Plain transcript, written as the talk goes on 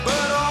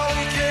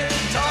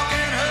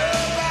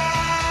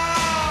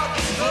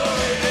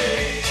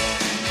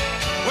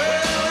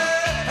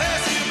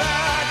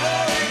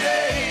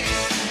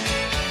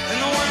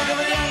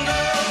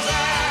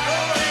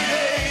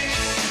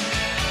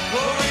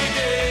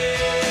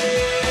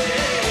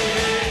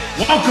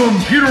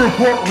Welcome, Pewter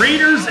Report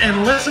readers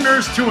and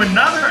listeners, to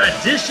another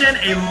edition,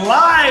 a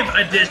live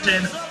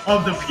edition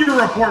of the Pewter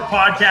Report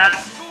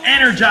podcast,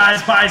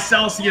 energized by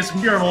Celsius.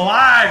 We are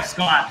live,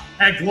 Scott,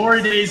 at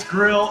Glory Days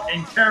Grill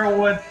in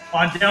Carrollwood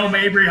on Dale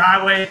Mabry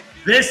Highway.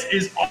 This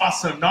is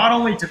awesome, not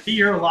only to be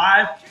here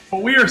live,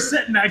 but we are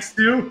sitting next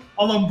to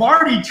a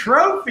Lombardi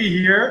Trophy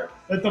here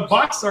that the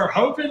Bucs are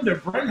hoping to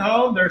bring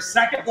home, their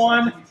second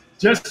one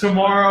just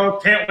tomorrow.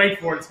 Can't wait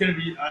for it. It's going to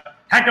be a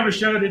heck of a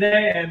show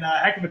today and a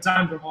heck of a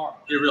time tomorrow.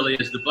 It really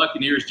is. The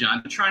Buccaneers,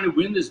 John, they're trying to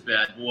win this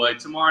bad boy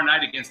tomorrow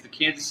night against the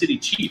Kansas City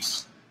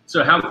Chiefs.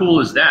 So how cool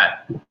is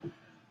that?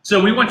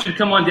 So we want you to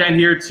come on down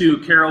here to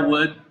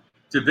Carrollwood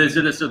to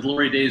visit us at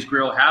Glory Days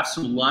Grill, have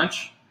some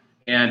lunch,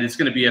 and it's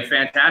going to be a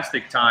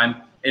fantastic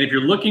time. And if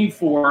you're looking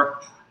for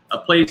a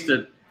place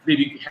to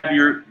maybe have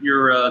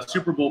your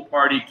Super Bowl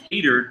party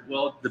catered,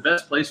 well, the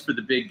best place for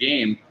the big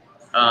game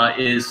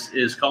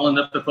is calling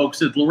up the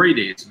folks at Glory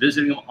Days,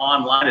 visiting them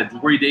online at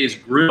Glory Days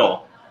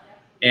Grill,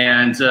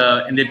 and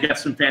they've got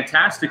some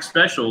fantastic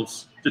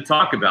specials to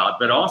talk about.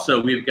 But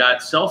also we've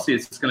got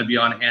Celsius that's going to be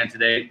on hand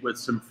today with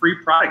some free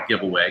product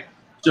giveaway.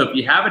 So if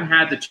you haven't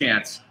had the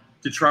chance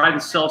to try the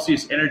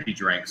Celsius energy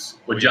drinks,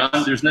 well, John,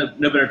 there's no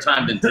better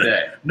time than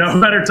today. No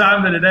better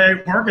time than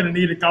today. We're going to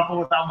need a couple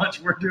with how much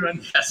we're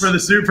doing for the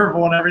Super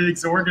Bowl and everything.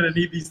 So we're going to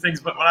need these things.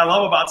 But what I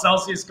love about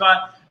Celsius,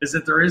 Scott, is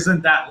that there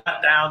isn't that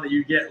letdown that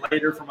you get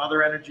later from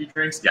other energy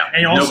drinks. Yeah,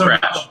 and you also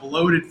get the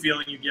bloated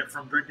feeling you get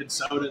from drinking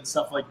soda and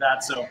stuff like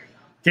that. So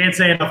can't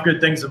say enough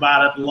good things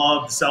about it.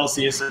 Love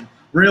Celsius and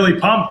really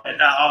pumped.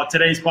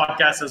 Today's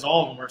podcast, as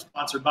all of them, are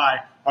sponsored by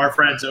our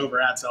friends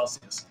over at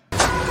Celsius.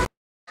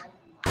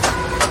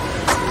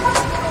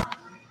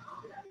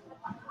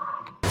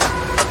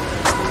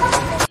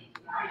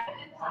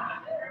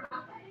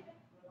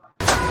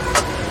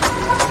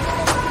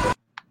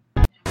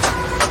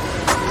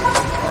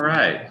 All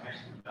right.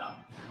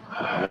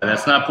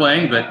 That's not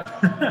playing,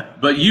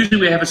 but usually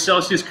we have a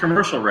Celsius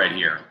commercial right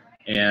here,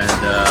 and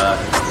it's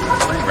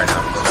not playing right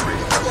now for some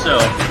reason. So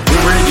what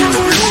we're going to do is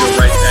we're going to go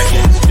right back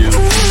into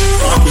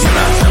talking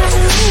about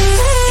Celsius,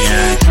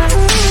 and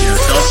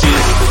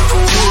Celsius,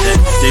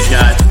 they've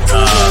got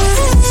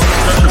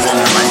special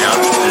program right now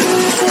that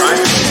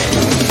subscribers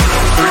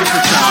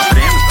 30% off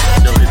at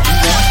Amazon. So if you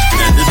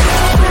want, this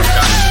offer has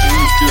gotten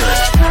really good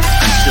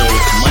until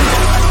Monday.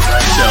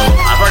 So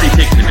I've already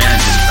taken advantage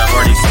of this. I've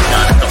already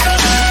got a couple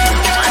of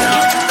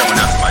going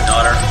out to my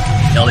daughter,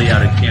 Ellie,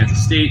 out at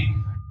Kansas State.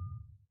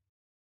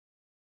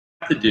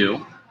 What you have to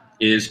do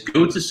is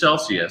go to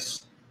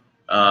Celsius,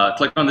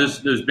 click on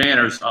those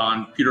banners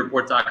on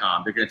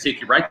pewterreport.com. They're going to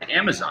take you right to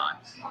Amazon.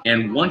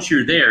 And once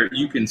you're there,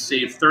 you can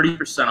save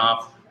 30%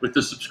 off with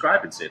the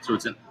subscribe and save. So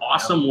it's an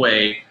awesome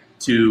way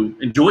to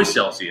enjoy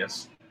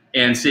Celsius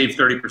and save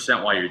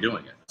 30% while you're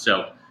doing it.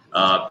 So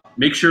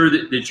make sure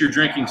that you're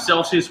drinking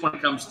Celsius when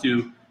it comes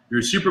to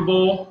your Super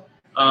Bowl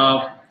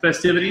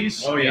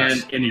festivities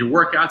and your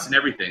workouts and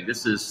everything.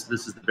 This is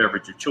the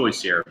beverage of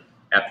choice here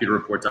at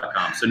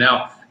pewterreport.com. So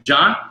now,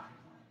 John,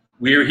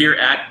 we are here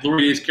at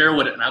Glory Days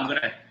Carrollwood, and I'm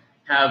going to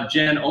have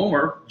Jen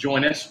Omer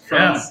join us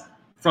from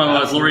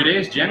Glory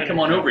Days. Jen, come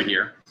on over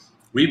here.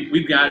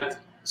 We've got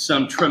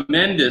some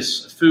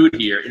tremendous food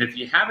here, and if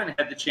you haven't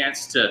had the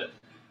chance to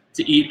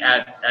eat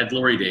at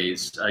Glory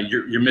Days,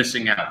 you're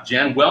missing out.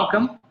 Jen,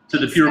 welcome to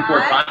the Pewter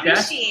Report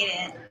podcast.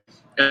 Appreciate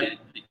it.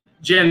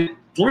 Jen,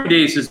 Glory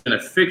Days has been a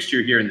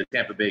fixture here in the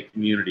Tampa Bay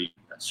community,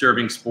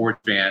 serving sports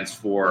fans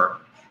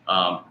for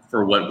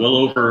well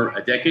over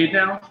a decade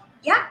now?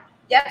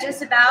 Yeah,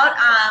 just about.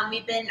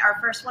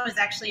 Our first one was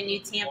actually in New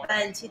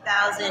Tampa in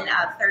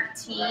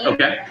 2013.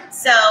 Okay.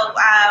 So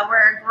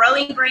we're a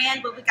growing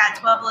brand, but we've got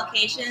 12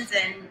 locations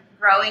and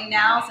growing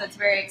now, so it's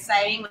very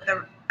exciting with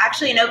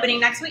actually an opening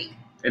next week.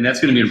 And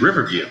that's going to be in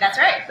Riverview. That's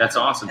right. That's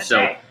awesome. That's so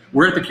right.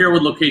 We're at the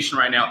Carrollwood location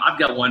right now. I've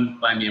got one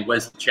by me in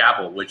Wesley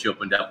Chapel, which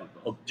opened up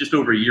just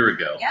over a year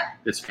ago. Yep.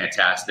 That's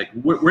fantastic.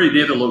 Where are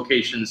the other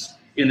locations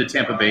in the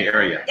Tampa Bay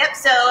area? Yep,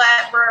 so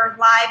we're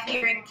live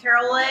here in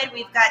Carrollwood.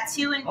 We've got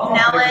 2 in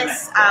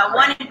Pinellas,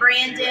 1 in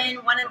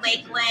Brandon, 1 in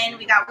Lakeland.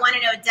 We got 1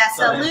 in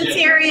Odessa, Lutz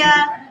area,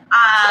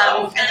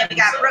 and then we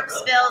got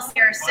Brooksville,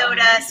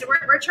 Sarasota. So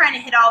we're trying to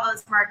hit all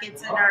those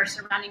markets in our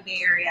surrounding Bay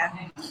Area.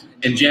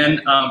 And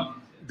Jen,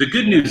 the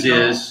good news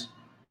is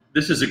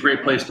this is a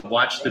great place to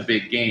watch the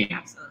big game.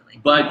 Absolutely.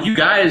 But you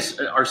guys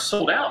are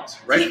sold out,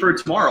 right, for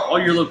tomorrow, all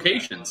your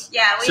locations.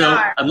 Yeah, we so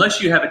are.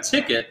 Unless you have a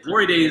ticket,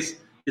 Glory Days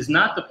is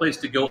not the place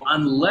to go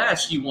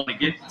unless you want to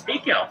get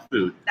takeout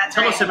food.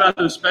 Tell us about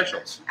those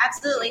specials.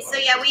 Absolutely. So,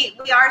 yeah,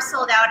 we are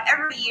sold out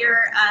every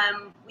year.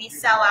 We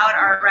sell out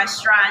our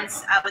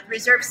restaurants with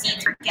reserved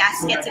seats where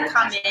guests get to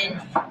come in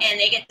and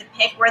they get to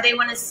pick where they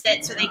want to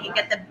sit so they can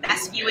get the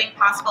best viewing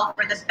possible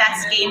for the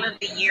best game of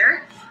the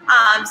year.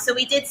 So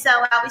we did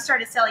sell out. We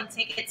started selling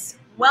tickets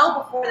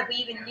well before we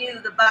even knew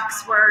the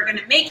Bucs were going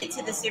to make it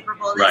to the Super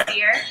Bowl this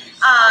year.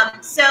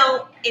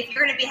 So if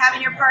you're going to be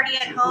having your party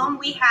at home,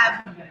 we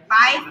have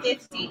buy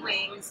 50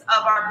 wings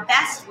of our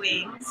best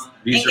wings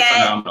These and are get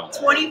phenomenal.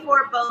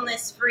 24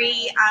 boneless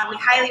free. We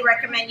highly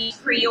recommend you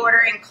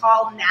pre-order and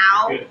call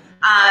now.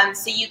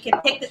 So you can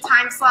pick the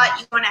time slot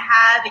you want to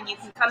have, and you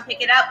can come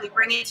pick it up. We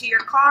bring it to your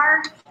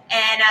car,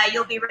 and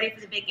you'll be ready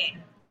for the big game.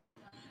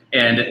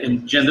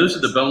 And Jen, those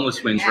are the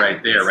boneless wings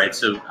right there, right?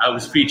 So I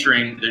was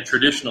featuring the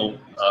traditional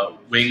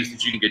wings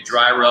that you can get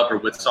dry rub or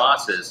with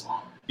sauces.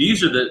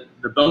 These are the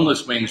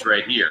boneless wings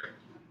right here.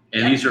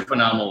 And these are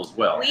phenomenal as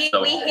well. We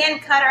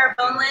hand cut our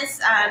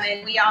boneless,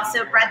 and we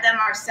also bread them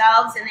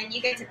ourselves. And then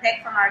you get to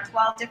pick from our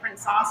 12 different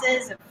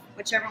sauces,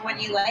 whichever one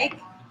you like.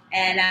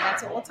 And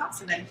that's what we'll toss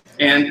them in.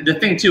 And the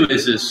thing, too,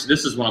 is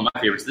this is one of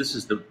my favorites. This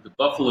is the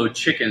buffalo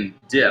chicken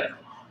dip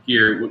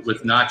here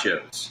with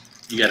nachos.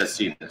 You got to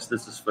see this.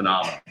 This is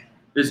phenomenal.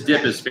 This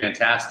dip is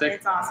fantastic.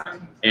 It's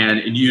awesome. And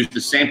you use the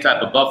same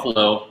type of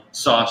buffalo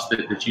sauce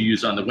that you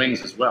use on the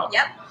wings as well.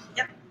 Yep.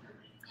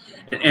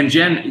 And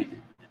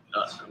Jen,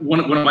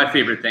 one of my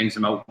favorite things,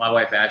 and my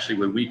wife Ashley,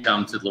 when we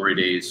come to Glory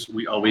Days,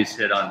 we always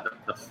hit on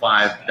the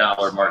 $5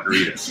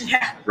 margaritas.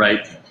 Yeah.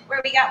 Right? Where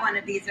we got one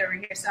of these over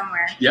here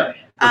somewhere. Yep.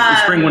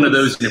 Let's bring one of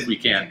those in if we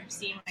can.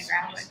 See my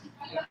grab one.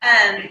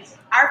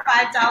 Our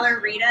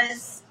 $5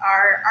 Ritas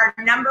are our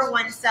number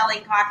one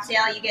selling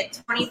cocktail. You get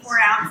 24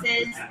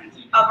 ounces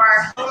of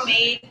our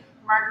homemade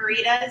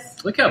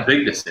margaritas. Look how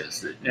big this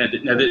is. Now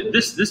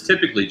this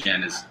typically,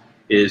 Jen,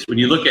 is when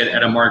you look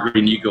at a margarita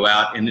and you go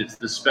out and it's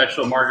the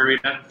special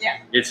margarita. Yeah.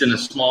 It's in a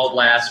small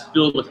glass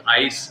filled with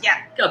ice.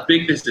 Yeah. Look how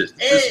big this is.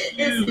 This is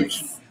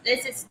huge.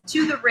 This is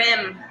to the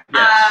rim.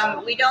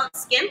 Yes. We don't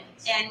skimp,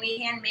 and we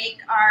hand make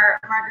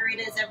our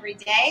margaritas every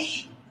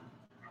day.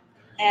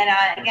 And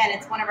again,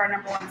 it's one of our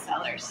number one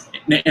sellers.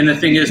 And the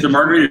thing is, the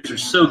margaritas are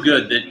so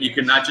good that you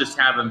can not just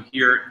have them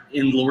here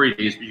in Glory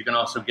Days, but you can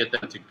also get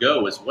them to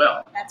go as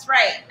well. That's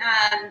right.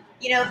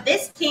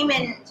 This came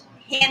in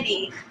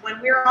handy when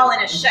we were all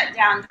in a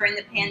shutdown during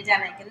the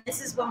pandemic, and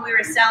this is when we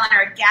were selling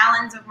our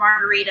gallons of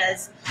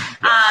margaritas.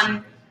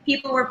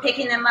 People were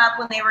picking them up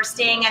when they were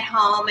staying at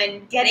home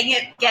and getting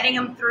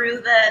them through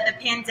the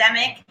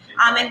pandemic.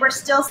 And we're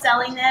still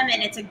selling them,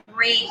 and it's a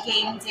great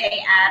game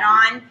day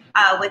add-on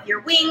with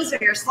your wings or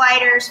your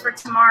sliders for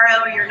tomorrow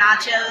or your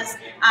nachos.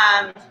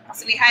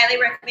 So we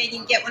highly recommend you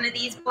can get one of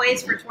these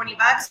boys for $20,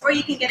 or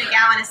you can get a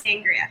gallon of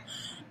sangria.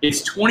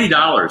 It's $20,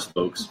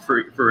 folks,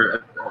 for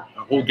a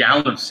whole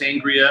gallon of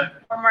sangria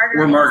Or margaritas.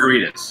 or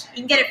margaritas. You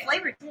can get it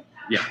flavored too.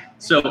 Yeah.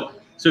 So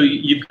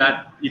you've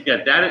got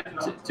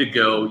that to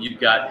go. You've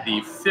got the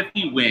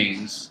 50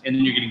 wings, and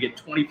then you're going to get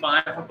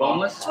 25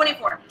 boneless.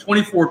 24.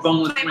 24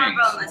 boneless 24 wings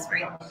boneless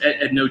free.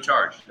 at no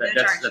charge.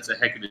 That's a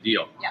heck of a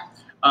deal. Yeah.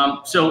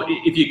 So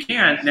if you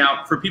can,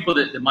 now for people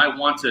that might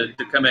want to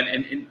come in,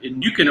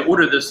 and you can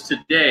order this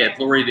today at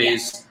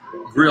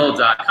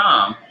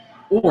glorydaysgrill.com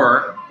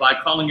or by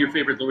calling your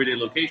favorite Glory Day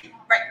location.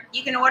 Right.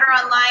 You can order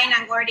online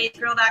on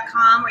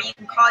glorydaysgrill.com, or you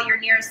can call your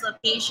nearest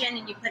location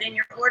and you put in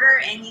your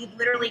order, and you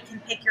literally can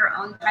pick your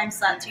own time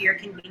slot to your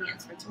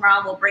convenience. For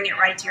tomorrow, we'll bring it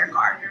right to your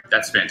car.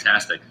 That's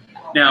fantastic.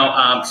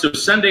 Now, so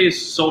Sunday's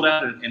sold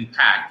out and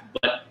packed,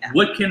 but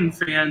what can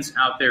fans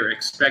out there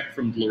expect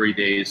from Glory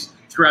Days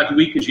throughout the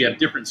week? Because you have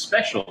different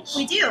specials.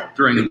 We do.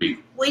 During the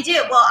week. We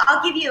do. Well,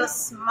 I'll give you a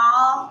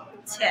small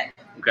tip.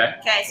 Okay.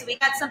 Okay, so we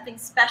got something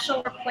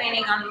special we're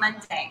planning on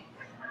Monday.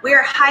 We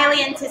are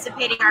highly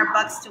anticipating our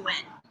Bucks to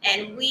win,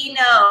 and we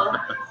know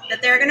that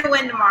they're going to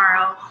win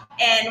tomorrow,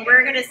 and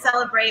we're going to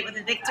celebrate with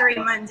a victory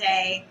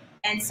Monday.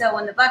 And so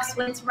when the Bucks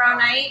win tomorrow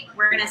night,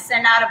 we're going to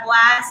send out a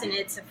blast, and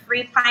it's a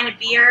free pint of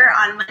beer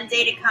on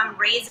Monday to come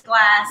raise a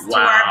glass to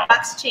our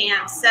Bucks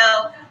champs.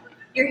 So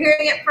you're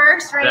hearing it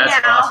first now.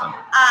 Awesome.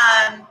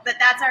 But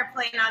that's our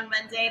plan on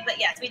Monday. But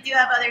yes, we do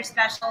have other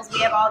specials.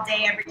 We have all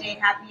day, every day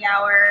happy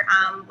hour,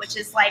 which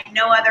is like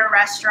no other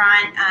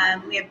restaurant.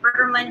 We have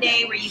Burger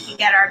Monday, where you can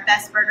get our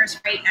best burgers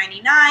for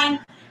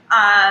 $8.99.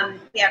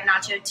 We have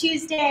Nacho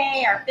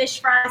Tuesday, our fish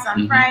fries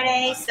on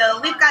Friday.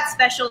 So we've got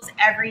specials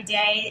every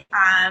day.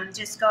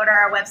 Just go to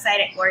our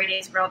website at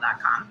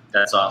glorydaysgrill.com.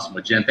 That's awesome.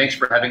 Well, Jen, thanks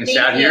for having us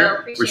out here.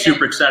 Appreciate We're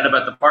super excited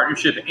about the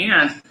partnership.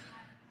 And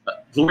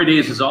Glory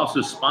Days is also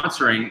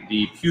sponsoring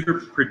the Pewter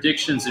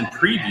Predictions and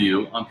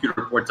Preview on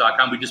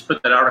pewterreport.com. We just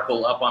put that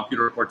article up on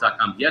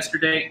pewterreport.com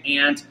yesterday,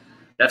 and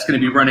that's going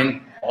to be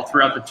running all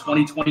throughout the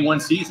 2021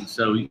 season.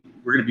 So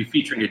we're going to be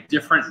featuring a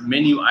different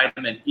menu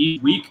item in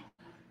each week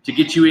to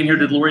get you in here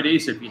to Glory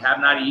Days. If you have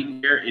not eaten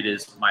here, it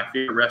is my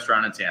favorite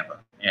restaurant in Tampa.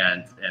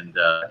 And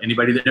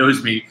anybody that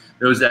knows me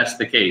knows that's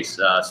the case.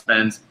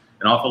 Spends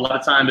an awful lot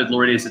of time at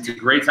Glory Days. It's a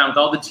great time with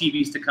all the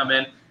TVs to come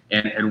in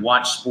and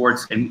watch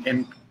sports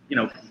and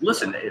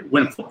listen,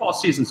 when football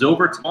season's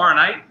over tomorrow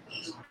night,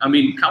 I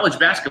mean, college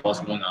basketball is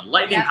going on,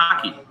 Lightning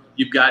hockey.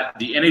 You've got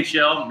the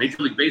NHL,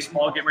 Major League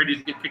Baseball getting ready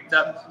to get picked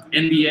up,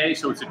 NBA.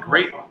 So it's a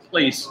great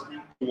place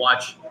to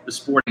watch the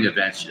sporting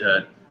events.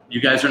 You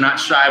guys are not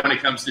shy when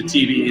it comes to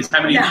TVs.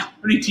 How many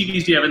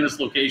TVs do you have in this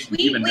location?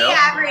 Do you even know? We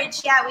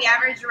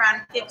average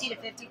around 50 to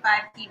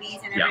 55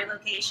 TVs in every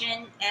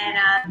location,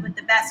 and with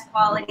the best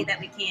quality that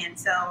we can.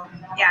 So,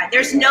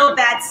 there's no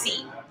bad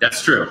seat.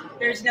 That's true.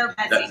 There's no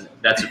buzzing.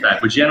 That's a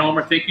fact. But Jen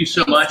Ulmer, thank you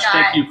so much. Scott.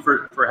 Thank you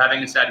for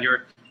having us out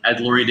here at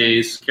Glory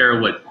Days,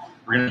 Carrollwood.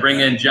 We're going to bring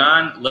in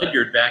John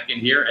Ledyard back in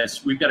here,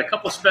 as we've got a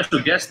couple of special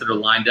guests that are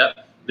lined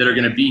up that are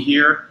going to be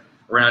here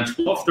around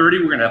 12:30.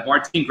 We're going to have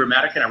Martin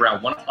Gramatica, and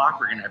around 1 o'clock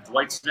we're going to have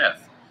Dwight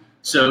Smith.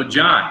 So,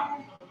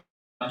 John,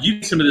 you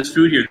get some of this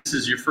food here. This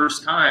is your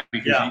first time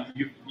because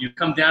you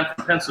come down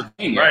from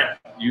Pennsylvania. Right.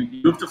 You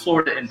moved to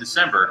Florida in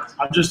December.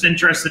 I'm just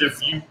interested if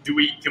can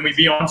we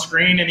be on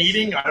screen and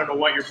eating? I don't know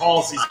what your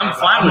policies are. I'm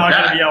fine I'm with not that.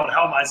 going to be able to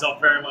help myself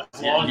very much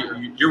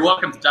longer. You're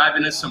welcome to dive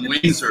into some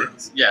wings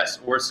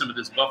or some of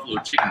this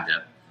buffalo chicken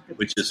dip,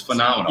 which is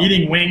phenomenal.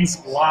 Eating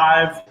wings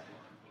live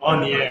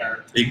on the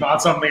air. It's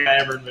not something I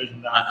ever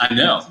envisioned. I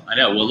know.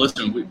 Well,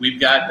 listen,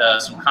 we've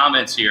got some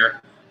comments here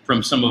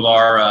from some of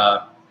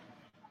our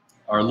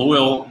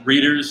loyal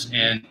readers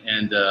and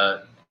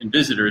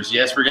visitors.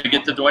 Yes, we're going to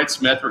get to Dwight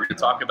Smith. We're going to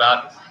talk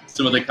about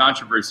some of the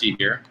controversy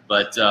here.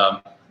 But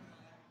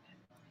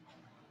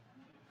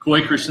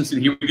Coy Christensen,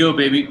 here we go,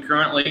 baby.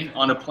 Currently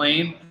on a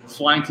plane,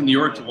 flying to New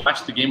York to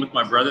watch the game with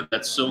my brother.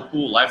 That's so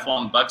cool.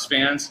 Lifelong Bucks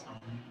fans.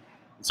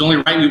 It's only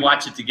right we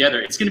watch it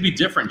together. It's going to be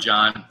different,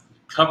 John,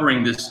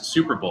 covering this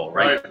Super Bowl,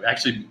 right?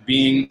 Actually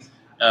being,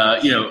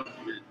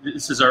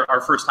 this is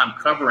our first time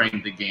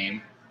covering the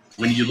game.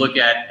 When you look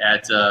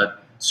at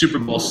Super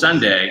Bowl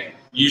Sunday,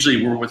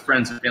 usually we're with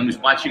friends and families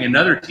watching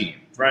another team.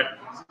 Right.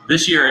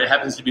 This year it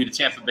happens to be the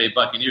Tampa Bay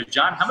Buccaneers.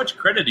 John, how much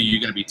credit are you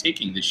going to be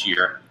taking this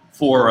year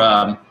for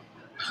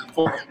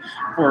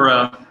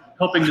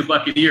helping the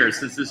Buccaneers,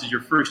 since this is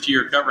your first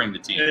year covering the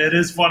team? It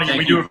is funny. Thank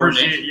we you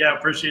do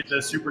appreciate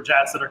the super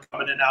chats that are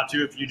coming in now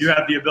too. If you do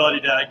have the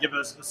ability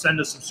to send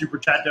us some super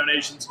chat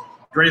donations,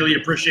 greatly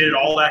appreciated.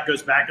 All that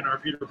goes back in our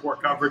Pewter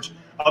Report coverage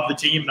of the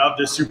team and of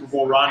this Super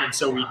Bowl run, and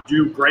so we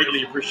do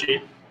greatly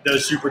appreciate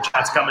those super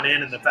chats coming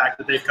in and the fact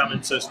that they've come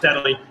in so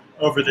steadily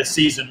over this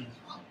season.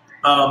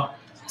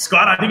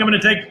 Scott, I think I'm going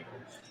to take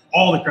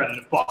all the credit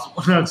if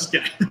possible. No, I'm just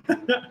kidding.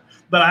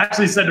 But I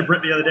actually said to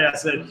Britt the other day, I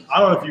said, I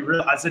don't know if you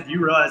realize, I said, do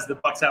you realize the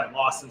Bucs haven't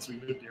lost since we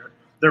moved here?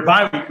 Their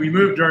bye week, we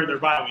moved during their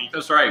bye week.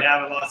 That's right. They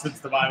haven't lost since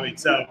the bye week.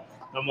 So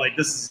I'm like,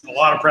 this is a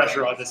lot of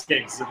pressure on this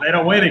game. So if they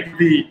don't win, it could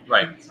be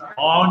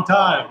a long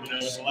time.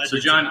 So,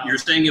 John, you're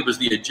saying it was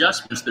the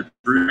adjustments that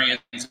Drew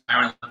Arians,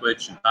 Aaron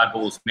Leftwich, and Todd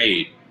Bowles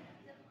made.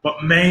 But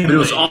it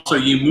was also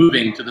you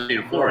moving to the state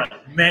of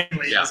Florida.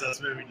 Mainly was us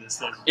moving to the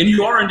state. And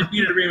you are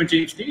undefeated at Raymond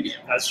James Stadium.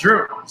 That's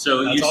true.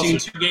 So you've seen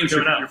 2 games.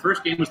 Your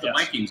first game was the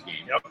Vikings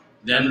game. Yep.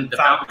 Then the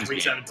Falcons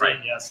week game.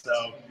 17, yes.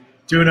 So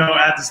 2-0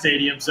 at the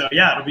stadium. So,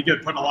 yeah, it'll be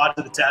good. Putting a lot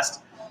to the test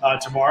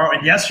tomorrow.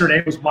 And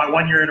yesterday was my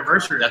 1-year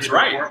anniversary. That's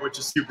right. Report, which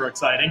is super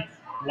exciting.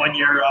 1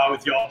 year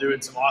with y'all doing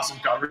some awesome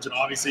coverage. And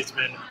obviously it's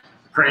been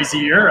a crazy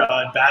year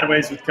in bad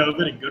ways with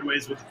COVID and good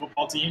ways with the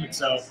football team. And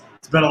so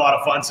it's been a lot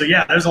of fun. So,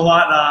 yeah, there's a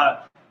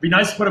lot. Be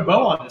nice to put a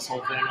bow on this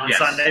whole thing on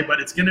Sunday, but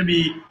it's going to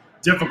be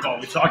difficult.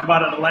 We talked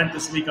about it at length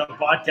this week on the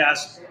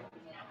podcast.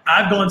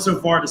 I've gone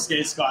so far to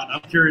say, Scott, and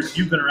I'm curious,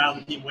 you've been around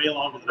the team way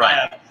longer than I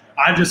have.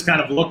 I've just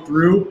kind of looked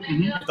through.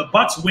 If the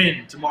Bucs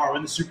win tomorrow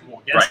in the Super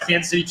Bowl against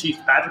Kansas City Chiefs,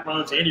 Patrick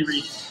Mahomes, Andy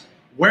Reid,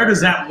 where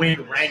does that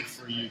win rank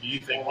for you, do you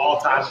think, all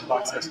time in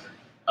Bucs history?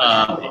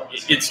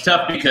 It's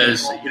tough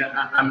because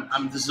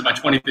this is my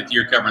 25th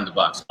year covering the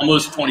Bucs,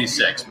 almost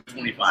 26,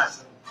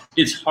 25.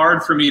 It's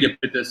hard for me to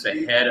put this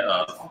ahead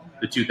of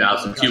the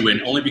 2002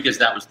 win, only because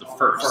that was the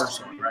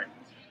first. Right.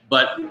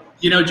 But,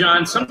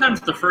 John,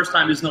 sometimes the first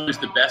time isn't always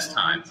the best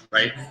time,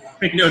 right?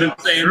 You know what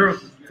I'm saying? True.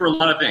 For a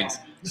lot of things.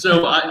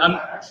 So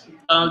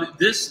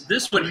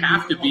this would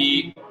have to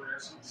be,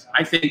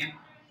 I think,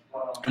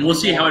 and we'll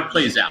see how it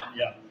plays out.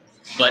 Yeah.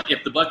 But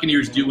if the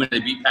Buccaneers do win,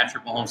 they beat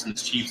Patrick Mahomes and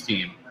this Chiefs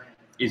team,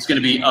 it's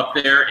going to be up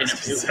there, and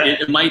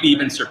it might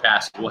even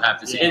surpass it. We'll have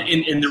to see.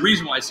 And the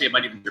reason why I say it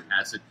might even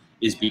surpass it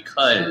is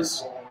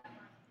because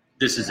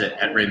this is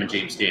at Raymond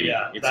James Stadium.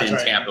 Yeah, it's in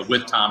Tampa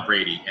with Tom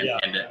Brady,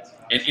 and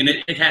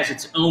it has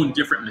its own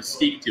different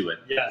mystique to it.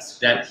 Yes.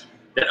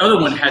 That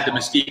other one had the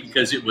mystique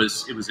because it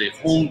was a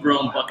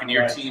homegrown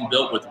Buccaneer team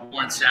built with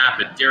Warren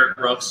Sapp and Derek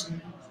Brooks,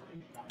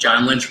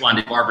 John Lynch,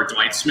 Wanda Barber,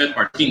 Dwight Smith,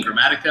 Martin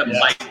Gramatica,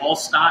 Mike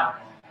Allstott,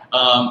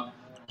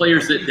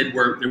 players that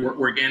were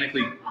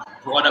organically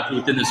brought up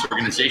within this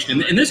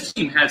organization. And this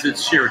team has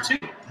its share too.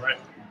 Right.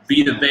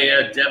 Vita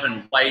Vea,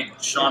 Devin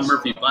White, Sean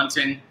Murphy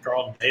Bunting,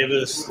 Carlton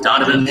Davis,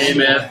 Donovan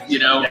Smith,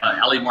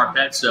 Ali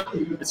Marpet. So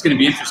it's going to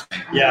be interesting.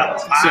 Yeah.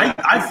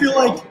 I feel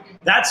like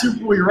that Super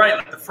Bowl, you're right.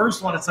 Like the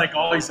first one, it's like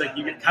always like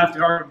you have to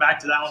harken back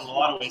to that one in a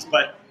lot of ways.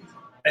 But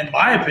in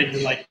my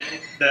opinion, like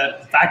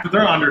the fact that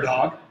they're an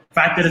underdog, the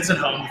fact that it's at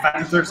home, the fact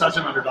that they're such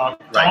an underdog,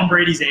 Tom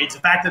Brady's age,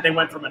 the fact that they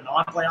went from a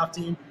non-playoff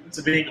team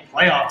to being a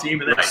playoff team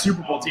and then a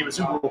Super Bowl team, a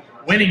Super Bowl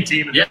winning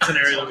team in that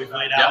scenario that we've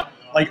laid out.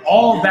 Like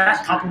all of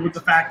that coupled with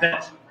the fact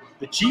that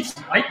the Chiefs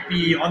might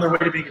be on their way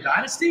to being a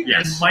dynasty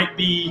and might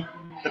be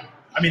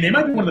they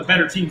might be one of the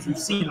better teams we've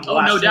seen in the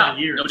last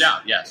 20 years. No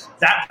doubt, yes.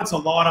 That puts a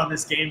lot on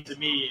this game to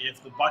me.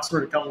 If the Bucs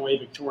were to come away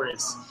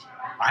victorious,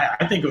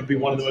 I think it would be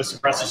one of the most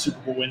impressive Super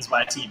Bowl wins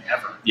by a team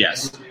ever.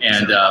 Yes,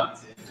 and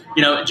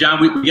You know, John,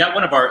 we got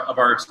one of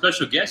our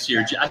special guests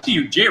here. I see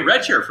you, Jay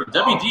Retcher from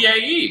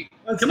WDAE.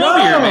 Let's Come go.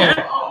 over here,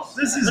 man.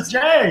 This is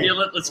Jay. Yeah,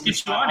 let's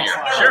get you on here.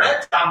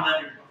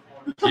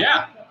 Sure.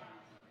 Yeah.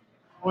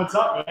 What's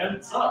up, man?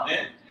 What's up,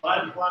 man?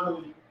 Glad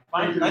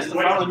you Nice to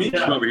finally meet you.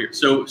 Come over here.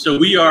 So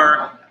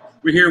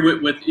we're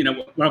here with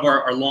one of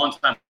our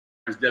longtime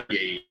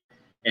WDAE.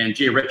 And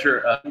Jay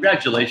Retcher,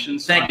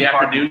 congratulations Thank on you, the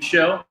partner. afternoon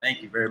show.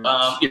 Thank you very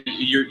much.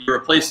 You're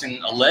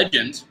replacing a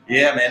legend.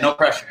 Yeah, man, no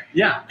pressure.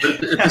 Yeah,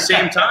 but at the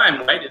same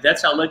time, right?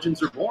 That's how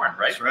legends are born,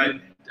 right? That's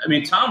right. I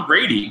mean, Tom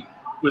Brady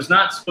was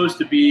not supposed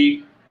to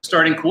be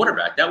starting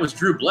quarterback. That was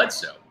Drew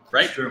Bledsoe,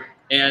 right? True.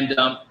 And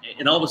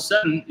all of a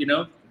sudden,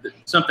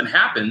 something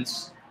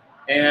happens,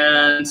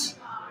 and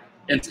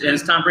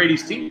it's Tom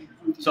Brady's team.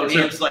 So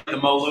Ian's like the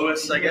Mo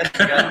Lewis, I guess.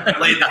 You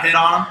got laid the hit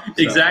on him.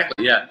 So.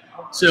 Exactly. Yeah.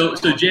 So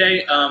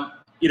Jay,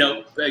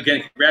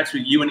 again, congrats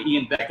with you and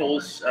Ian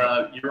Beckles.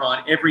 You're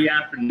on every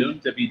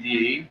afternoon,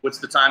 WDAE. What's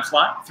the time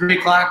slot? 3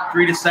 o'clock,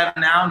 3 to 7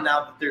 now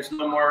that there's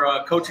no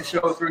more coaches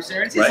show through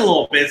series. He's Right. a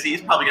little busy.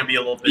 He's probably going to be a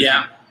little busy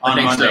Yeah, I on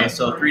think Monday.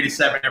 so. 3 to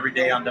 7 every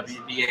day on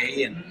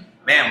WDAE. And,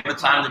 man, what a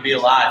time to be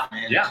alive,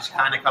 man. Yeah. Just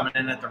kind of coming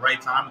in at the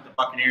right time with the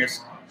Buccaneers.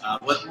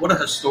 What a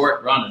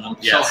historic run. And I'm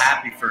so Yes.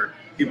 happy for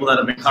people that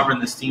have been covering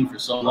this team for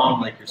so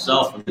long, like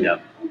yourself. And Yeah.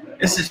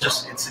 This is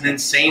it's an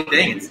insane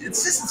thing. It isn't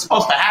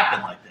supposed to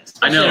happen like this.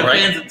 I know, Especially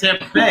right? Fans of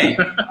Tampa Bay.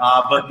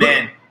 But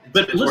man,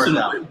 But it's worked listen,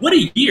 out. what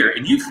a year!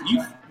 And you've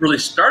really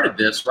started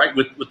this right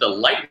with the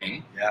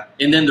Lightning, Yeah.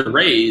 and then the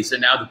Rays,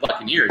 and now the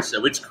Buccaneers.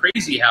 So it's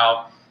crazy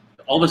how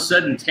all of a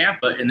sudden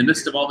Tampa, in the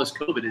midst of all this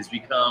COVID, has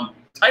become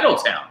title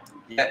town.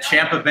 Yeah,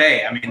 Tampa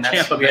Bay. I mean,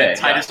 Tampa we had Bay,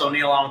 Titus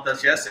O'Neil on with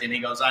us yesterday, and he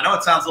goes, "I know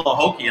it sounds a little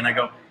hokey," and I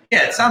go,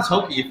 "Yeah, it sounds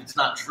hokey if it's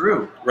not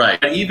true." Right.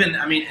 But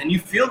and you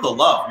feel the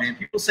love, man.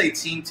 People say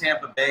Team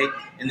Tampa Bay.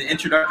 In the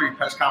introductory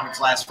press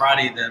conference last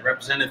Friday, the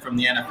representative from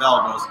the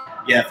NFL goes,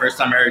 "Yeah, first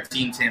time I heard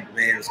Team Tampa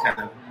Bay, it was kind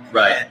of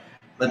Right.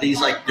 But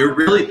he's like,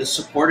 the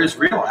support is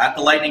real. At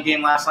the Lightning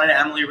game last night at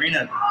Emily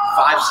Arena,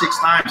 5-6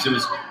 times, it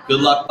was good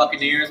luck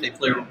Buccaneers. They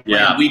play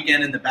Yeah.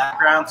 weekend in the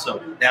background,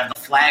 so they have the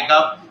flag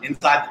up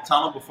inside the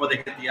tunnel before they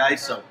hit the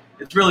ice. So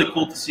it's really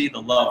cool to see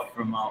the love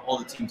from all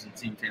the teams in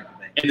Team Tampa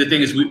Bay. And the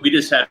thing is, we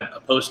just had a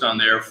post on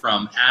there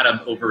from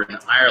Adam over in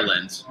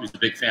Ireland, who's a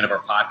big fan of our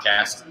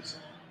podcast.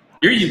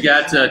 Here you've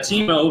got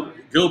Timo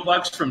Go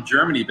Bucks from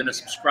Germany, been a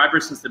subscriber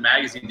since the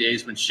magazine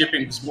days when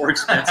shipping was more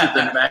expensive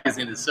than the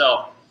magazine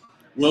itself.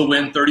 We'll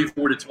win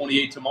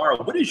 34-28 tomorrow.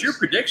 What is your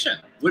prediction?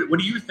 What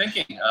are you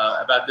thinking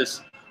about this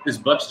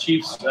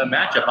Bucks-Chiefs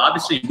matchup?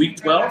 Obviously, Week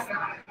 12,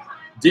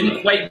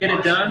 didn't quite get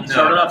it done.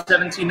 Started off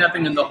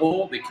 17-0 in the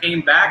hole. They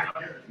came back,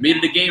 made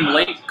it a game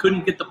late,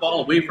 couldn't get the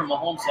ball away from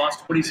Mahomes,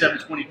 lost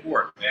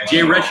 27-24.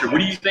 Jay Retcher, what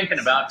are you thinking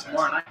about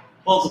tomorrow night?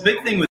 Well, the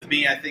big thing with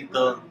me, I think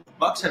the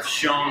Bucks have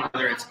shown,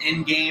 whether it's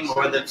in-game or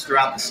whether it's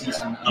throughout the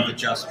season, of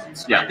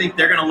adjustments. Yeah. I think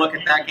they're going to look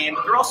at that game,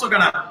 but they're also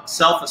going to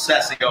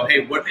self-assess and go,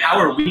 hey, how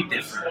are we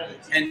different?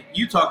 And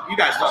you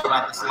guys talk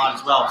about this a lot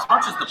as well. As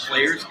much as the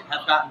players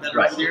have gotten better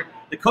over the year,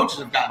 the coaches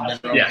have gotten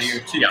better over the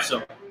year too. Yeah.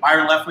 So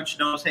Byron Leftwich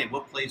knows, hey,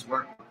 what plays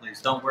work, what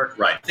plays don't work.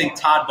 Right. I think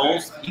Todd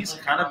Bowles, he's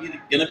kind of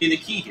going to be the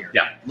key here.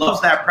 Yeah.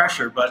 Loves that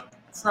pressure, but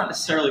it's not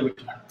necessarily what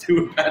you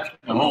do with Patrick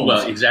Mahomes.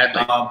 Well,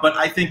 exactly. But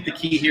I think the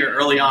key here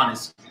early on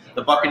is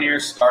the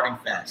Buccaneers starting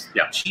fast.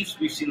 Yeah. Chiefs,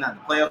 we've seen that in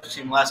the playoffs. We've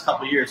seen the last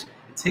couple of years.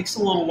 It takes a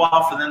little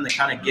while for them to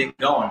kind of get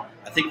going.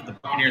 I think if the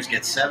Buccaneers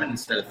get 7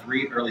 instead of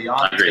 3 early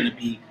on, it's going to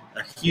be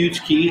a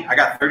huge key. I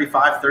got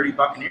 35-30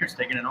 Buccaneers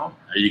taking it home.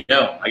 There you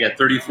go. I got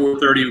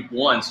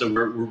 34-31,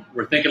 so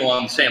we're thinking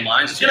along the same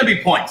lines. It's going to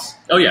be points.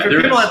 Oh, yeah. For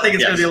people that think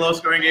it's going Yes. to be a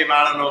low-scoring game,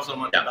 I don't know so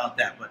much about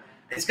that, but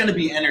it's going to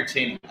be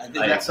entertaining. I think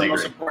that's the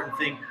most important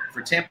thing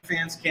for Tampa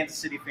fans, Kansas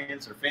City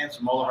fans, or fans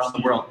from all around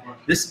the world.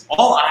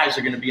 All eyes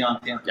are going to be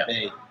on Tampa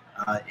Bay.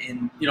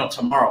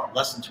 Tomorrow,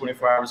 less than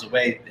 24 hours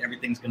away,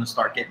 everything's going to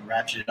start getting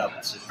ratcheted up.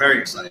 It's very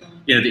exciting.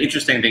 The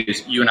interesting thing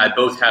is you and I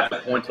both have the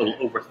point total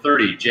over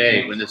 30.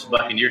 Jay, when this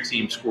Buccaneer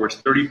team scores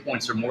 30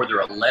 points or more,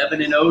 they're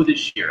 11-0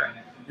 this year,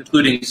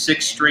 including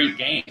 6 straight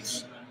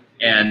games.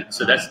 And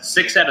so that's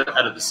 6 out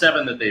of the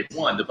 7 that they've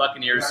won. The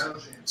Buccaneers'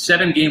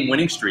 7-game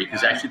winning streak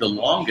is actually the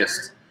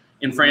longest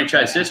in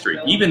franchise history.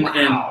 Even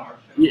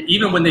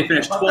when they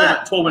finished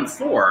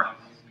 12-4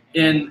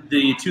 in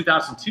the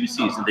 2002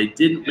 season, they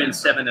didn't win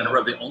 7 in a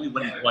row. They only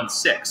won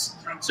 6.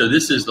 So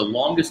this is the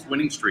longest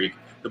winning streak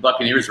the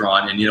Buccaneers are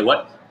on. And you know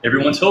what?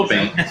 Everyone's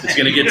hoping it's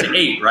going to get to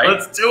 8, right?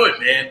 Let's do it,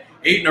 man.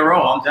 8 in a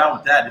row. I'm down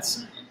with that.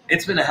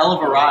 It's been a hell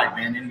of a ride,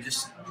 man.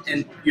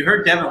 And you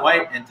heard Devin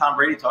White and Tom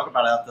Brady talk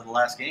about it after the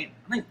last game.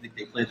 I don't think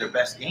they played their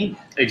best game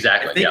yet.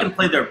 Exactly. If they can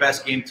play their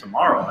best game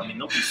tomorrow,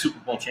 they'll be Super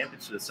Bowl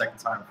champions for the second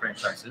time in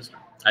franchise history.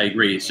 I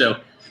agree. So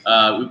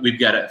we've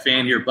got a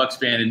fan here, Bucks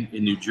fan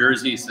in New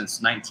Jersey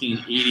since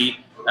 1980.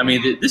 I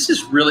mean, this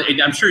is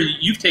really – I'm sure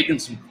you've taken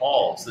some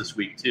calls this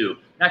week too,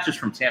 not just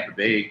from Tampa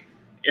Bay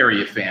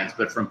area fans,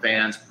 but from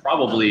fans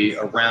probably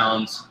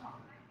around –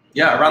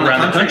 around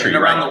the country and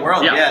around right? the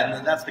world. Yeah.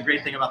 And that's the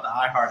great thing about the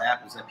iHeart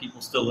app is that people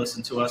still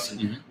listen to us.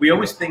 And we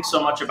always think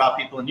so much about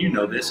people, and you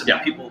know this.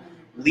 People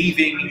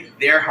leaving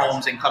their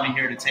homes and coming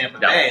here to Tampa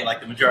Bay,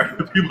 like the majority of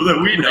the people that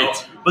we know.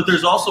 Right. But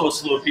there's also a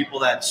slew of people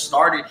that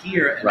started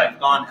here and Right. have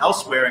gone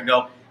elsewhere and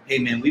go, hey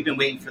man, we've been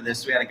waiting for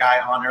this. We had a guy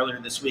on earlier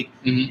this week.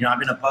 Mhm. You know, I've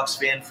been a Bucs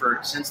fan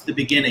since the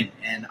beginning,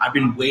 and I've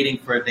been waiting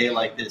for a day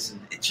like this.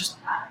 And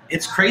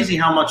it's crazy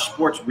how much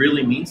sports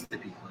really means to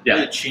people. It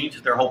really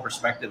changes their whole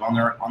perspective on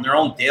their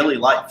own daily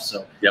life.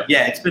 So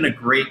yeah, it's been a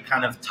great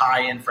kind of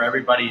tie-in for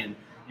everybody. And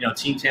you know,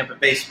 Team Tampa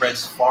Bay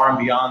spreads far and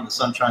beyond the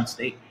Sunshine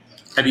State.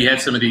 Have you had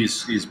some of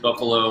these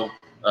Buffalo?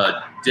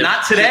 Dips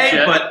Not today,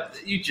 yet? but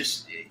you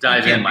just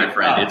Dive in, my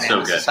friend. It's so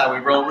good. This is how we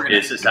roll.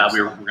 This is how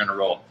we're going to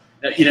roll.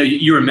 You know,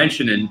 you were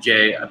mentioning,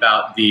 Jay,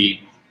 about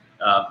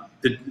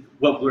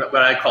what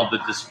I call the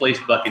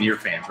displaced Buccaneer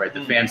fans, right?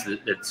 The fans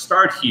that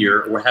start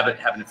here or have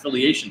an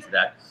affiliation to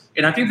that.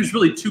 And I think there's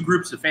really two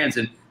groups of fans.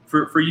 And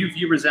for you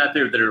viewers out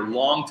there that are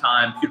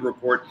longtime Pewter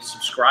Report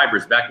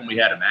subscribers, back when we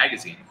had a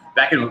magazine,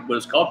 back in what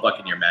was called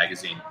Buccaneer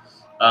Magazine,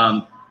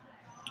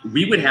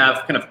 we would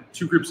have kind of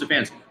two groups of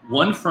fans.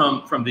 One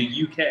from the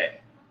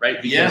UK,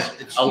 right? Because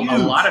a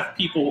lot of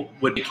people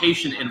would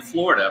vacation in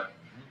Florida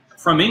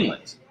from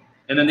England.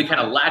 And then they kind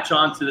of latch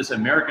on to this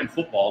American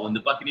football, and the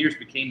Buccaneers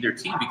became their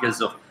team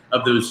because of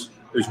those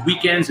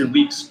weekends and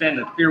weeks spent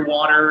in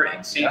Clearwater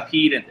and St.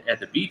 Pete at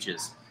the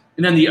beaches.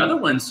 And then the other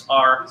ones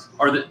are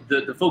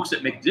the folks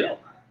at MacDill.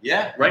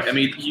 Yeah. Right? I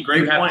mean, you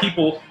have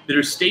people that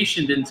are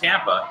stationed in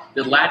Tampa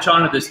that latch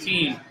onto this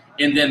team,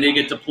 and then they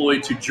get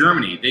deployed to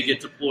Germany. They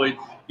get deployed,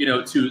 you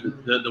know, to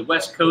the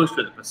West Coast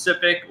or the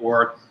Pacific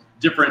or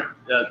different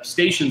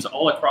stations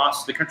all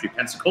across the country,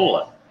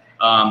 Pensacola.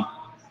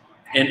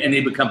 And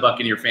they become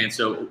Buccaneer fans.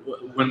 So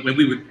when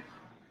we would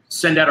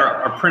send out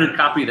our printed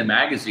copy of the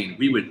magazine,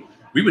 we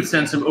would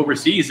send some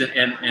overseas.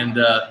 And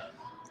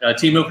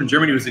Timo from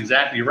Germany was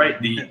exactly right.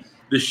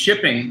 The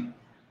shipping,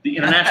 the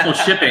international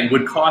shipping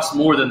would cost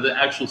more than the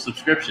actual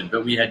subscription.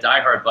 But we had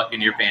diehard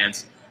Buccaneer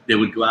fans that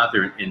would go out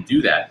there and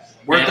do that.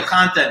 Worth the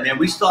content, man.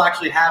 We still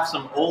actually have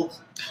some old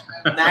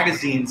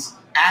magazines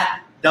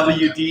at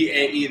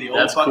WDAE, the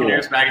old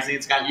Buccaneers magazine.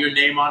 It's got your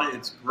name on it.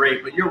 It's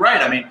great. But you're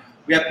right. I mean,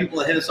 we have people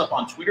that hit us up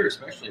on Twitter,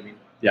 especially. I mean,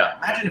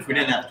 imagine if we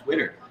didn't have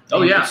Twitter.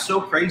 It's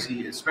so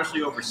crazy,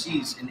 especially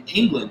overseas. In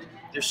England,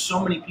 there's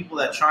so many people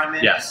that chime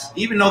in. Yes.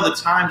 Even though the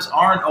times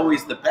aren't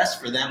always the best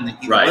for them to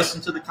either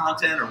listen to the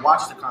content or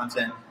watch the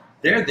content,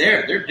 they're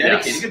there. They're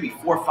dedicated. It could be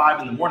 4 or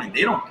 5 in the morning.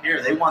 They don't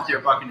care. They want their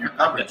Buccaneer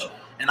coverage.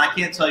 And I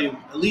can't tell you,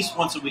 at least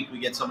once a week we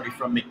get somebody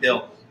from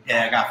MacDill. Hey,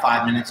 I got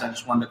 5 minutes. I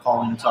just wanted to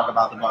call in and talk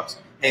about the Bucs.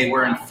 Hey,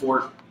 we're in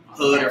Fort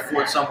Hood or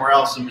Fort somewhere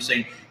else, and we're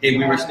saying, hey,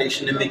 we were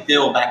stationed in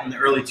MacDill back in the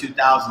early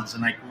 2000s,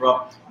 and I grew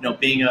up, you know,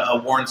 being a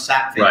Warren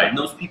Sapp fan. And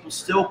those people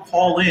still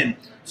call in.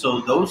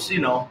 So those, you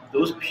know,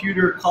 those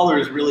pewter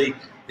colors really,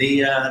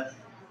 they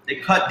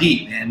cut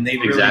deep, and they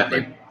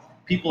really,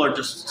 people are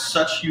just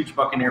such huge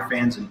Buccaneer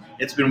fans, and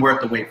it's been worth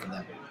the wait for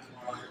them.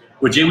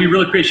 Well, Jay, we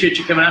really appreciate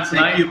you coming out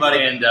tonight. Thank you,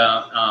 buddy. And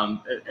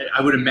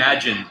I would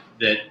imagine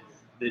that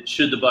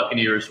should the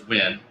Buccaneers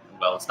win,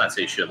 well, let's not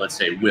say should, let's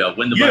say will,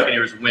 when the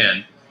Buccaneers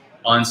win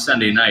on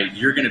Sunday night,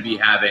 you're going to be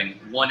having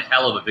one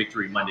hell of a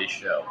Victory Monday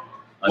show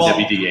on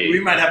WDA. We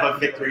might have a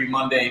Victory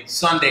Monday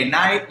Sunday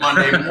night,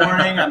 Monday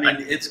morning. I mean,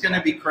 it's going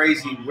to be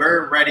crazy.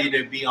 We're ready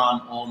to be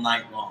on all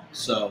night long.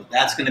 So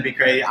that's going to be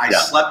crazy. I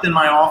slept in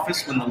my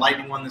office when the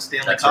Lightning won the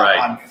Stanley Cup. Right.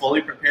 I'm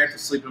fully prepared to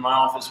sleep in my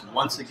office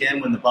once again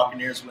when the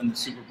Buccaneers win the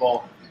Super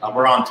Bowl.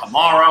 We're on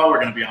tomorrow. We're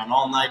going to be on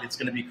all night. It's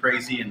going to be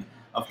crazy. And,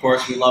 of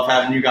course, we love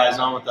having you guys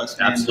on with us,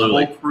 man.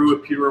 Absolutely. The whole crew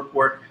at Pewter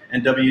Report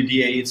and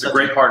WDA. It's a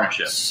great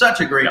partnership. Such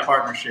a great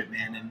partnership,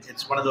 man. And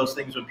it's one of those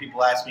things when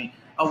people ask me,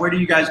 oh, where do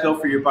you guys go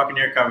for your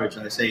Buccaneer coverage?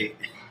 And I say,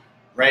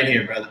 right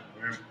here, brother.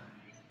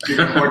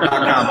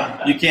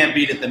 PewterReport.com. You can't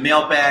beat it. The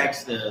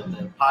mailbags,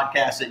 the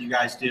podcasts that you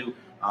guys do.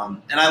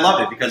 And I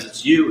love it because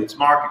it's you, it's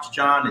Mark, it's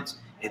John,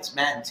 it's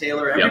Matt and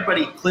Taylor.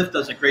 Everybody, Cliff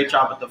does a great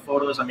job with the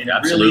photos. I mean,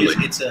 it really is,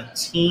 it's a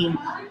team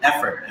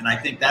effort. And I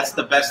think that's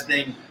the best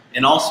thing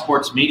in all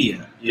sports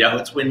media. You know,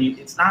 it's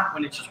it's not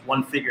when it's just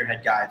one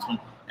figurehead guy. It's when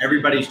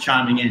everybody's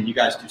chiming in. You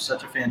guys do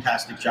such a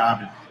fantastic job.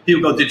 And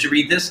people go, did you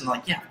read this? And I'm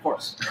like, yeah, of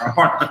course. They're our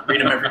partners. Read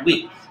them every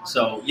week.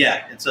 So,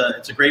 yeah, it's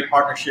a great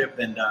partnership.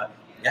 And,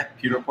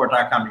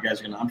 PewterReport.com.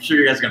 I'm sure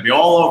you guys are going to be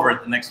all over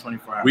it the next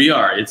 24 hours. We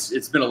are.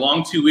 It's been a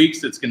long 2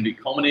 weeks. It's going to be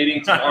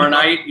culminating tomorrow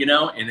night, you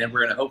know, and then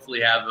we're going to hopefully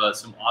have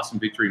some awesome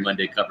Victory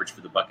Monday coverage for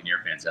the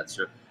Buccaneer fans. That's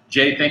true.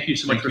 Jay, thank you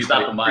so much for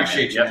stopping by.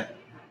 Appreciate you, man.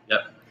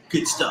 Yep.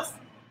 Good stuff.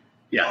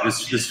 Yeah,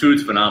 this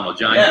food's phenomenal,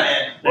 John.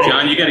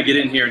 John, you got to get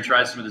in here and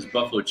try some of this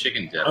buffalo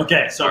chicken dip.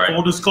 Okay, so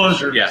full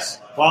disclosure.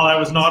 Yes. While I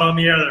was not on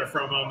the air there for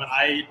a moment,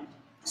 I ate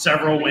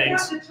several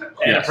wings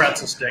and a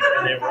pretzel stick,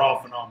 and they were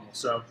all phenomenal.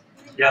 So,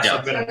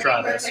 I'm going to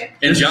try this. And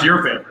this John, is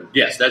your favorite.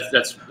 Yes,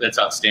 that's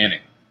outstanding.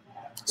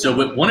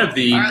 So one of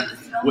the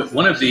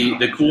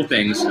cool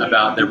things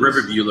about the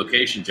Riverview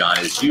location, John,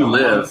 is you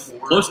live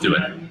close to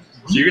it.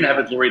 So you're going to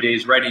have a Glory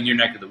Days right in your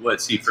neck of the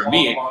woods. See, for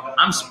me,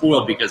 I'm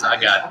spoiled because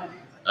I got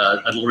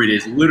a Glory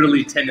Days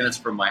literally 10 minutes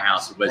from my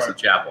house at Wesley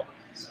Chapel.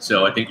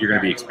 So I think you're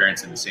going to be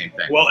experiencing the same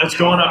thing. Well, it's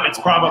going up. It's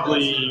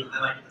probably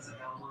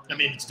I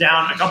mean, it's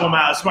down a couple of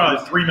miles. It's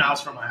probably 3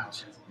 miles from my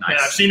house. Nice. And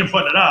I've seen them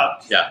putting it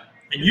up. Yeah.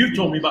 And you've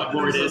told me about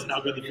Glory Days and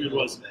how good the food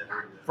was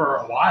for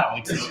a while,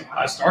 like since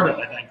I started,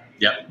 I think.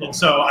 Yep. And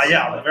so,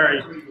 I'm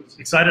very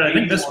excited. I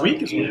think this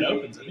week is when it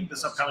opens. I think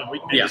this upcoming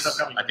week, maybe Yes, this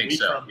upcoming I think week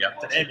so. from Yep.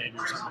 today, maybe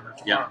or something, or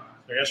tomorrow,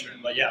 Yep. or yesterday.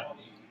 But yeah.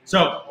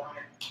 So,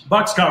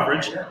 Bucks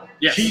coverage,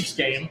 Yes. Chiefs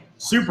game,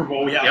 Super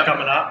Bowl we have Yep.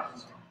 coming up.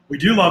 We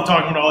do love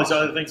talking about all these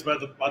other things, but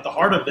the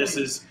heart of this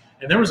is,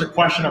 and there was a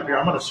question up here.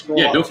 I'm going to scroll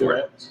up go to for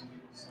it.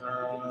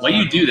 While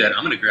you do that,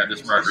 I'm going to grab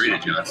this margarita,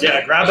 Johnson.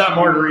 Yeah, grab that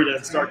margarita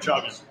and start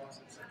chugging.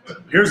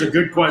 Here's a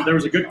good question. There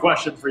was a good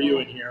question for you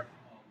in here.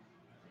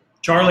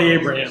 Charlie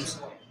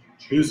Abrahams,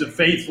 who's a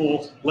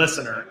faithful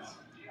listener,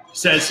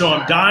 says, so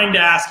I'm dying to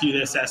ask you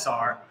this,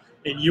 SR.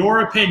 In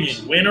your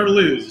opinion, win or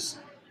lose,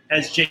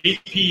 has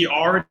JP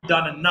already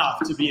done enough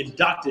to be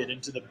inducted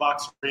into the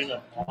Bucks Ring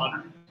of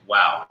Honor?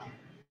 Wow.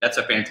 That's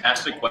a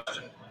fantastic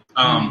question.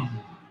 I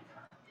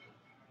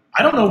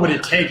don't know what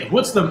it takes.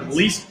 What's the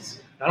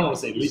least, I don't want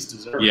to say least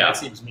deserved. Yeah. That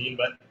seems mean,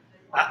 but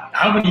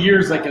how many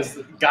years, like, as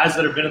the guys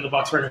that have been in the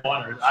Bucks Ring of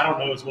Honor, I don't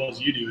know as well as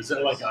you do. Is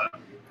it like a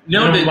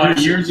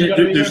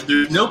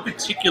there's no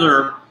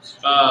particular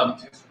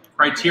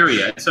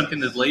criteria. It's something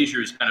that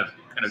Blazers kind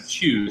of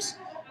choose.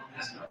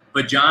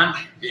 But John,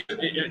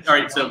 all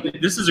right. So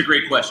this is a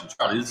great question,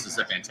 Charlie. This is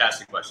a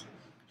fantastic question.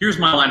 Here's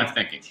my line of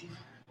thinking: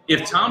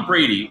 if Tom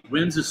Brady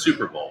wins the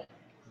Super Bowl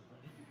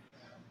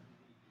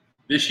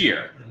this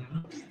year,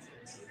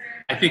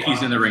 I think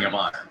he's in the Ring of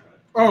Honor.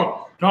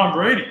 Oh, Tom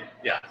Brady.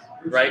 Yeah.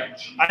 Right.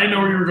 I didn't know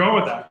where you were going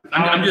with that.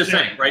 I'm just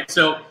saying, right?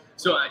 So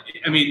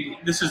I mean,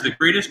 this is the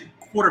greatest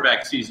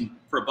quarterback season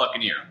for a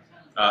Buccaneer.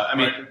 I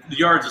mean, the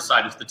yards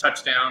aside, it's the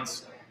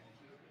touchdowns.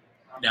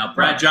 Now,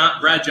 Brad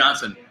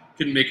Johnson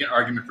couldn't make an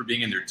argument for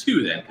being in there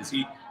too, then, because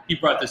he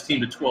brought this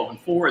team to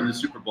 12-4 in the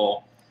Super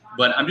Bowl.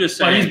 But I'm just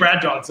saying, he's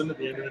Brad Johnson at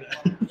the end of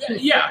the day.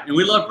 Yeah, and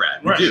we love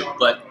Brad, we do.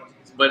 But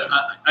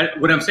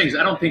what I'm saying is,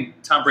 I don't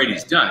think Tom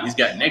Brady's done. He's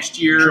got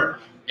next year. Sure.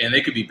 And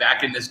they could be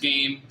back in this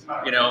game.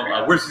 You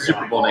know, where's the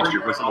Super Bowl next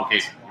year? Where's the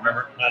location?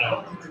 Remember? I don't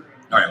know.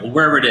 All right. Well,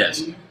 wherever it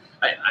is,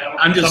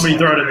 I'm just. Somebody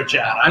throw it in the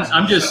chat.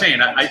 I'm just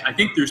saying. I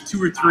think there's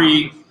 2 or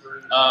 3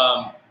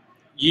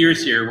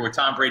 years here where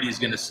Tom Brady is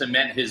going to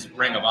cement his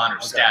Ring of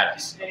Honor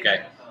status.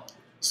 Okay.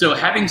 So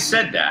having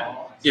said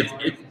that, if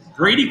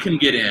Brady can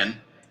get in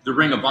the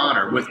Ring of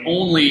Honor with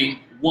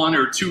only 1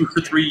 or 2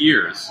 or 3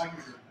 years,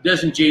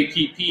 doesn't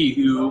JPP,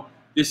 who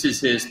this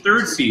is his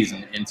 3rd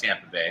season in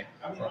Tampa Bay.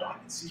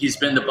 He's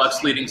been the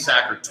Bucs' leading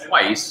sacker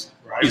twice.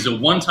 He's a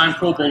 1-time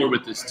Pro Bowler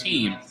with this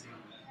team.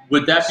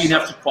 Would that be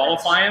enough to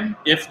qualify him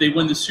if they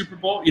win the Super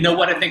Bowl? You know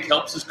what I think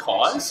helps his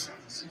cause?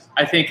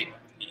 I think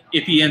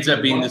if he ends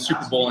up being the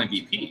Super Bowl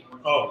MVP.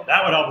 Oh,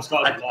 that would help his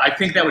cause. I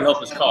think that would help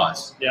his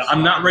cause. Yeah.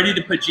 I'm not ready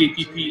to put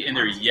JPP in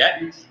there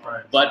yet,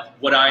 but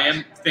what I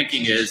am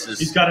thinking is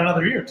he's got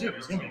another year too.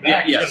 He's going to be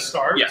back. He's going to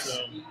start. Yes.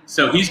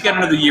 So he's got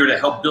another year to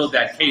help build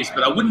that case,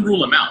 but I wouldn't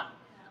rule him out.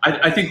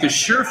 I think the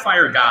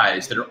surefire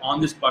guys that are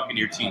on this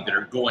Buccaneer team that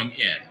are going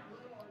in,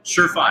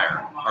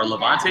 surefire, are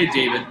Levante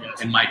David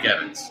and Mike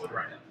Evans.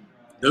 Right.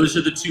 Those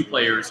are the 2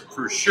 players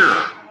for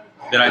sure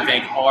that I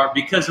think are,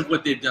 because of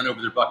what they've done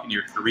over their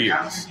Buccaneer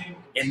careers.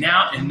 And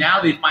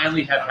now they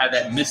finally have had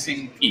that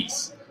missing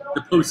piece, the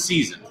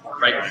postseason,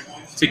 right,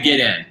 to get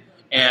in.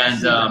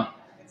 And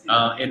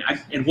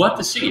we'll have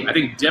to see. I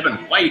think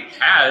Devin White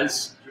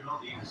has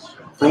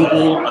Pro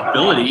Bowl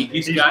ability.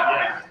 He's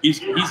got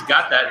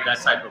that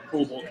type of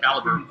Pro Bowl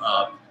caliber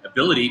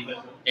ability,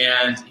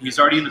 and he's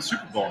already in the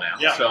Super Bowl now.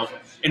 Yeah. So,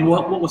 and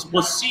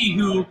we'll see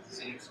who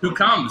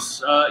comes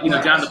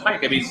down the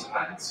pike. I mean,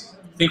 I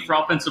think for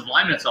offensive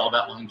linemen, it's all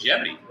about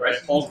longevity, right?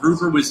 Paul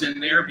Gruber was in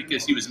there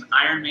because he was an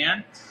Iron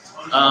Man.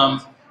 I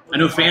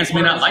know fans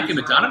may not like him,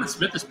 but Donovan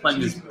Smith is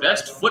playing his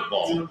best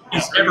football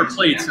he's ever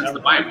played since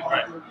the bye week.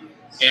 Right?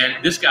 And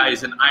this guy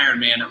is an Iron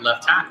Man at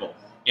left tackle.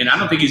 And I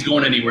don't think he's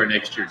going anywhere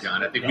next year,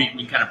 John. I think we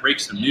can kind of break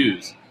some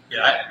news.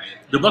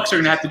 The Bucs are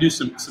going to have to do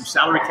some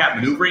salary cap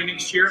maneuvering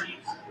next year.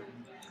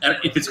 And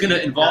if it's going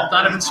to involve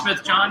Donovan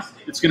Smith, John,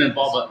 it's going to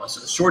involve a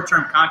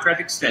short-term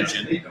contract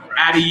extension,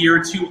 add a year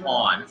or 2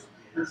 on,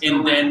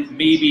 and then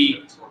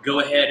maybe go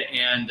ahead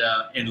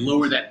and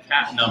lower that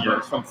cap number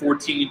from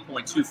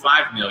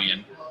 $14.25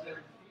 million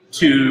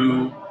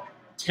to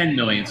 $10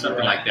 million,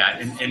 something like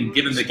that, and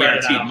give him the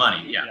guaranteed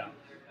money.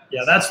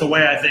 Yeah, that's the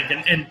way I think.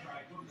 And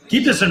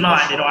keep this in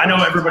mind. I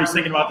know everybody's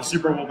thinking about the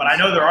Super Bowl, but I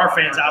know there are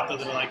fans out there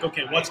that are like,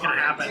 okay, what's going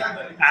to happen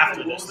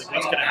after this? Like,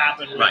 what's going to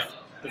happen with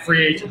the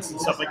free agents and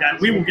stuff like that?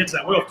 We will get to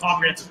that. We'll have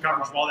comprehensive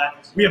coverage of all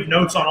that. We have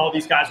notes on all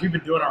these guys. We've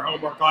been doing our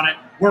homework on it.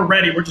 We're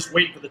ready. We're just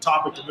waiting for the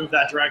topic to move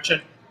that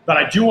direction. But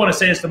I do want to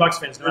say this to Bucs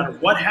fans, no matter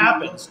what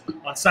happens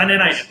on Sunday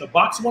night, if the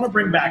Bucs want to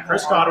bring back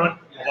Chris Godwin,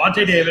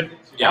 Levante David,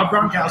 Rob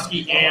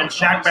Gronkowski, and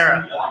Shaq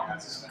Barrett,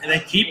 and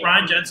then keep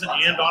Ryan Jensen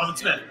and Donovan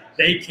Smith,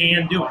 they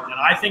can do it. And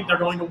I think they're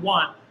going to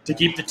want to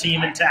keep the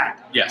team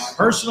intact. Yes.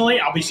 Personally,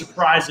 I'll be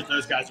surprised if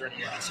those guys are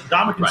anywhere else. And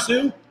Ndamukong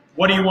Suh,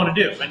 what do you want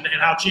to do? And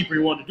how cheap are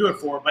you willing to do it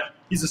for? But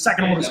he's the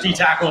second oldest D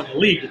tackle in the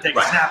league to take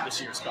a snap this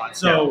year, Scott.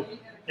 So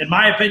in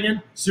my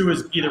opinion, Sue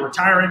is either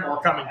retiring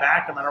or coming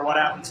back, no matter what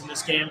happens in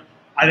this game.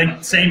 I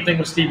think same thing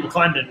with Steve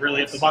McClendon.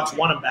 Really, if the Bucks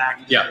want him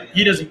back,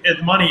 he doesn't.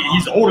 The money,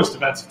 he's the oldest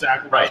defensive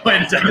tackle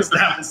playing the Texas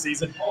staff this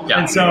season,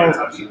 and so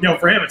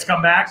for him, it's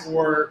come back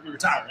or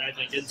retire. I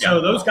think, and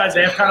so those guys,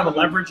 they have kind of a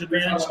leverage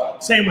advantage.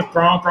 Same with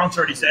Gronk. Gronk's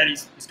already said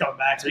he's coming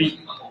back, so he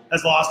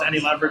has lost any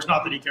leverage.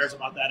 Not that he cares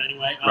about that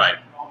anyway.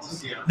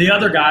 The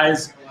other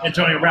guys,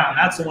 Antonio Brown.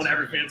 That's the one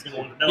every fan's going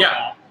to want to know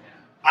about.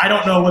 I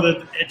don't know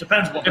whether it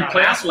depends what. And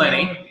playoff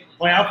Lenny.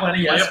 Playoff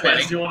Lenny. Yes,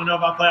 fans do want to know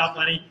about playoff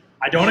Lenny.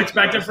 I don't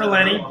expect it for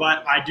Lenny,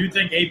 but I do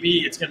think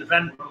AB, it's going to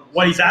depend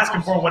what he's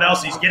asking for and what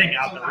else he's getting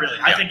out there, really.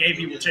 I think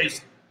AB will chase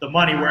the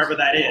money wherever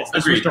that is.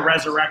 This was to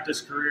resurrect his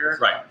career.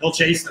 He'll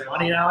chase the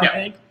money now, I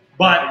think.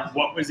 But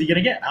what was he going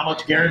to get? How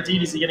much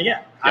guaranteed is he going to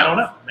get? I don't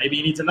know. Maybe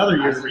he needs another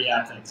year to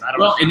rehab things. I don't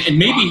know. And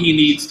maybe he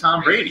needs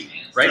Tom Brady,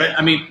 right?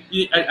 I mean,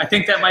 I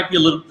think that might be a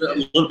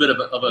little bit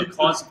of a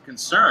cause of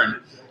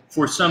concern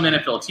for some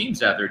NFL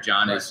teams out there,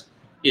 John,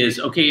 is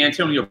okay,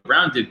 Antonio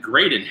Brown did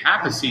great in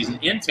half a season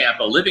in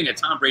Tampa, living at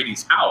Tom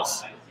Brady's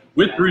house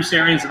with Bruce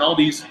Arians and all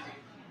these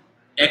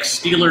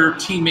ex-Steeler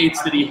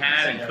teammates that he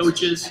had and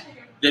coaches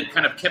that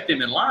kind of kept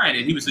him in line.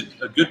 And he was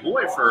a good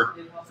boy for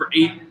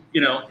 8,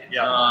 well,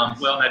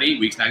 not 8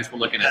 weeks. Now I guess we're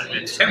looking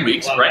at 10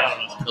 weeks,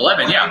 right?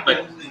 11, yeah.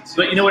 But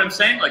you know what I'm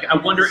saying? Like, I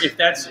wonder if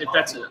that's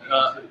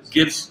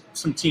gives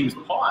some teams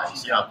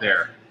pause out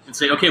there and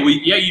say, okay,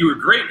 you were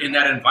great in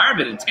that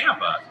environment in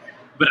Tampa,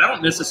 but I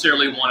don't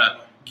necessarily want to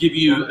give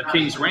you a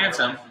king's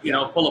ransom,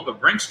 pull up a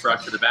Brinks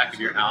truck to the back of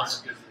your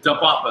house,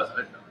 dump off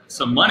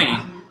some money,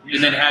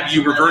 and then have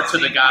you revert to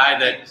the guy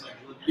that,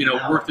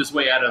 worked his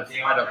way out of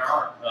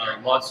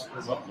Las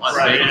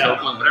Vegas,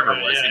 Oakland, whatever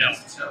it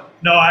was,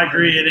 No, I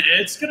agree.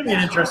 It's going to be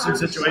an interesting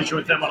situation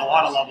with him on a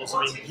lot of levels.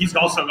 I mean, he's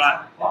also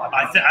got,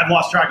 I've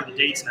lost track of the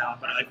dates now,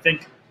 but I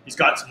think he's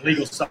got some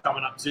legal stuff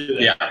coming up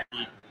too.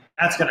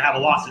 That's going to have a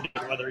lot to do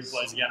with whether he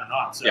plays again or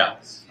not. So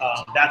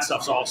that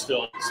stuff's all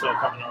still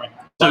coming our way.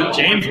 So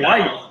James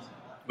White.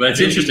 Well, it's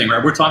interesting,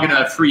 right? We're talking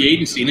about free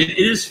agency, and it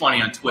is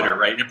funny on Twitter,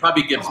 right? And it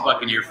probably gives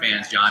Buccaneer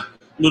fans, John,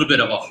 a little bit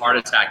of a heart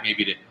attack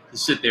maybe to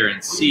sit there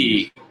and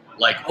see,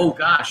 like, oh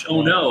gosh,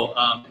 oh no,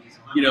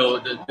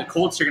 the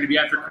Colts are going to be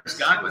after Chris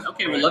Godwin.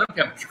 Okay, well, let them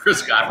come after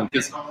Chris Godwin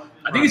because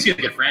I think he's going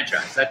to get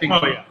franchised. I think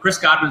Chris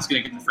Godwin's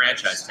going to get the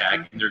franchise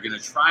tag, and they're going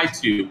to try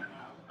to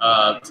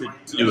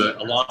do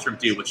a long-term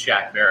deal with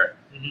Shaq Barrett.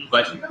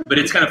 But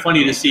it's kind of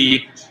funny to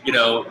see,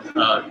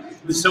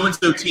 the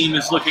so-and-so team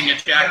is looking at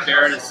Shaq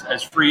Barrett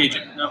as free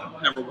agent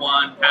number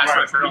one, pass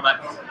rusher, and all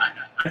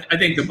that. I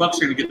think the Bucs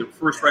are going to get the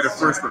right of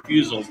first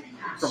refusal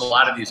from a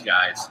lot of these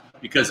guys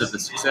because of the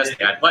success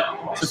they had.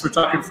 But since we're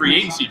talking free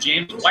agency,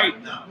 James White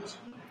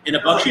in a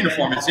Bucs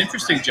uniform, it's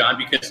interesting, John,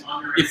 because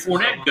if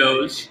Fournette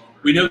goes,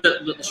 we know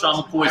that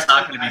LaShawn McCoy is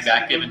not going to be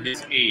back given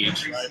his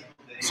age.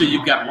 So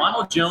you've got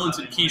Ronald Jones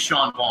and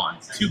Keyshawn Vaughn,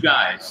 2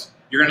 guys.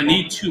 You're going to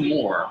need 2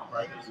 more.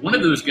 One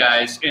of those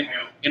guys,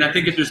 and I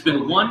think if there's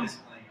been one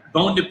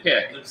bone to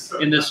pick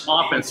in this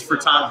offense for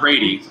Tom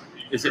Brady,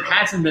 is it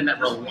hasn't been that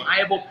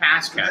reliable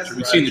pass catcher.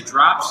 We've seen the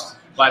drops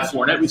by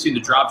Fournette. We've seen the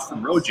drops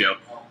from Rojo.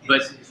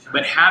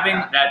 But having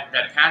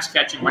that pass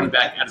catching running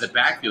back out of the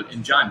backfield,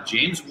 and John,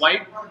 James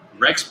White,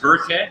 Rex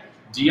Burkhead,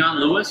 Dion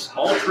Lewis,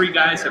 all 3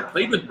 guys have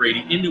played with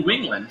Brady in New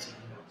England,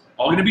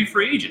 all going to be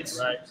free agents.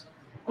 Right.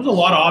 There's a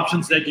lot of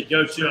options they could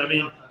go to. I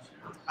mean,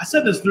 I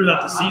said this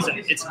throughout the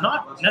season. It's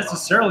not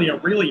necessarily a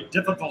really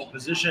difficult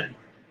position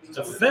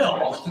to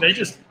fill. They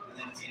just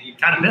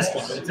kind of missed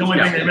it. It's the only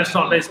thing they missed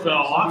on basically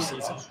all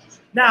offseason.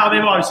 Now,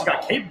 they've obviously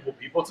got capable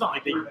people. It's not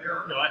like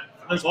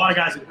there's a lot of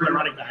guys that play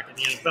running back in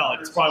the NFL. Like,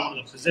 it's probably one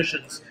of the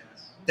positions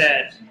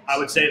that I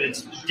would say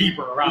that's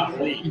deeper around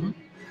the league.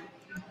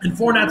 And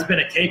Fournette's been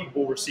a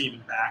capable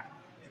receiving back.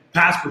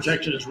 Pass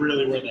protection is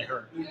really where they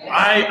hurt.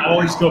 I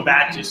always go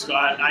back to,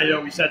 Scott, and I know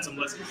we said some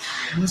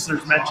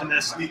listeners mentioned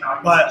this,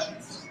 but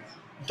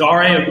Dare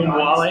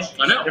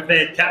Ogunbowale, if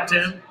they had kept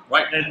him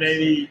and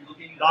maybe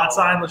not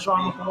signed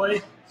LaShawn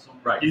McCoy,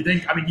 do you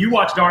think – I mean, you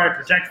watched Dare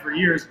protect for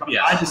years, but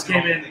I just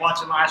came in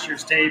watching last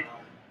year's tape.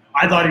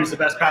 I thought he was the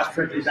best pass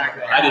protector back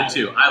then. I did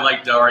too. I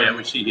like Dare. I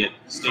wish he had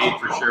stayed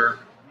for sure.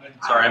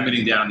 Sorry, I'm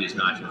getting down on these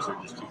nachos. They're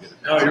just too good.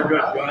 No, you're good.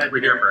 Go ahead. We're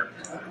here for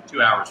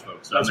 2 hours,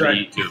 folks. So that's I'm going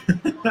to eat too.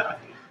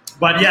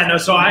 But,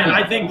 so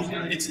I think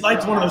it's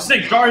like one of those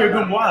things. Dare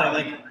Ogunbowale,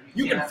 like,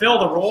 you can fill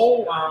the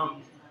role.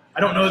 I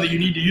don't know that you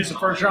need to use a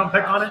first-round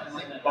pick on it,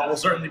 but we'll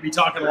certainly be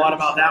talking a lot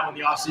about that when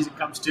the offseason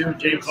comes too.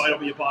 James White will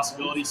be a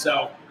possibility.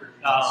 So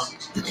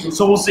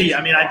we'll see.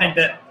 I mean, I think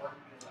that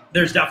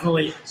there's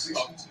definitely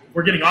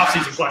we're getting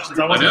off-season questions.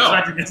 I wasn't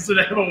expecting this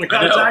today, but we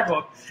got to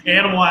tackle them.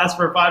 Animal asked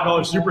for a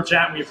 $5 super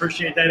chat, and we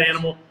appreciate that,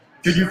 Animal.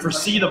 Could you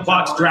foresee the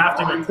Bucs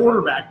drafting a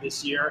quarterback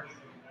this year?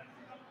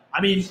 I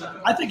mean,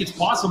 I think it's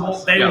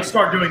possible they will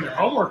start doing their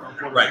homework on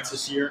quarterbacks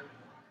this year.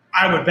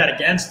 I would bet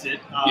against it,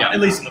 at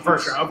least in the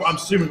first round. I'm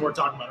assuming we're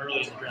talking about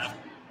early in the draft.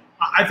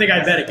 I think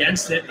I'd bet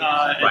against it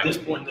at this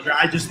point in the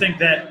draft. I just think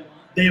that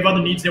they have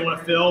other needs they want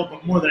to fill,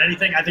 but more than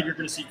anything, I think you're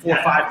going to see 4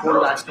 or 5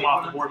 quarterbacks come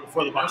off the board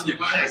before the Bucs get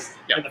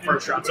picked in the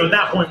first round. So at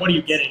that point, what are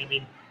you getting? I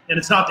mean, And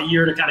it's not the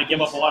year to kind of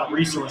give up a lot of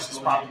resources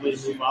probably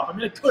to move up. I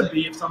mean, it could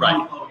be if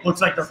somebody looks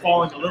like they're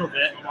falling a little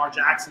bit, Lamar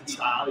Jackson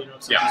style,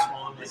 if somebody's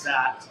falling like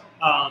that.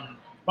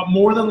 But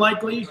more than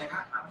likely,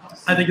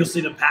 I think you'll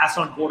see them pass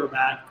on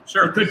quarterback.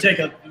 Sure. It could take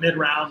a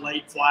mid-round,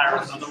 late flyer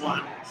or another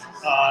one,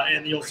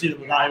 and you'll see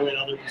them evaluate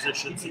other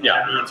positions and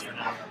their needs for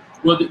now.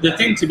 Well, the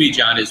thing to me,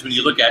 John, is when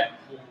you look at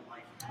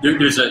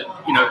there's a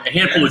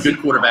handful of good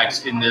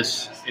quarterbacks in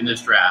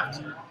this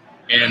draft,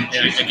 and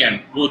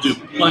again, we'll do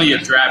plenty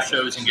of draft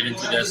shows and get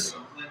into this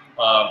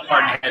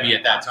hard and heavy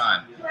at that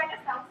time.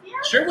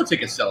 Sure, we'll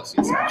take a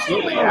Celsius.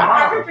 Absolutely.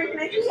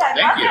 Thank you.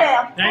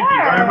 Thank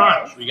you very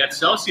much. We got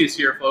Celsius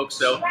here, folks.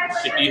 So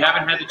if you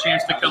haven't had the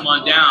chance to come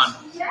on down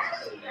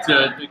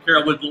to the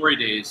Carrollwood Glory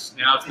Days,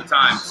 now's the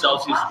time.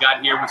 Celsius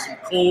got here with some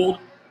cold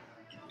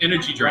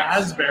energy drinks.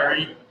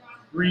 Raspberry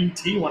green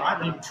tea one. I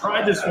haven't even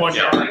tried this one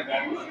yet.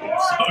 I'm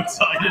so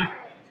excited.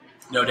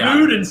 No doubt.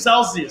 Food and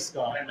Celsius,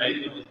 Scott.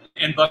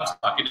 And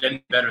Buckstock, it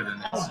doesn't better than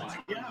this. Oh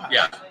my God.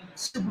 Yeah.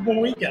 Super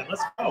Bowl weekend.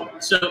 Let's go.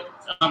 So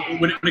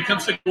when it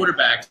comes to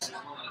quarterbacks,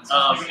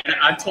 and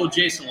I've told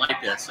Jason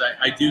like this.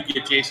 I do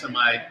give Jason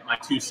my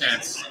 2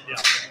 cents. Yeah.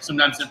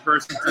 Sometimes in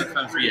person,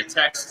 sometimes via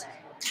text.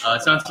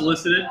 It's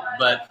unsolicited,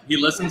 but he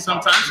listens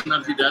sometimes.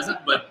 Sometimes he doesn't.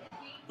 But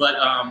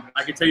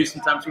I can tell you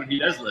sometimes when he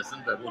does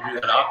listen, but we'll do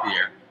that off the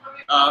air.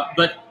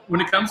 But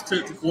when it comes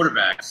to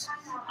quarterbacks,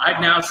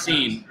 I've now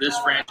seen this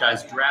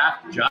franchise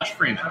draft Josh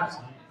Freeman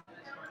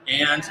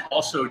and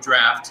also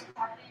draft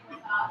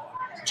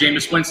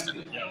Jameis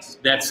Winston. Yes.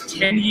 That's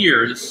 10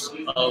 years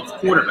of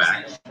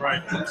quarterback.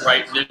 Right.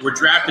 That were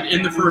drafted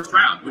in the first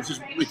round, which is,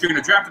 if you're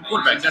going to draft a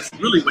quarterback, that's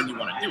really when you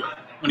want to do it.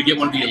 You want to get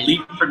one of the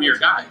elite premier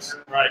guys.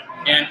 Right.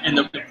 And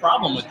the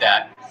problem with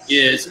that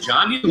is,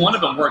 John, neither one of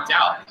them worked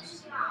out.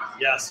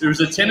 Yes. There was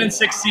a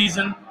 10-6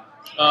 season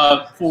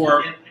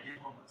for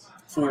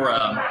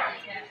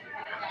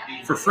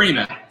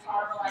Freeman.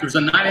 There was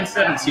a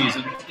 9-7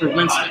 season for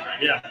Winston.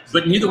 Yeah.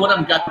 But neither one of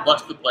them got the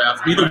Bucs to the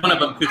playoffs. Neither one of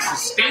them could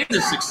sustain the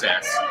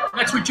success.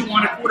 That's what you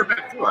want a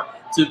quarterback for,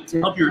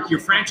 to help your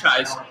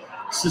franchise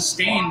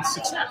sustain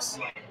success.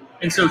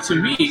 And so, to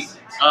me,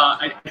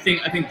 I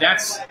think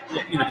that's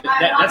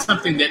that's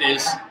something that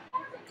is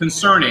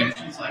concerning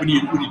when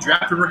you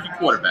draft a rookie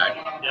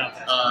quarterback.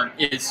 Yeah.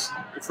 Is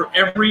for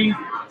every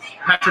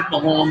Patrick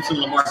Mahomes and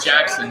Lamar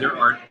Jackson, there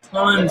are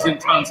tons and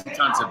tons and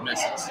tons of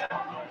misses.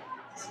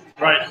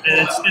 Right,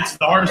 and it's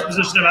the hardest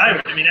position to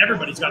evaluate. I mean,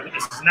 everybody's got the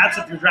misses, and that's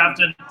if you're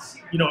drafting,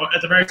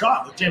 at the very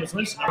top with Jameis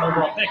Winston, an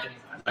overall pick. And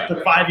it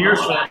took 5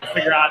 years for them to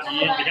figure out the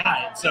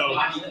guy. And so,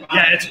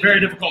 yeah, it's a very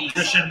difficult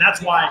position, and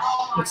that's why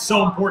it's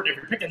so important.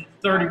 If you're picking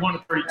 31 to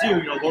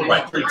 32, lower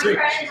by 32,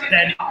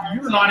 then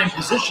you're not in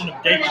position to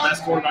take the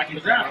best quarterback in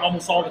the draft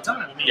almost all the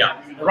time. I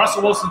mean, the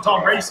Russell Wilson,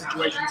 Tom Brady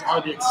situations are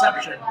the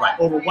exception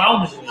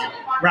overwhelmingly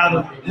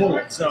rather than the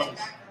rule. So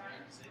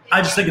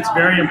I just think it's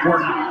very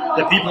important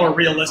that people are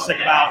realistic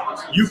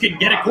about, you can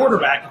get a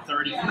quarterback at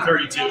 30 and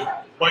 32,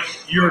 but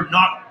you're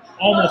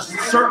almost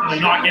certainly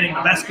not getting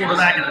the best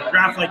quarterback in a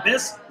draft like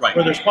this,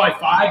 where there's probably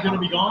 5 going to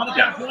be gone at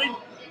that point.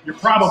 You're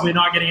probably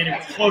not getting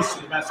anywhere close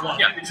to the best one.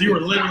 So you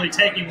were literally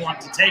taking one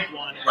to take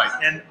one.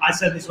 And I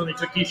said this when they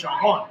took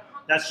Keyshawn Vaughn.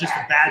 That's just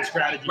a bad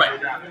strategy for the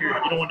draft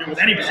period. You don't want to do it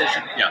with any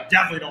position. You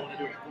definitely don't want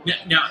to do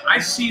it. Now, I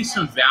see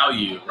some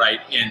value,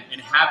 in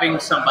having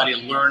somebody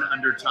learn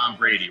under Tom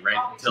Brady,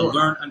 to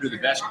learn under the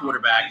best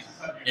quarterback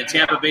in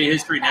Tampa Bay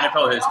history and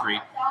NFL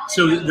history.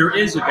 So there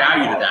is a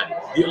value to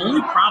that. The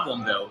only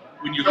problem, though,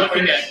 when you're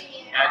looking at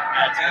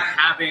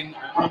having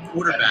a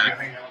quarterback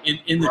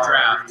in the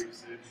draft,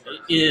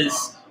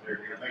 is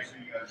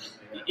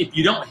if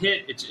you don't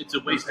hit, it's a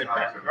wasted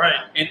pick.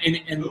 Right.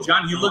 And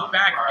John, you look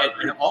back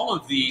at all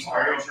of the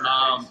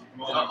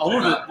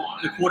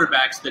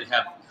quarterbacks that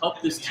have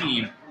helped this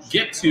team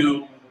get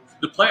to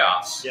the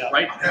playoffs,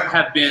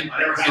 have been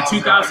in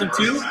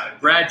 2002,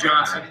 Brad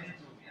Johnson.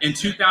 In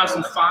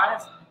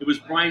 2005, it was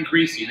Brian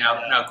Griese.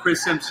 Now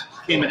Chris Sims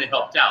came in and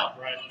helped out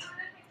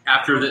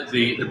after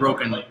the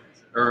broken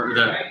or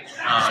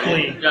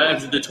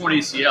the torn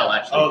ACL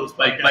actually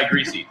by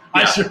Griese.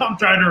 I'm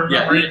trying to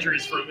remember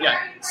injuries for a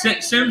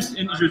minute. Sims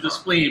injured the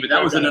spleen, but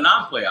that was in a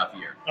non-playoff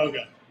year.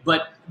 Okay.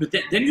 But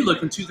then you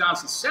look in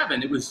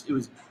 2007, it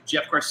was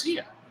Jeff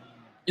Garcia.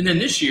 And then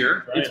this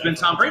year, it's been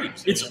Tom Brady.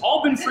 It's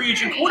all been free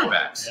agent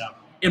quarterbacks. Yeah.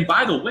 And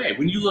by the way,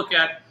 when you look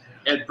at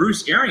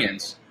Bruce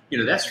Arians,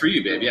 that's for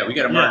you, babe. Yeah, we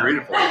got a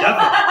margarita for you.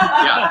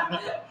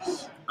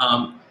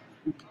 Definitely.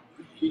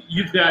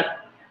 You've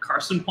got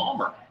Carson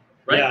Palmer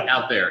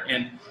out there.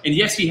 And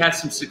yes, he had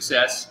some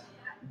success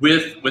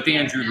with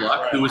Andrew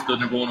Luck, who was the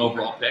number 1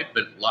 overall pick,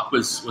 but Luck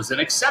was an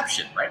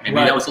exception, right? Maybe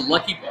that was a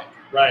lucky pick.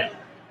 Right.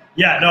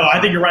 Yeah, no, I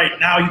think you're right.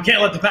 Now, you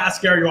can't let the past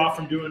scare you off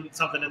from doing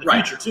something in the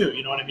future, too.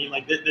 You know what I mean?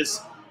 Like,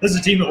 this is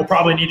a team that will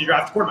probably need to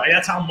draft a quarterback.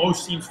 That's how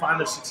most teams find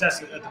their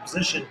success at the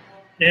position.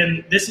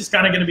 And this is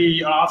kind of going to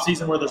be an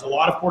offseason where there's a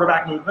lot of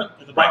quarterback movement.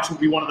 And the Bucs will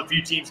be one of the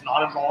few teams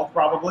not involved,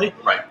 probably.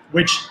 Right.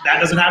 Which that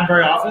doesn't happen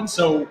very often.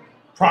 So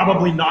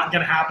probably not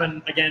going to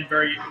happen again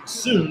very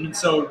soon. And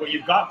so what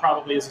you've got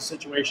probably is a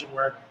situation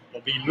where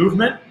there'll be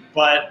movement,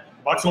 but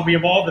The Bucs won't be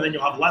involved, and then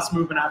you'll have less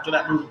movement after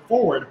that moving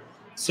forward.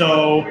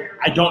 So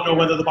I don't know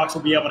whether the Bucs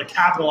will be able to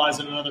capitalize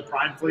on another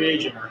prime free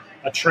agent or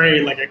a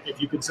trade, like if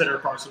you consider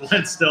Carson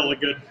Wentz still a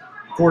good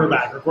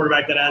quarterback or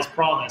quarterback that has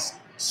promise.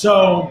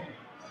 So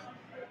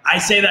I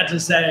say that to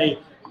say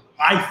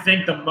I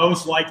think the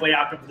most likely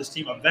outcome for this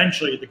team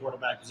eventually at the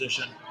quarterback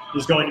position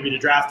is going to be to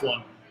draft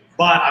one.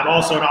 But I'm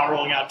also not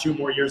rolling out 2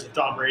 more years of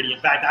Tom Brady. In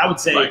fact, I would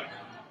say,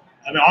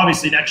 I mean,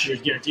 obviously next year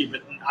is guaranteed,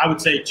 but I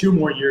would say 2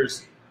 more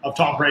years of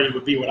Tom Brady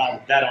would be what I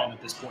would bet on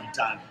at this point in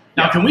time.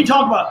 Now, can we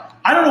talk about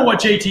 – I don't know what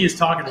JT is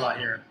talking about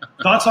here.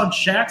 Thoughts on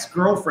Shaq's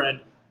girlfriend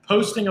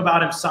posting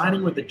about him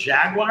signing with the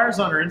Jaguars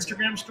on her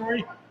Instagram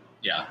story?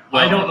 Yeah.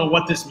 Well, I don't know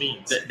what this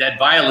means. That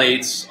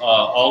violates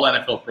all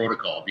NFL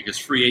protocol because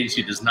free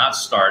agency does not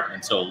start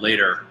until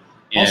later.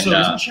 Also,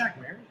 isn't Shaq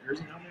married or is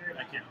he not married?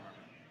 I can't remember.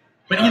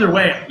 But either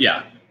way,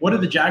 what do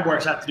the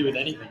Jaguars have to do with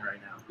anything right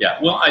now? Yeah,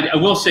 well, I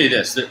will say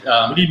this.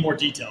 That, we need more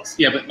details.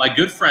 Yeah, but my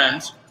good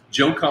friend,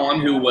 Joe Cullen,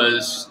 who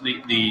was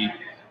the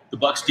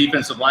Bucs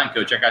defensive line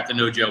coach, I got to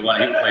know Joe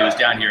when he was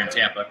down here in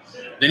Tampa.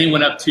 Then he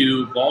went up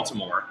to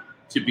Baltimore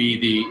to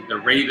be the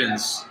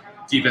Ravens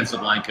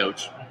defensive line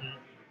coach.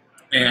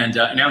 And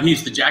now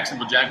he's the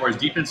Jacksonville Jaguars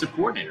defensive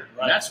coordinator.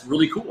 Right. That's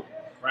really cool.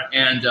 Right.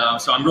 And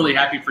so I'm really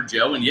happy for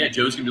Joe. And,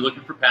 Joe's going to be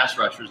looking for pass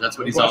rushers. That's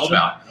what he's all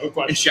about. No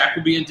question. And Shaq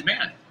will be in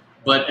demand.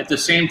 But at the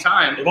same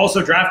time – they've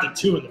also drafted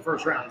 2 in the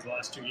first round in the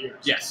last 2 years.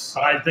 Yes.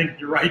 But I think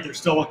you're right. They're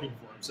still looking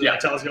for him. So that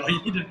tells you all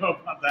you need to know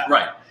about that.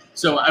 Right.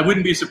 So I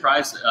wouldn't be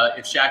surprised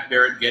if Shaq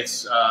Barrett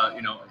gets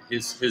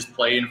his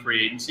play in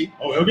free agency.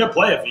 Oh, he'll get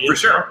play if he is. For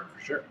sure.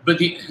 For sure. But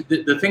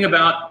the thing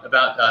about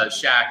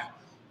Shaq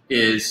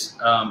is,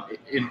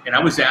 and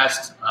I was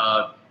asked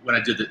when I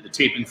did the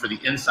taping for the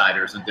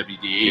Insiders on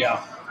WDE,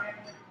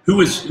 who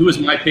was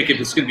my pick if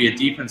it's going to be a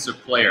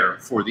defensive player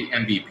for the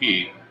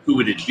MVP? Who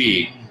would it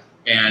be?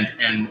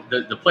 And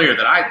the player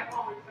that I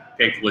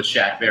picked was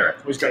Shaq Barrett.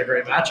 Who's got a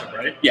great matchup,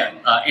 right? Yeah.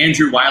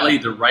 Andrew Wiley,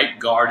 the right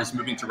guard, is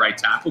moving to right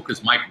tackle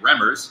because Mike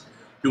Remmers,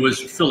 who was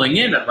filling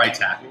in at right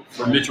tackle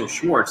for Mitchell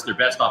Schwartz, their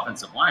best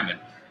offensive lineman,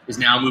 is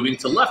now moving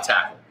to left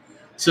tackle.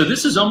 So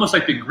this is almost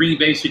like the Green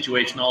Bay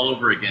situation all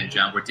over again,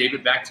 John, where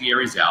David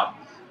Bakhtiari's out,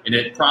 and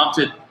it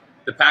prompted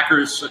the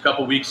Packers a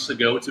couple weeks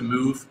ago to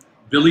move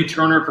Billy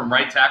Turner from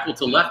right tackle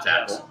to left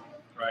tackle,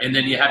 right. And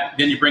then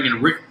you bring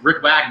in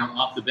Rick Wagner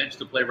off the bench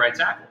to play right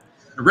tackle.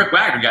 And Rick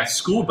Wagner got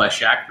schooled by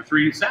Shaq for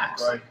 3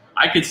 sacks. Right.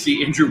 I could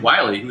see Andrew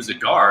Wiley, who's a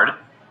guard,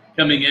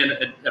 coming in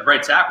at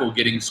right tackle,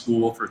 getting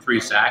schooled for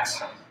 3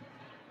 sacks.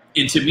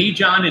 And to me,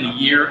 John, in a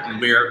year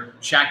where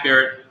Shaq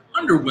Barrett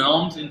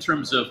underwhelmed in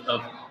terms of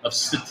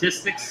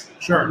statistics,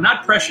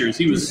 not pressures.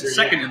 He was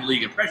second in the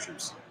league in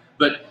pressures.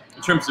 But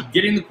in terms of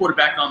getting the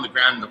quarterback on the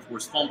ground and the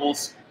forced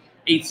fumbles,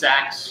 8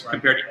 sacks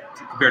compared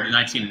to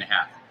 19 and a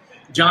half.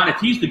 John, if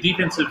he's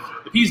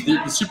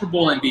the Super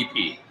Bowl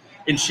MVP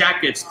and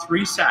Shaq gets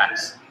 3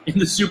 sacks in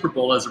the Super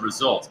Bowl as a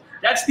result,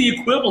 that's the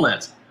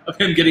equivalent of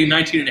him getting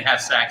 19 and a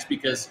half sacks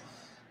because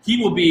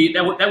he will be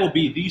that will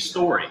be the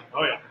story.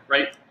 Oh yeah.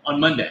 Right? On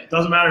Monday.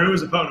 Doesn't matter who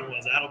his opponent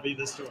was, that'll be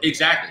the story.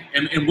 Exactly.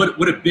 And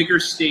what a bigger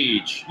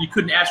stage. You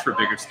couldn't ask for a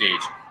bigger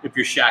stage if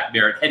you're Shaq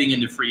Barrett heading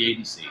into free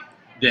agency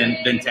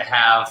than to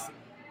have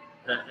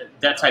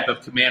that type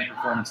of command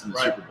performance in the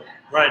Super Bowl.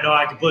 Right. No,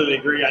 I completely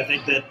agree. I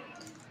think that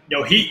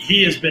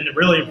he has been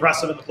really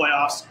impressive in the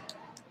playoffs.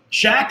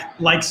 Shaq,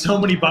 like so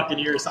many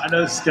Buccaneers, I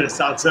know this is going to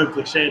sound so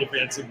cliche to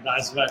fans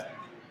sometimes, but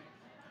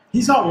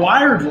he's not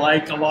wired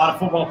like a lot of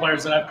football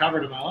players that I've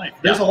covered in my life.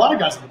 There's a lot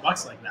of guys in the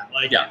Bucs like that.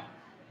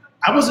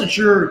 I wasn't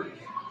sure,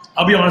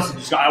 I'll be honest with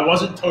you, Scott, I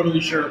wasn't totally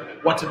sure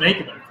what to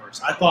make of it at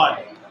first. I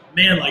thought,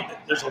 man,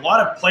 there's a lot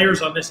of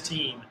players on this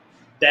team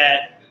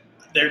that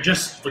they're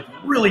just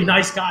really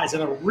nice guys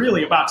and they're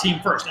really about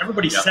team first.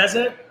 Everybody says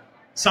it.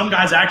 Some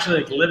guys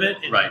actually live it.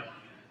 And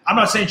I'm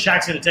not saying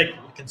Shaq's going to take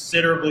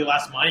considerably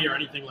less money or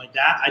anything like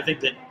that. I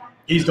think that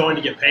he's going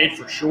to get paid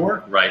for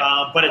sure. Right.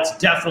 But it's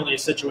definitely a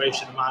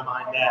situation in my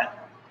mind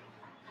that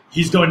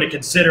he's going to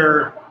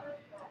consider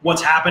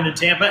what's happened in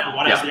Tampa and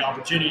what has the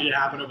opportunity to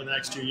happen over the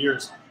next 2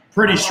 years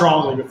pretty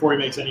strongly before he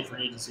makes any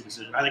free agency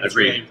decision. I think it's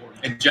really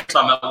important. And just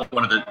talking about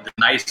one of the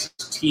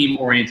nicest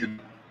team-oriented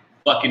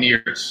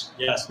Buccaneers.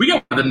 Yes. We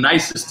got one of the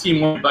nicest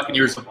team-oriented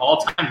Buccaneers of all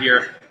time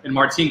here in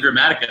Martin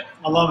Gramatica.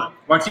 I love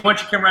it. Martin, why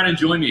don't you come around and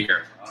join me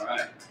here? All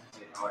right.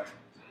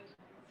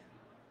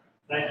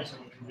 Thank you so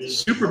much.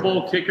 Super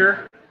Bowl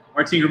kicker,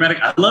 Martin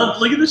Gramatica.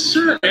 Look at this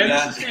shirt, man.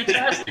 This is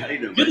fantastic. How you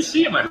doing, Good to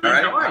see you, my friend.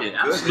 Right. How are you? Good.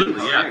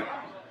 Absolutely,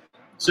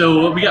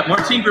 So we got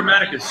Martin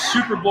Gramatica,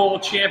 Super Bowl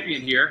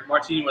champion here.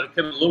 Martin, you want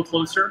to come a little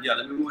closer? Yeah,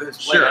 let me move his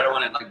plate. Sure. I don't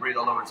want to breathe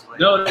all over his plate.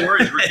 No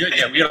worries. We're good.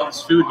 Yeah, we got all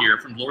this food here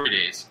from Glory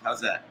Days.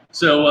 How's that?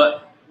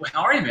 So,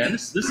 how are you, man?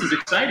 This is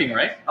exciting,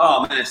 right?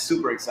 Oh man, it's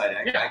super exciting.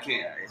 Yeah. I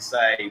can't. It's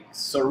like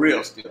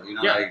surreal still.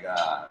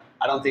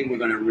 I don't think we're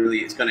gonna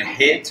it's gonna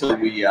hit till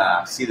we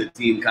see the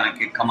team kind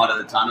of come out of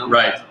the tunnel.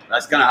 Right.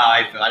 That's kind of how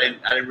I feel. I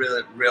didn't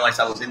really realize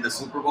I was in the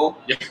Super Bowl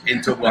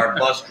until our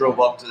bus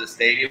drove up to the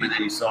stadium, and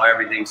then you saw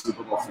everything: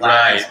 Super Bowl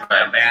flags,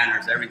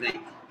 banners,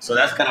 everything. So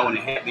that's kind of when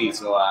it hit me.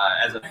 So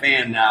as a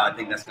fan now, I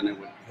think that's going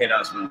to hit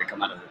us when they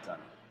come out of the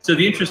tunnel. So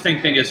the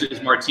interesting thing is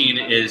Martin,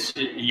 is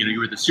you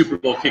were the Super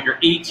Bowl kicker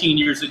 18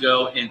 years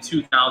ago in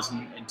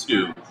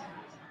 2002.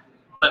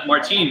 But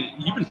Martin,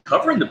 you've been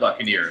covering the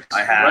Buccaneers.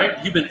 I have.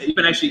 Right? You've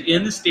been actually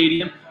in the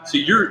stadium, so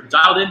you're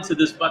dialed into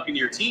this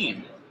Buccaneer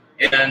team.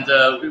 And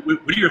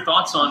what are your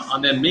thoughts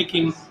on them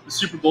making the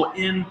Super Bowl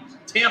in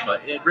Tampa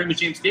at Raymond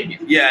James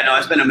Stadium? Yeah, no,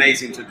 it's been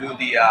amazing to do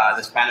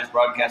the Spanish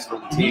broadcast for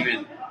the team,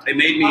 and it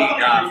made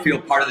me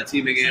feel part of the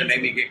team again. It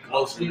made me get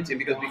closer to the team,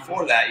 because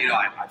before that,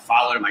 I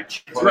followed them, I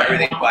cheered for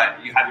everything,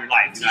 but you have your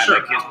life. I have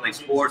my kids play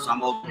sports, so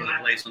I'm all over the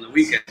place on the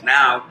weekends.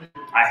 Now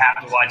I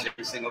have to watch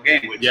every single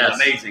game, which is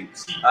amazing.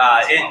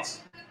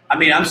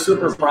 I'm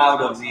super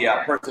proud of the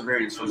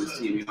perseverance from this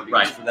team.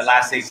 Because for the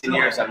last 18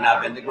 years, I've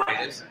not been the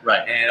greatest.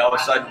 Right. And all of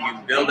a sudden, you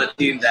build a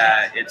team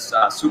that it's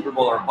Super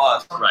Bowl or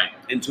bust. Right.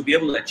 And to be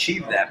able to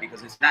achieve that,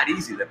 because it's not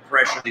easy, the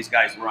pressure these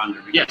guys were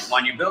under. Because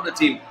when you build a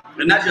team,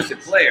 and not just the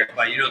players,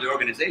 but the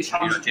organization,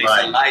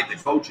 Jason Light, the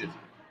coaches,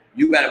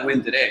 you got to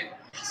win today.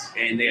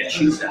 And they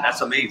achieved that.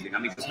 That's amazing.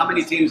 Because how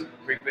many teams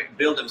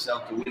build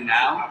themselves to win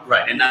now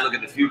and not look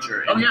at the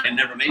future and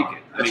never make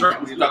it?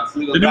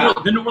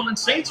 The New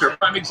Orleans Saints are a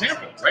prime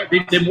example, right?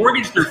 They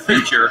mortgaged their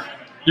future.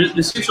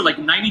 The Saints are like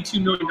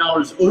 $92 million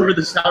over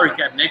the salary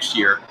cap next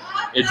year.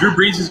 And Drew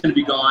Brees is going to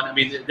be gone.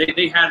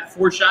 They had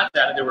 4 shots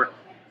at it. They were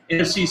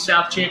NFC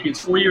South champions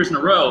 4 years in a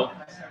row,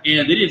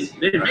 and they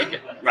didn't make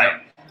it.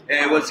 Right.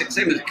 And it was the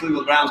same as the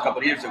Cleveland Browns a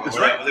couple of years ago. That's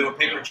right. They were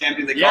paper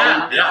champions. They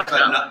called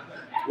them.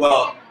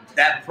 Well,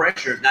 that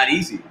pressure is not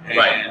easy.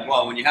 And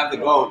well, when you have the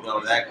GOAT,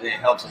 though, that it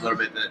helps a little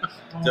bit.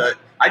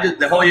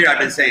 The whole year I've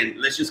been saying,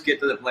 let's just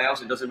get to the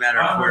playoffs. It doesn't matter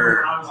if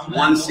we're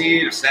 1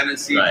 seed or 7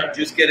 seed.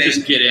 Just get in.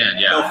 Just get in.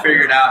 Yeah. He'll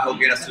figure it out. He'll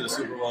get us to the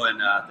Super Bowl,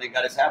 and thank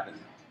God it's happened.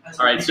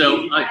 All right,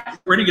 so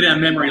we're going to get down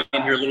memory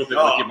lane here a little bit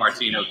with you,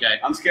 Martin, okay?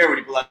 I'm scared when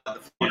you pull out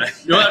the phone.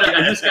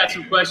 I just got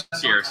some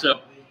questions here. So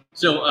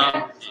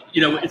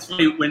it's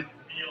funny,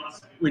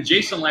 when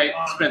Jason Light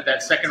spent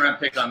that second-round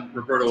pick on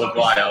Roberto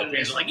Aguayo,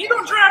 fans were like, you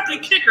don't draft a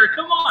kicker,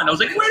 come on. I was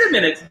like, wait a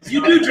minute,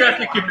 you do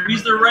draft a kicker,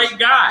 he's the right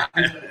guy.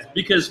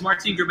 Because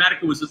Martin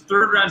Gramatica was a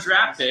third-round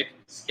draft pick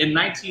in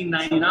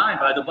 1999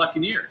 by the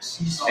Buccaneers.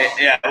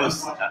 It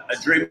was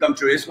a dream come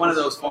true. It's one of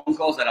those phone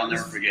calls that I'll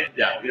never forget.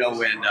 Yeah.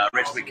 When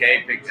Rich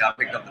McKay picked up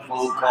the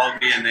phone, called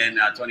me, and then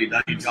Tony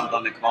Dungy jumped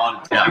on the call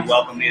and told me,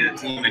 welcome me to the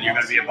team, and you're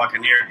going to be a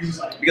Buccaneer.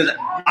 Because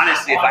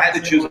honestly, if I had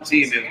to choose a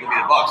team, it would be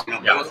the Bucs.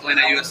 Bill was playing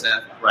at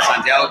USF.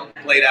 Santiago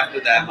played after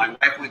that. My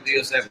wife went to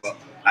USF. Well,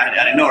 I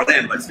didn't know her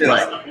then, but still,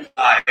 it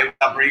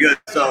was pretty good.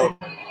 So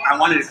I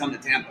wanted to come to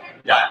Tampa.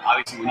 Yeah.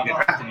 Obviously, when you get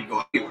drafted, you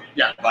go anywhere.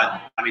 Yeah.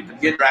 But to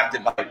get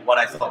drafted by what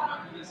I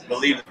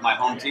believed my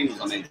home team was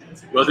amazing.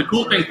 Well, the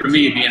cool thing for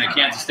me, being a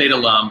Kansas State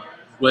alum,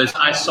 was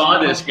I saw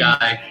this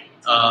guy.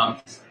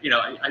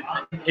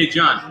 Hey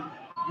John,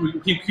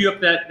 can you cue up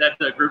that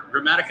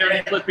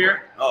Gramatica clip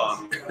here?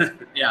 Oh.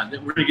 Yeah,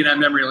 we're gonna get on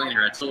memory lane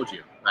here. I told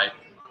you, right?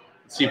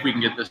 Let's see if we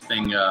can get this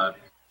thing.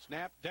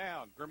 Snap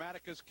down.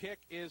 Grammatica's kick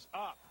is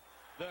up.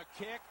 The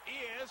kick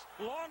is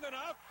long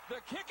enough.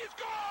 The kick is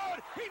good.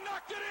 He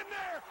knocked it in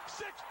there.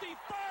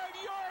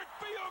 65-yard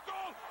field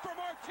goal for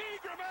Martin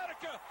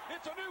Gramatica.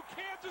 It's a new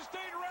Kansas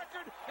State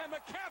record, and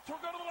the Cats will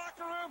go to the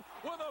locker room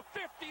with a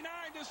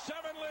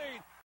 59-7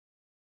 lead.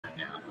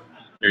 Yeah.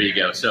 There you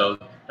go. So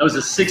that was a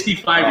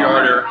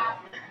 65-yarder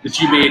that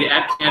you made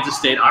at Kansas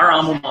State, our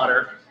alma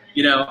mater.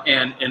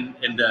 And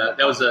that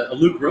was a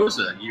Luke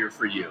Rosa year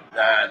for you.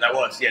 That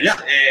was, yes. Yeah.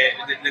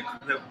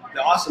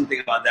 The awesome thing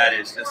about that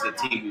is just the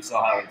team. You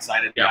saw how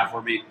excited they are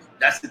for me.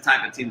 That's the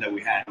type of team that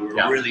we had. We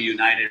were really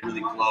united, really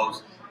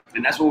close.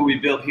 And that's what we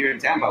built here in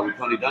Tampa with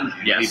Tony Dungy.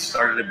 Yes. We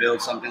started to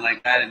build something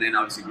like that, and then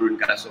obviously Gruden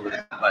got us over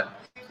there.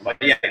 But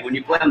yeah, when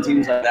you play on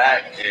teams like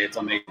that, it's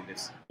amazing.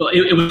 Well,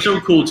 it was so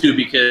cool, too,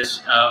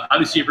 because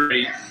obviously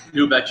everybody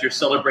knew about your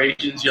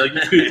celebrations.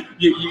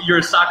 You're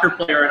a soccer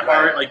player at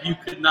heart. Like, you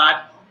could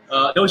not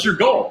that was your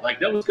goal.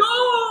 Like, that was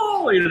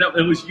goal.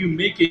 That was you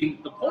making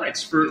the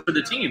points for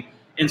the team.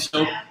 And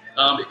so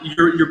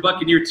your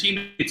Buccaneer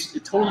teammates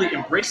totally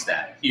embraced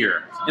that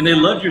here, and they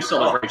loved your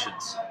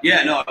celebrations.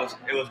 Yeah, no,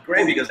 it was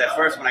great because at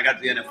first when I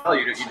got to the NFL,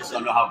 you just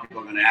don't know how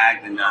people are going to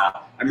act. And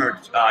I remember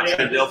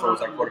Trent Dilfer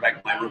was our quarterback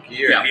in my rookie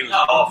year, and he was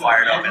all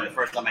fired up. And the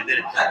first time I did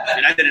it,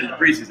 and I did it in the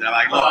preseason, I'm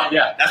like, look,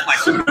 that's my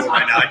Super Bowl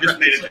right now. I just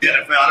made it to the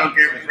NFL. I don't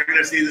care if it's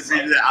regular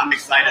season. I'm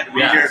excited to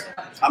be here.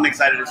 I'm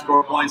excited to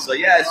score points. So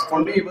for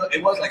me,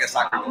 it was like a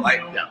soccer goal.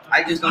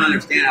 I just don't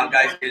understand how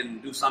guys can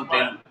do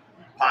something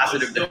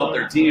positive to help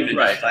their team, and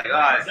just like,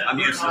 I'm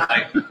used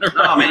to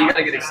no, man, you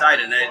gotta get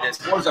excited. And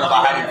sports are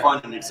about having fun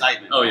and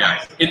excitement. Oh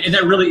yeah, and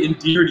that really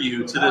endeared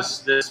you to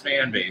this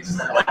fan base,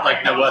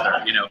 like no other.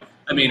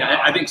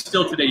 I think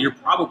still today you're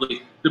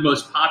probably the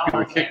most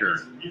popular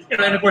kicker,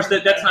 and of course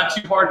that's not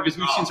too hard because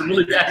we've seen some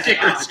really bad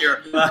kickers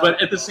here.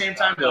 But at the same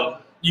time, though,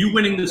 you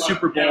winning the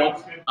Super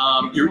Bowl,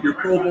 your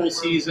Pro Bowl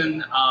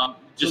season,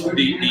 just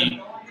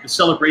the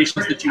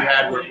celebrations that you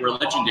had were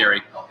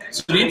legendary.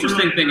 So the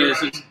interesting thing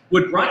is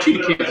what brought you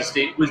to Kansas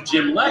State was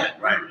Jim Leavitt.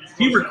 Right.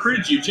 He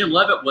recruited you. Jim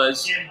Leavitt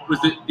was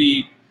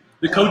the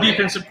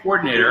co-defensive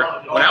coordinator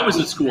when I was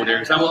in school there,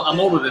 because I'm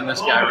older than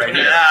this guy right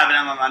here.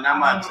 Yeah, but not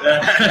much.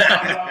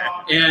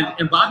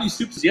 and Bobby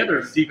Stoops is the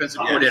other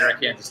defensive coordinator at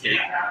Kansas State.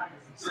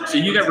 So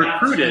you got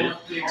recruited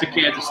to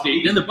Kansas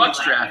State. Then the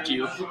Bucks draft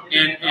you.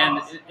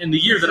 And in the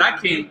year that I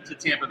came to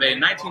Tampa Bay,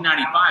 in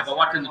 1995, I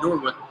walked in the door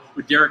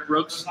with Derek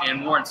Brooks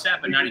and Warren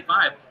Sapp in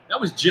 95. That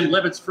was Jim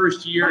Leavitt's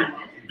first year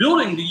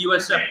building the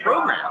USF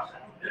program.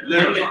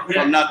 Literally,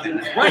 from nothing.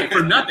 Right,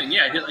 from nothing,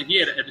 yeah. He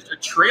had a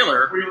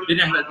trailer,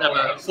 didn't have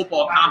a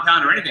football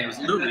compound or anything. It was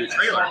literally a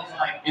trailer.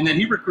 And then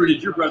he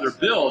recruited your brother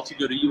Bill to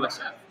go to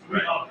USF.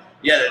 Right.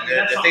 Yeah,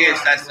 the thing is,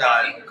 that's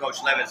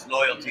Coach Leavitt's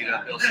loyalty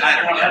to Bill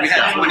Snyder. We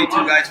had 22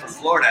 guys from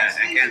Florida at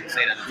Kansas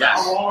State at the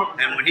time.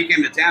 And when he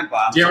came to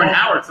Tampa, Darren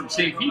Howard from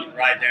St. Pete.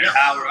 Right, Darren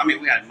Howard. I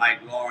mean, we had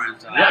Mike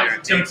Lawrence.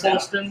 Tim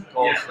Colston.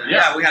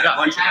 Yeah, we had a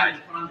bunch of guys.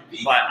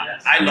 But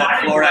I love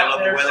Florida. I love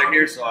the weather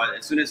here. So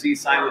as soon as he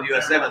signed with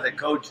USF, I said,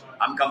 Coach,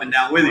 I'm coming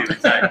down with you.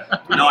 It's like,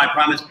 I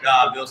promised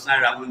Bill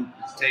Snyder I wouldn't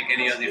take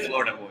any of the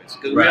Florida boys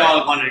because we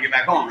all wanted to get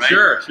back home, right?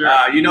 Sure.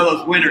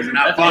 Those winters are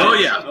not fun.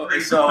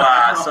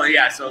 Oh,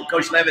 yeah. So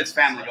Coach Leavitt's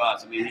family to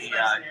us. I mean,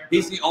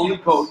 he's the only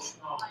coach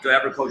to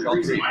ever coach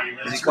all three.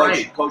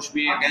 He coached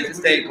me at Kansas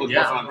State, coached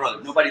both of my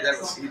brothers. Nobody's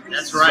ever seen.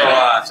 That's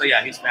right. So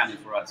he's family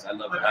for us. I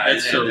love it.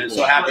 That's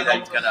so happy that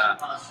he's got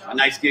a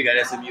nice gig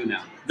at SMU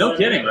now. No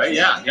kidding, right?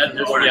 Yeah.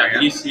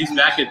 He's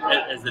back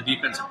as the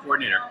defensive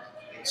coordinator.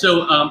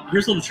 So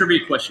here's a little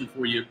trivia question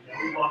for you.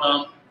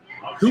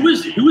 Who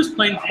was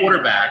playing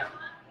quarterback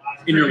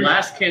in your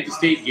last Kansas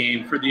State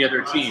game for the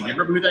other team? You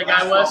remember who that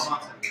guy was?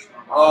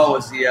 Oh,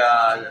 was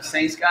the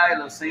Saints guy?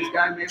 The Saints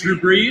guy, maybe? Drew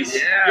Brees?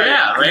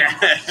 Yeah,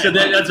 right? So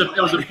that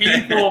was a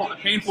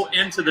painful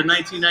end to the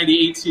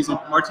 1998 season.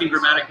 Martin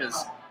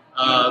Grammatica's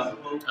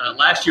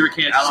last year at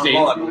Kansas State.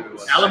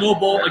 Alamo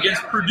Bowl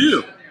against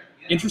Purdue.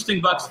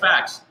 Interesting Bucks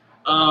facts.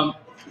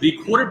 The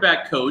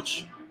quarterback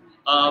coach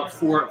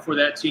for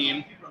that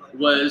team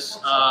was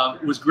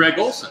Greg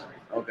Olson.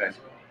 Okay.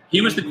 He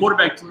was the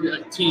quarterback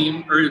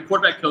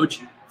quarterback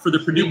coach for the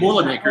Purdue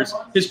Boilermakers.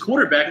 His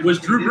quarterback was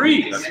Drew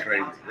Brees. That's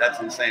crazy. That's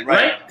insane,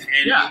 right?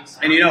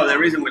 And the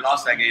reason we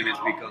lost that game is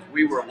because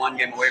we were one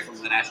game away from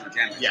the national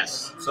championship.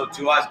 Yes. So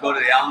to us, go to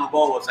the Alamo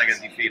Bowl was like a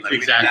defeat. Like exactly.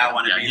 We did not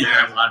want to be there.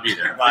 You didn't want to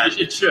be there. But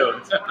it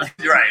showed.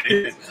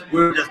 Right. We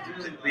were just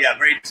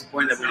very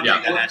disappointed that we didn't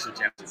make that national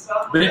championship.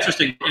 But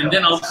interesting. And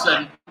then all of a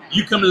sudden,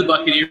 you come to the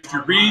Buccaneers.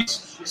 Drew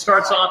Brees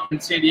starts off in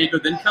San Diego,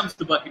 then comes to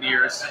the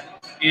Buccaneers,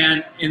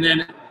 and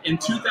then in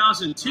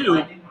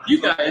 2002. You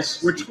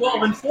guys were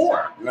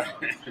 12-4,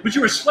 but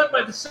you were swept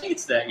by the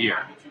Saints that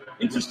year.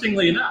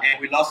 Interestingly enough, and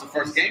we lost the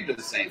first game to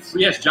the Saints.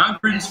 Yes, John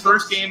Gruden's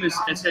first game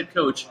as head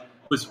coach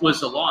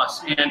was a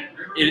loss, and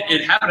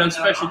it happened on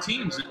special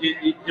teams.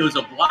 It was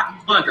a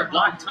blocked punt, a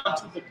blocked Tom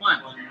Tuchel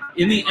punt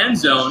in the end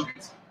zone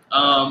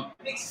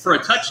for a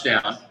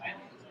touchdown.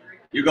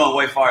 You're going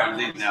way far in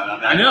the lead now.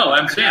 I know.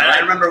 I'm saying. I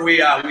remember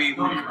we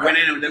went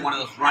in and did one of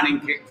those running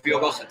kick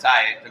field goals to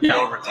tie it to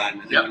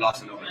overtime, and then we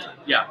lost in overtime.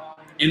 Yeah.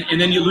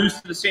 And then you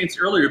lose to the Saints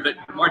earlier, but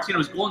Martino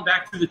was going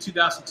back through the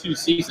 2002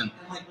 season,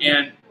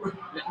 and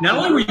not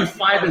only were you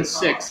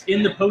 5-6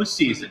 in the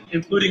postseason,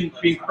 including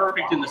being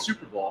perfect in the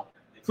Super Bowl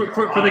for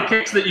the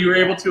kicks that you were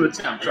able to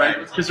attempt, right?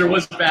 Because there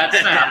was a bad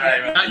snap,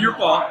 right. Not your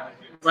fault,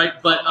 right?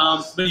 But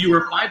you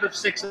were 5 of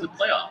 6 in the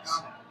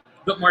playoffs.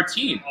 But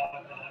Martine,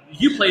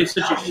 you played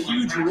such a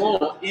huge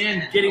role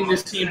in getting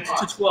this team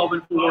to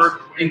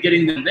 12-4 and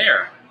getting them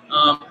there.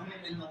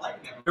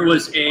 There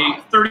was a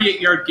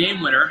 38-yard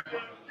game winner.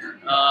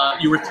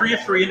 You were 3 of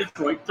 3 in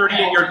Detroit,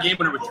 38-yard game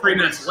winner with 3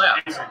 minutes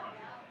left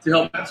to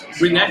help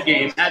win that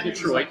game at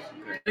Detroit.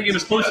 I think it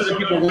was closer than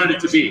people wanted it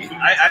to be.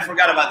 I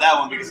forgot about that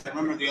one because I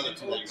remember the other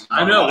 2 legs.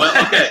 I know.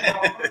 Well, okay.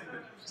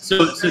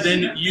 So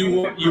then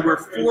you were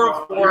 4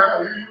 of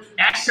 4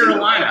 at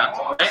Carolina,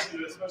 right?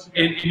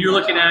 And you're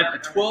looking at a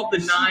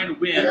 12-9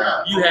 win.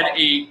 You had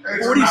a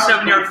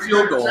 47-yard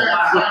field goal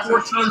with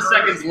 14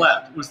 seconds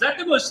left. Was that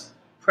the most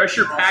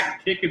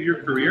pressure-packed kick of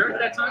your career at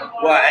that time?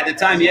 Well, at the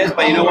time, yes,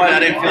 but you know what? I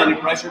didn't feel any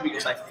pressure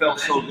because I felt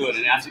so good.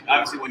 And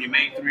obviously when you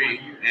make 3,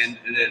 and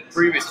the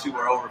previous 2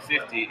 were over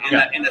 50,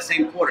 in the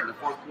same quarter, the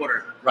fourth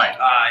quarter, right?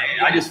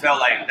 I just felt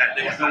like that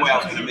there was no way I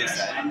was going to miss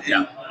that.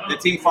 And the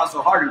team fought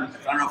so hard. I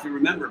don't know if you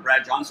remember,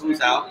 Brad Johnson was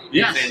out.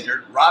 He was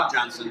injured. Rob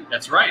Johnson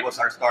was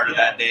our starter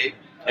that day.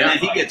 And then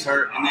he gets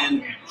hurt, and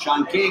then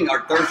Sean King,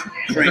 our third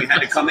string, had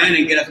to come in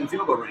and get us in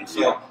field goal range.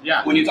 So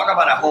when you talk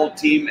about a whole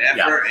team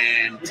effort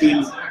and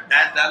team,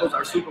 that was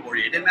our Super Bowl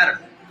year. It didn't matter.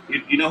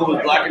 You know who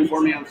was blocking for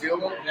me on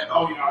field goal?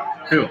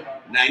 Who?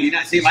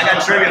 99. See, I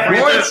got trivia for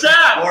you. Warren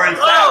Sapp.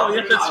 Oh,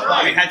 yeah, that's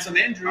right. We had some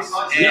injuries.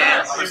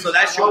 And so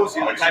that shows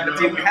you the type of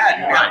team we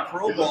had. We had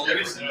Pro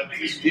Bowlers,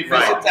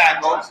 defensive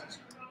tackles,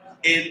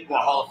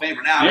 Hall of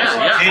Famer now,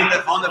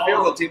 on the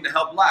field goal team to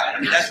help block.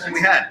 I mean, that's what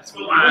we had.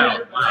 Wow.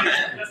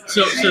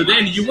 So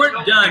then you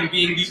weren't done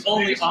being the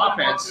only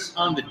offense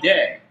on the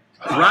day.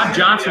 Rob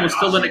Johnson was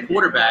still in at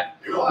quarterback,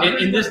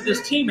 and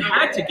this team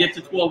had to get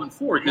to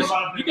 12-4 because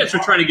you guys were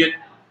trying to get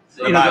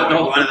the bye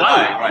week,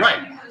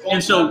 right?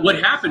 And so what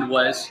happened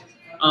was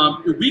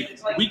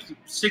week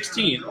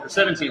 16 or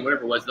 17,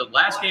 whatever it was, the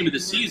last game of the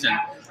season,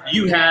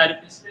 you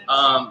had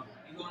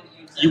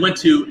you went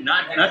to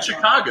not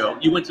Chicago,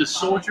 you went to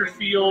Soldier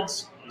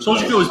Fields.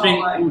 Soldier Field was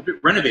being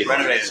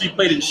renovated. So you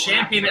played in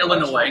Champaign,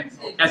 Illinois,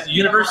 at the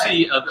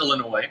University of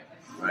Illinois.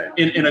 Right.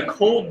 In a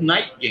cold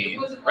night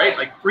game, right?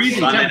 Like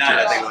freezing temperatures. Sunday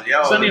night, I think it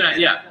was. Sunday night,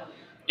 yeah.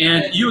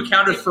 And you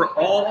accounted for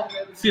all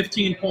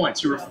 15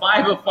 points. You were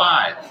 5 of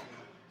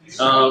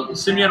 5.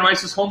 Simeon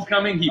Rice's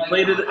homecoming, he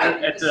played it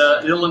at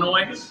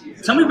Illinois.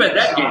 Tell me about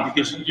that game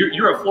because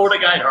you're a Florida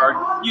guy,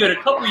 Hard. You had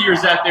a couple of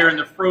years out there in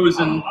the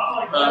frozen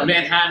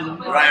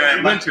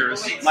Manhattan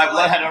winters. My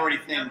blood had already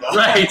thinned. Though.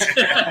 Right,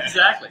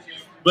 exactly.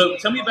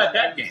 But tell me about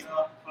that game.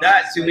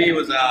 That, to me,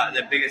 was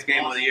the biggest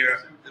game of the year,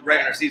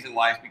 regular season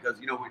wise, because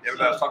everybody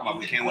was talking about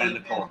we can't win in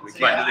the cold, we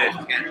can't do this,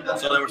 we can't.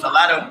 So there was a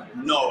lot of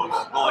no's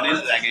going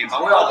into that game,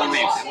 but we all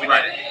believed it. We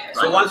did it.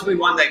 So once we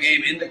won that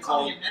game in the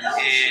cold,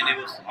 and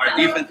it was our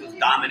defense was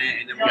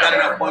dominant, and we got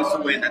enough points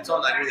to win. That's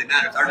all that really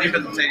matters. Our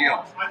defense would say,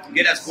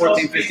 get us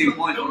 14, 15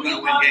 points, we're going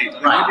to win games.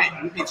 I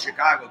mean, we beat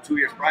Chicago 2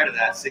 years prior to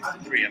that,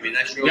 6-3. I mean,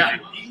 that shows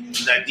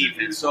you that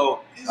defense.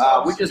 So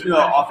we just knew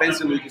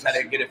offensively, we just had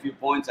to get a few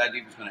points. That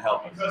defense was going to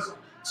help us.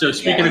 So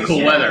speaking of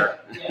cool weather,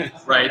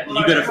 right?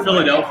 You go to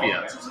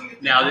Philadelphia.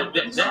 Now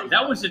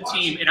that was a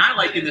team, and I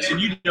likened this,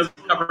 and you know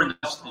covering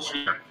this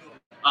year.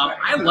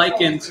 I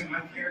likened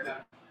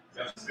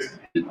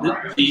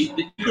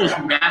the Eagles'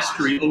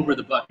 mastery over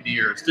the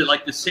Buccaneers to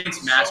like the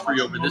Saints'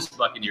 mastery over this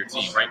Buccaneer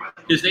team, right?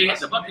 Because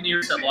the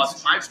Buccaneers had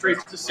lost 5 straight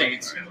to the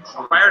Saints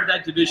prior to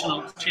that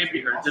divisional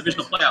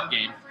playoff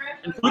game,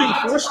 including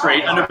 4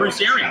 straight under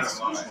Bruce Arians.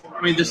 I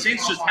mean, the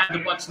Saints just had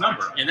the Bucs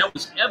number, and that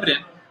was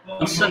evident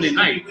on Sunday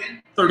night,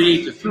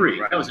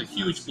 38-3. That was a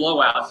huge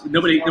blowout.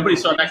 Nobody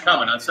saw that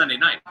coming on Sunday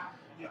night.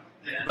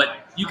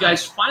 But you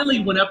guys finally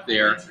went up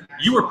there.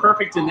 You were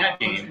perfect in that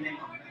game.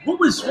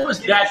 What was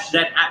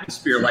that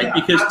atmosphere like?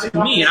 Because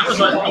to me, and I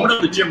went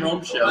on the Jim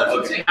Rome show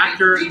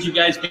after you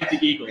guys beat the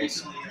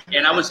Eagles,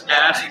 and I was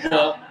asked,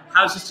 well,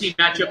 how does this team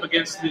match up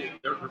against the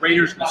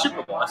Raiders in the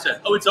Super Bowl? I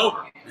said, it's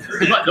over.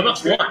 The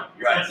Bucs won.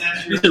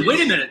 He said,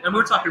 wait a minute. And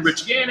we're talking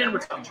Rich Gannon, we're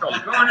talking Charlie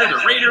Garner,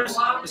 the Raiders.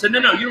 I said,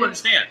 no, you don't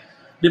understand.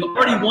 They've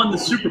already won the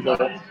Super Bowl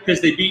because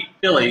they beat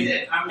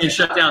Philly and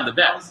shut down the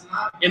bet.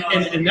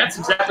 And that's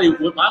exactly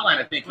what my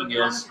line of thinking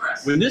is.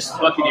 When this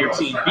Buccaneer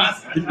team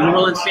beat the New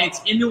Orleans Saints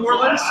in New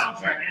Orleans,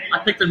 I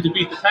picked them to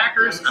beat the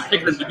Packers. I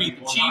picked them to beat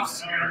the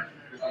Chiefs.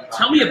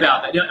 Tell me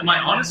about that. Am I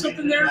onto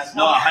something there?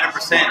 No,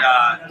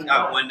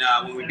 100%.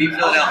 When we beat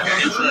Philadelphia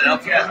in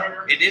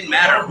Philadelphia, it didn't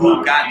matter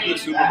who got to the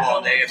Super Bowl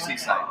on the AFC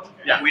side.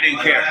 Yeah. We didn't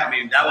care. I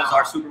mean, that was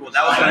our Super Bowl.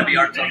 That was going to be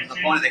our toughest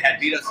opponent. They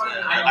had beat us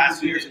the last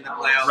 2 years in the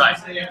playoffs. Right.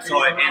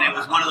 So, and it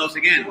was one of those,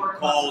 again,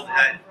 called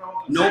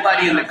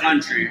nobody in the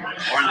country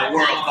or in the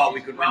world thought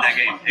we could win that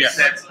game,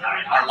 except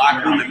our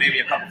locker room and maybe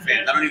a couple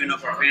fans. I don't even know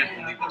if our fans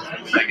believed us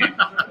to win that game.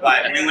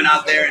 But we went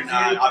out there, and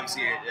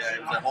obviously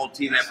it was a whole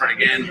team effort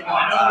again.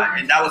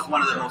 And that was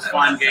one of the most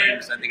fun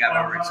games I think I've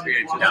ever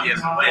experienced.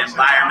 Just the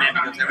environment,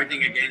 because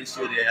everything against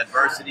you, the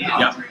adversity,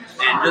 and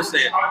just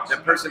the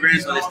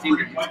perseverance of this team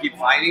to just keep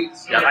fighting.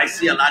 I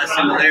see a lot of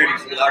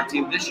similarities with our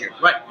team this year.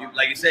 Right.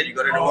 Like you said, you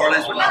go to New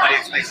Orleans where nobody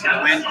expects you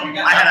to win.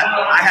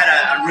 I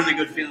had a really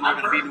good feeling we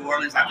were going to beat New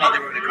Orleans. I thought they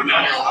were going to come in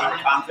here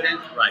overconfident,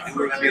 and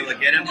we were going to be able to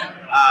get them.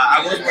 I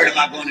was worried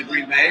about going to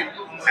Green Bay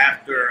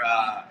after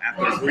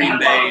Green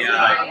Bay.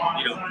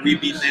 We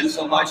beat them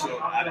so much. So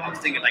I was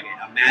thinking like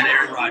a mad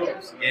Aaron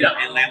Rodgers in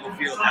Lambeau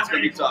Field. That's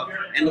going to be tough.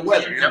 And the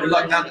weather. We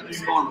lucked out that the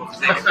storm was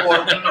the day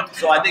before.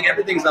 So I think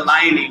everything's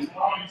aligning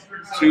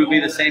to be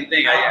the same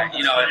thing.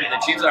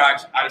 The Chiefs are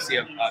obviously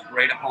a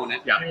great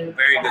opponent. Yeah. A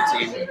very good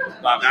team.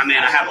 But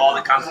I have all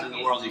the confidence in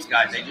the world in these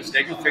guys.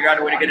 They can figure out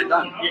a way to get it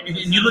done. And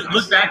you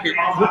look back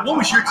at what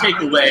was your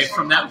takeaway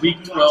from that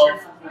Week 12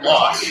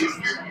 loss?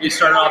 They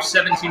started off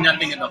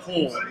 17-0 in the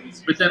hole,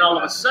 but then all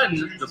of a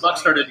sudden the Bucs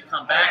started to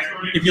come back.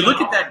 If you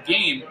look at that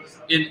game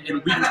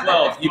in Week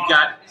 12, you've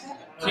got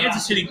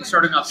Kansas City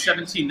starting off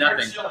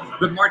 17-0,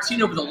 but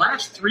Martino, over the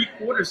last 3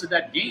 quarters of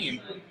that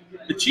game,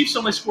 the Chiefs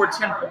only scored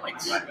 10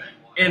 points.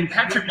 And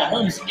Patrick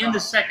Mahomes in the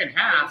second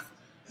half,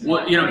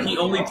 he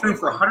only threw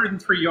for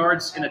 103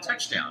 yards and a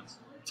touchdown.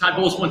 Todd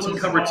Bowles went to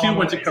cover 2,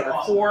 went to cover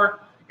 4,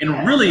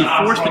 and really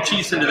forced the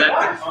Chiefs into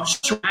that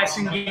short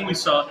passing game. We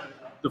saw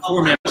the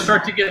 4-man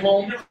start to get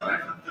home.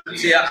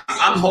 See,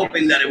 I'm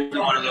hoping that it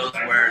wasn't one of those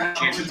where the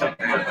Chiefs took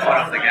the foot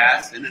off the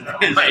gas, and then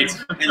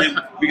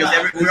because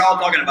we're all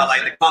talking about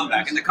like the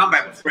comeback, and the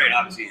comeback was great,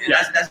 obviously. And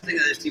that's the thing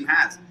that this team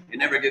has. It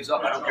never gives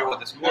up. I don't care what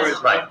the score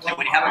is. Right. And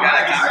when you have a guy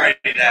like Tom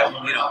Brady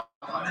that,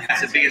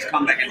 has the biggest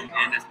comeback in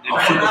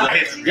Super Bowl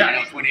history,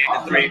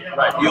 28-3.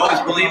 Right. You always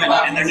believe in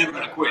it, and they're never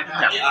going to quit.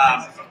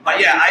 But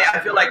yeah, I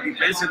feel like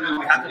defensively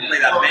we have to play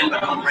that bend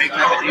but don't break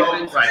type of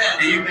defense. Right.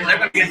 And they're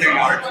going to get their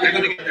yards. They're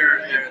going to get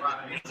their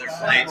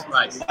plays.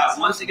 Right.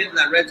 Once they get to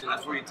that red zone,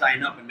 that's where you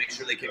tighten up and make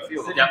sure they kick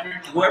field goals.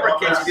 Yep. Whoever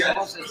kicks field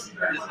goals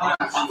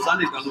on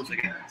Sunday is going to lose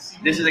again.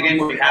 This is a game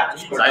where we have to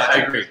score.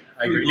 I agree.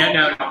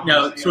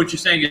 Now, so what you're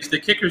saying is the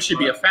kicker should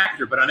be a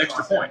factor, but on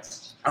extra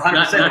points.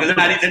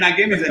 100%. They're not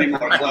giving us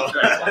anymore.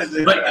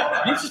 So. But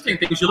the interesting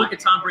thing is you look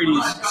at Tom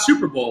Brady's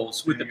Super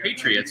Bowls with the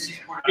Patriots,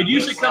 it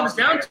usually comes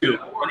down to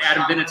an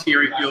Adam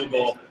Vinatieri field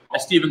goal, a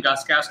Stephen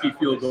Gostkowski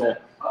field goal.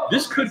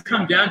 This could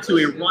come down to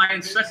a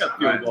Ryan Succop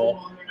field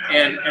goal.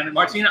 And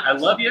Martina, I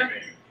love you,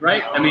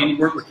 right? I mean,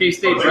 we're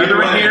K-State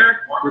brethren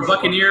here. We're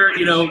Buccaneer,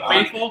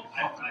 faithful.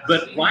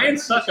 But Ryan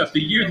Succop,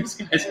 the year this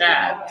guy's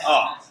had,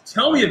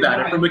 tell me about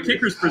it from a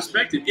kicker's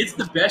perspective. It's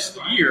the best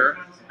year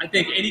I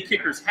think any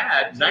kicker's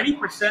had.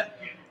 90%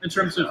 in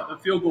terms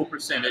of field goal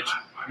percentage,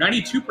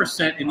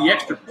 92% in the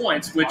extra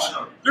points, which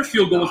they're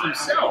field goals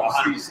themselves.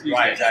 These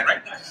Right, days, exactly.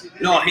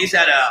 right? No, he's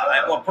had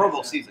a Pro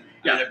Bowl season.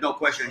 Yeah. There's no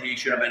question he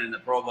should have been in the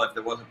Pro Bowl. If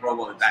there was a Pro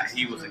Bowl, that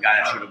he was the guy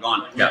that should have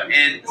gone. Yeah.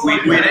 And we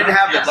didn't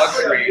have the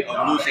luxury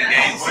of losing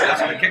games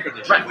because of the kicker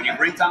this year. Right. When you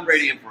bring Tom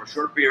Brady in for a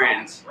short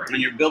period and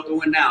you're built to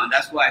win now, and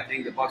that's why I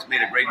think the Bucs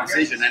made a great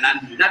decision.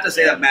 And not to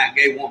say that Matt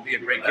Gay won't be a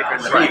great kicker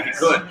in the league. He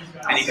could.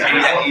 And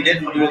he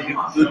did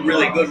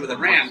really good with the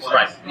Rams.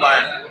 Right.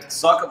 But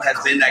Succop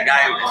has been that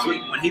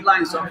guy. When he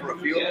lines up for a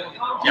field,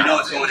 you know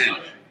it's going in.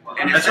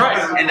 And That's right.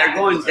 And they're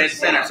going dead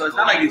center. So it's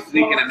not like he's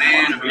sneaking a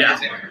man.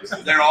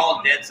 They're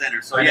all dead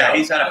center. So, yeah,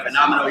 he's had a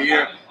phenomenal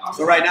year.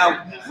 So right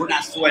now, we're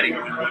not sweating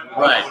when we're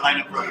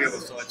lining up for a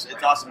field. So it's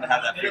awesome to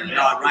have that feeling.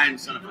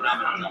 Ryan's done a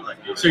phenomenal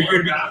job. So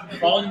you're going to be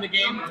following the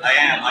game? I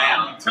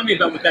am. Tell me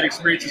about what that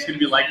experience is going to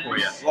be like for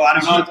you. Well, I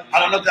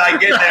don't know until I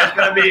get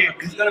there.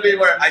 It's gonna be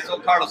where I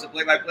told Carlos, the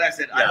play-by-play, I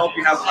said, I hope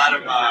you have a lot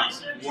of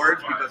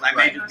words because I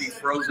may just be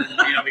frozen.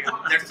 Because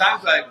there's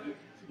times like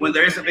when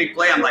there is a big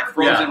play, I'm like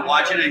frozen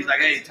watching it. He's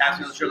like, hey, he taps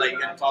me on the shoulder like you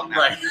got to talk now.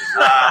 Right.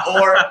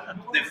 Or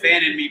the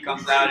fan in me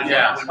comes out and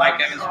when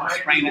Mike Evans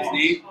sprained his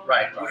knee, we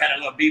had a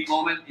little beat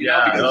moment. But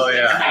yeah,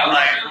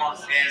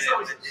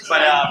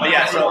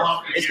 so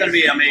it's going to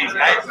be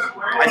amazing.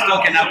 I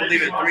still cannot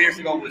believe it. 3 years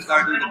ago when we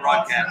started doing the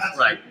broadcast,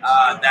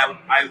 that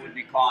I would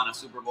be calling a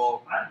Super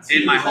Bowl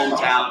in my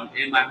hometown,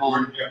 in my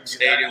home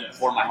stadium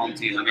for my home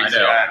team. I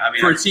know.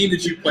 For a team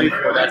that you played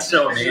for, that's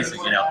so amazing.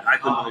 I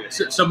couldn't believe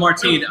it. So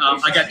Martine,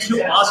 I got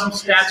two awesome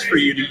stats for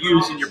you to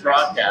use in your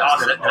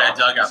broadcast that I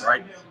dug up,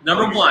 right?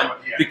 Number one,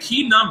 the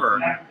key number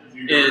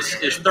is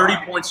 30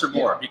 points or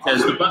more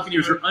because the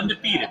Buccaneers are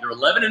undefeated. They're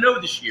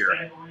 11-0 this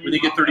year when they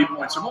get 30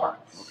 points or more.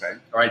 Okay.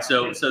 All right,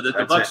 so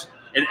the Bucs,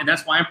 and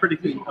that's why I'm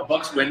predicting a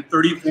Bucs win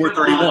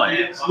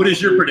 34-31. What is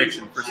your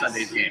prediction for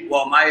Sunday's game?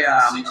 Well,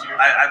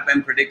 I've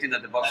been predicting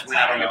that the Bucs win.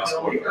 I don't give a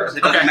score.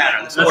 It doesn't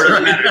matter. The score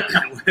doesn't matter.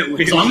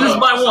 As long as it's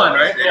by one,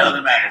 right? It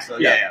doesn't matter. So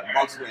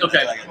Bucs win.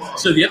 Okay.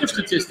 So the other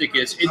statistic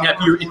is, and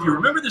if you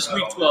remember this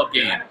Week 12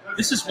 game,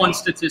 this is one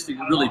statistic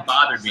that really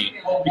bothered me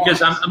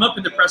because I'm up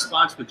in the press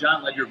box with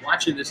John Ledyard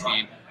watching this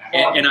game.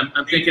 And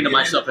I'm thinking to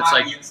myself, it's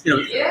like,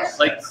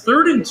 like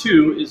 3rd and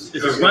 2 is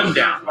a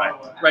rundown,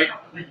 right?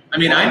 I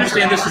mean, I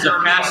understand this is a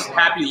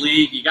pass-happy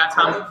league. You got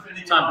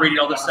Tom Brady,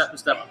 all this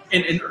stuff.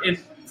 And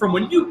from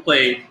when you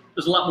played,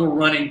 there's a lot more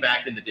running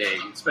back in the day,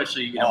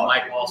 especially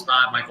Mike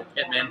Wallstad, Michael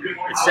Pittman,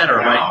 et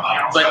cetera,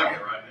 right?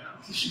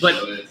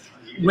 But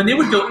when they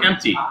would go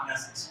empty,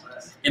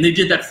 and they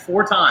did that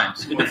 4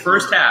 times in the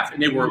first half,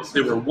 and they were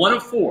 1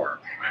 of 4.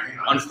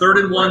 On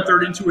 3rd and 1,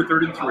 3rd and 2, or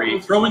 3rd and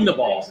 3, throwing the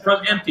ball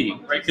from empty,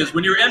 right? Because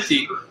when you're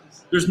empty,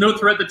 there's no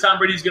threat that Tom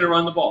Brady's going to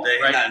run the ball,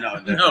 right?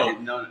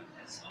 No.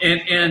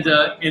 And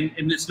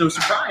it's no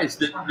surprise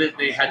that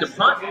they had to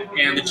punt,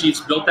 and the Chiefs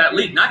built that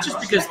lead. Not just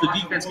because the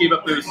defense gave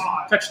up those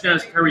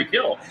touchdowns to Tyreek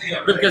Hill,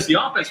 but because the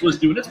offense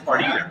wasn't doing its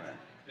part either.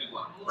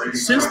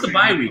 Since the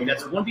bye week,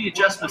 that's one of the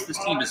adjustments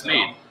this team has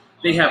made.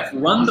 They have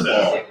run the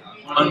ball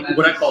on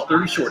what I call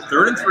 3rd and short,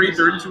 3rd and 3,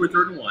 3rd and 2, or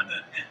 3rd and 1,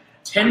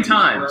 10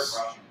 times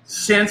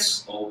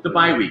since the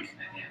bye week.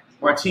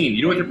 Martine,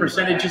 you know what the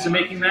percentage is of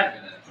making that?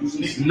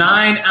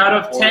 9 out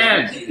of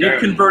 10. They've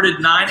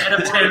converted 9 out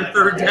of 10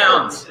 third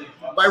downs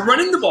by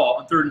running the ball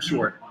on 3rd and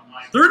short.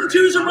 3rd and 2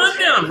 is a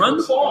rundown. Run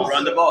the ball.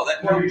 Run the ball.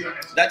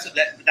 That's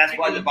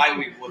why the bye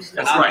week was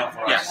phenomenal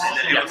for us.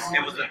 Yes.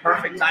 It was the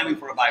perfect timing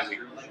for a bye week.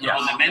 Yes.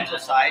 On the mental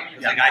side,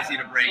 the guys need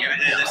a break.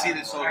 The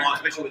season's so long,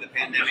 especially with the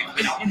pandemic.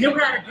 And they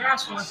were out of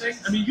gas, one thing.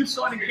 I mean, you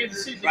saw it in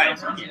Kansas City. Right.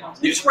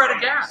 You just were out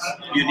of gas.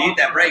 You need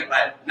that break,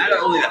 but not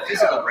only that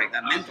physical break,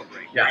 that mental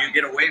break. Yeah. Where you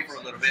get away for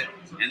a little bit,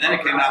 and then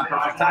it came out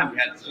perfect time. We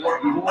had four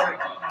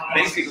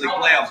basically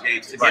playoff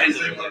games to get into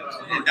the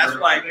playoffs. And that's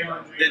why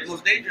the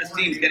most dangerous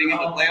teams getting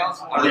into the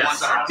playoffs are the ones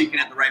that are peaking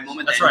at the right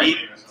moment. That's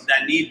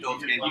that need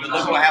those games. Because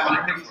look what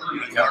happened in Pittsburgh.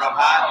 You start off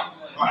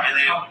hot,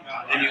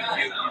 then you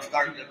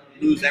start to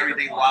lose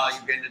everything while you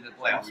get into the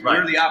playoffs.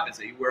 We're the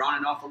opposite. We're on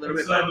and off a little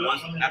bit, but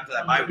once after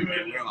that bye week,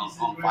 we're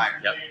on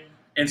fire. Yep.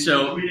 And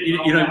so,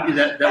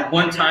 that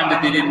one time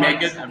that they didn't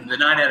make it, I mean, the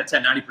 9 out of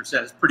 10,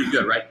 90% is pretty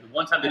good, right? The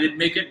one time they didn't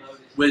make it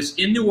was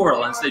in New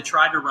Orleans. They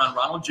tried to run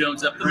Ronald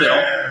Jones up the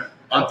middle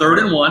on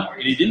 3rd and 1,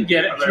 and he didn't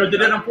get it. Sure, they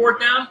did it on 4th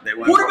down.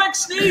 Quarterback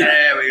sneak.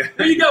 Yeah,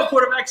 there you go,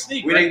 quarterback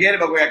sneak. We didn't get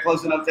it, but we got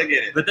close enough to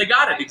get it. But they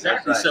got it,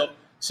 exactly. Right.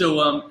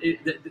 So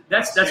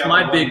that's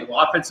my big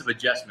offensive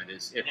adjustment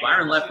is if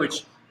Byron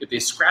Leftwich, if they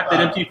scrap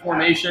that empty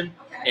formation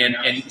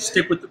and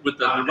stick with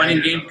the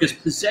running game, because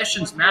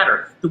possessions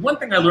matter. The one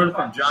thing I learned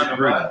from John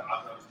Gruden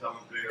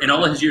in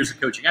all of his years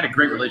of coaching, I had a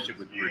great relationship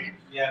with Gruden.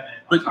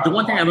 But the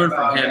one thing I learned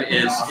from him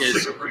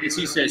is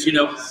he says, when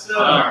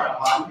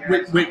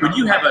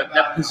you have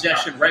that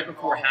possession right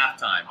before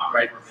halftime,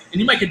 right,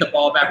 and you might get the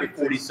ball back with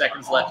 40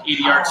 seconds left,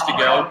 80 yards to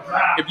go.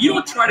 If you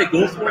don't try to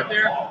go for it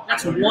there,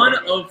 that's one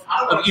of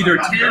either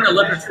 10,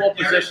 11, or 12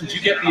 possessions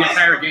you get the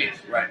entire game.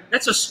 Right.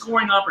 That's a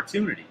scoring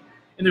opportunity.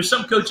 And there's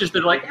some coaches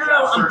that are like,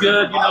 I'm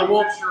good.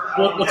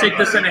 We'll take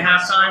this in at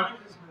halftime.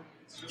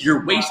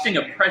 You're wasting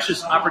a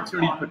precious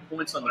opportunity to put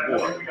points on the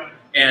board.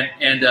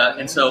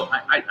 And so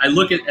I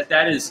look at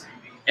that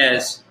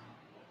as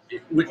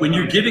when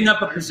you're giving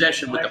up a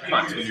possession with the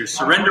punt, when you're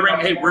surrendering,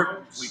 hey,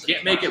 we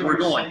can't make it, we're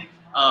going.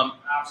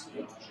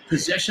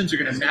 Possessions are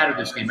going to matter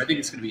this game. I think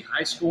it's going to be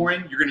high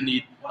scoring. You're going to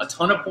need a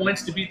ton of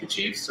points to beat the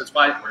Chiefs. That's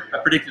why I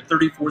predicted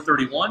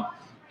 34-31.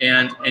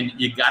 And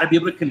you got to be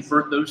able to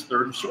convert those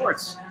 3rd and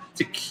shorts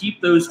to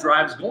keep those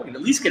drives going,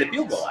 at least get a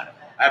field goal out of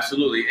it.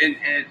 Absolutely.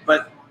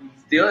 But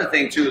the other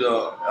thing too,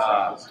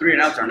 though, 3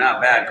 and outs are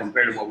not bad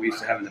compared to what we used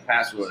to have in the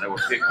past, where they were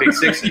big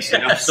sixes.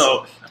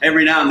 So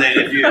every now and then,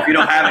 if you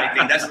don't have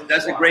anything,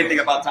 that's the great thing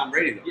about Tom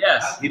Brady, though.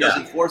 Yes. He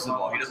doesn't force the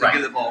ball. He doesn't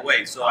give the ball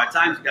away. So at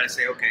times you got to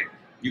say, okay,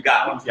 you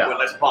got one. Well,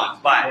 let's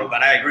punt.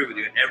 But I agree with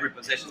you. Every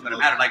possession is going to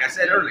matter. Like I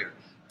said earlier,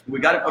 we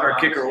got to put our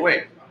kicker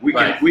away. We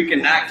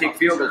cannot kick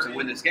field goals and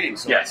win this game.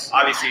 So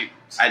obviously,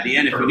 at the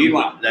end, if we need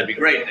one, that'd be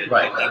great.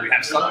 That we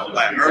have something.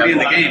 But early in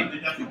the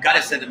game, you've got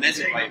to send a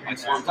message by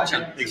scoring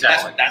touchdown.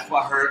 Exactly. That's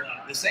what hurt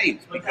the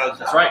Saints, because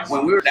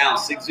when we were down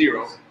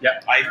 6-0,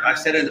 I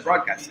said it in the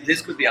broadcast,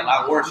 this could be a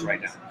lot worse right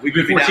now. We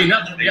could be down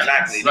 14-0.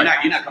 Exactly.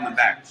 Right. You're not coming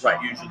back.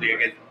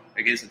 Usually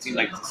against a team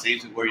like the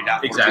Saints, where you're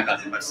down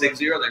 14-0, but 6-0,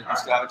 then you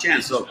still have a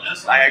chance. So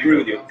I agree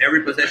with you.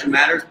 Every possession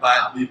matters,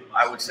 but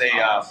I would say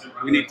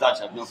we need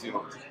touch-ups, no field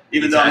goals.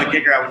 Even though I'm a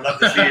kicker, I would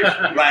love to see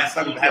Ryan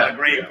Sutton have a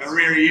great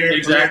career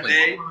year, career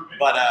day.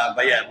 But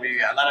yeah,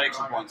 a lot of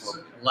extra points.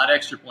 A lot of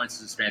extra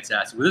points is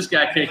fantastic. Well, this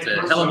guy kicked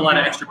a hell of a lot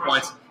of extra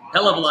points,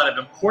 hell of a lot of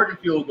important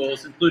field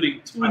goals,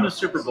 including 2 in the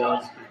Super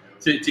Bowl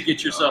to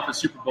get yourself a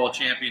Super Bowl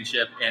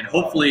championship. And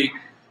hopefully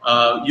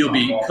you'll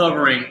be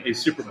covering a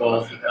Super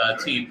Bowl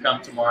team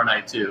come tomorrow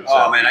night too.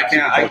 So, man,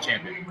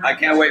 I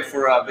can't wait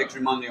for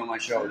Victory Monday on my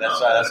show. That's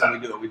how we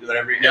do it. We do it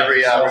every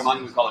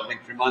Monday. We call it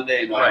Victory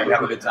Monday, and we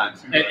have a good time.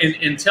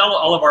 And tell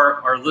all of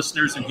our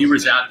listeners and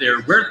viewers out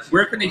there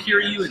where can they hear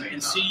you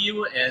and see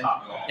you, and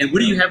what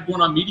do you have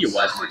going on media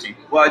wise, Martin?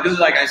 Well, I do,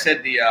 like I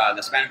said,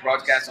 the Spanish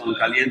broadcast on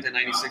Caliente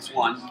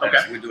 96.1.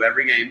 Okay. We do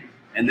every game.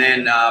 And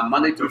then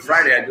Monday through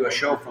Friday, I do a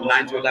show from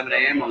 9 to 11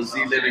 a.m. on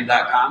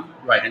zliving.com.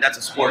 Right. And that's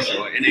a sports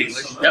show in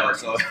English. Yep.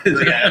 So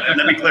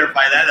let me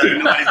clarify that.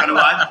 Nobody's going to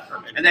watch.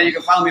 And then you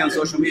can follow me on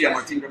social media,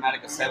 Martin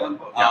Gramatica 7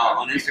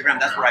 on Instagram.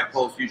 That's where I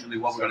post usually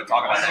what we're going to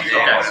talk about that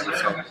day.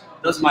 So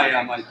those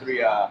are my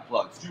 3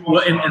 plugs.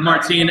 Well, and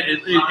Martin,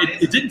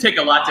 it didn't take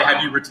a lot to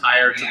have you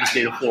retire to the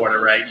state of Florida,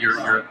 right?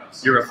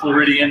 You're a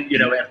Floridian,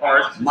 at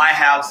heart. My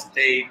house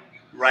stayed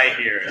right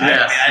here.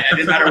 Yes. It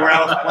didn't matter where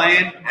I was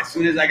playing. As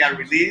soon as I got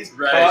released or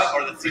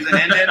the season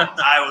ended,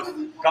 I was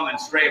coming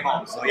straight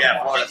home. So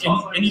yeah, Florida's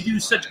home. And you do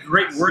such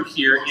great work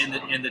here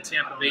in the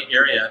Tampa Bay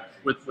area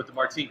with the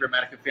Martin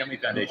Gramatica Family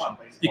Foundation.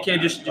 You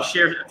can't just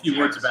share a few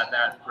words about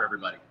that for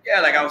everybody.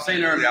 Yeah, like I was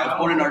saying earlier, I was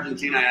born in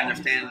Argentina. I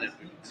understand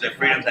the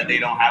freedoms that they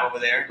don't have over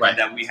there,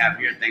 that we have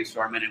here, thanks to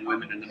our men and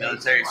women in the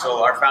military.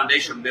 So our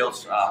foundation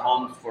builds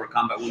homes for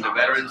combat wounded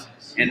veterans,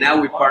 and now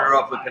we partner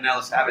up with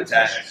Pinellas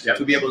Habitat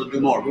to be able to do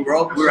more. We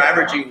were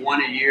averaging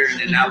 1 a year, and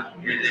then now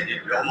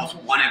almost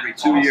 1 every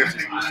 2 years.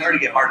 It's starting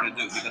to get harder to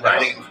do because I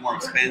think it was more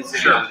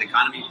expensive with the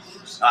economy.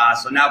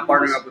 So now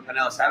partnering up with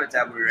Pinellas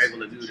Habitat, we were able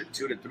to do the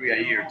 2 to 3 a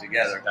year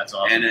together. That's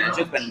awesome. And it's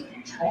just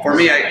been, for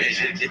me,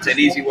 it's an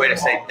easy way to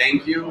say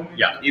thank you.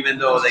 Yeah. Even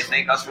though they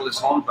thank us for this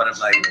home, but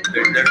it's like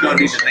there's no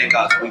need to thank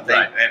us. We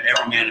thank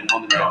every man and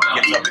woman that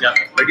gives up.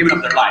 They're giving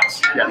up their lives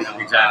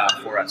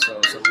for us.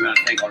 So we want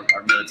to thank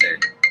our military.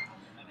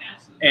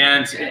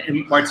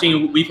 And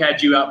Martin, we've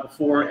had you out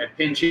before at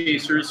Pin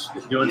Chasers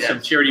doing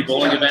some charity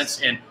bowling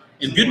events, and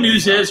good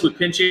news is with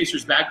Pin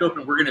Chasers back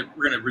open, we're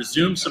gonna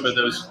resume some of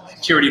those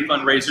charity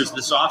fundraisers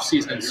this off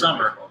season and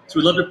summer. So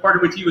we'd love to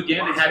partner with you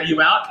again and have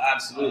you out.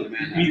 Absolutely,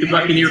 man. Meet the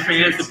Buccaneer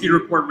fans, the Pewter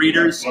Report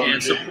readers,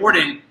 and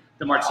supporting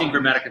the Martin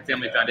Gramatica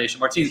Family Foundation.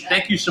 Martin,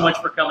 thank you so much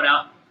for coming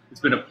out. It's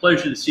been a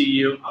pleasure to see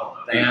you.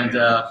 And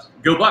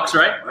go Bucks,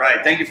 right?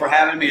 Right. Thank you for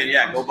having me. And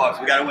yeah, go Bucks.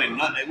 We got to win.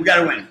 We got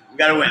to win. We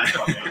got to win.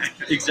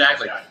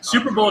 Exactly.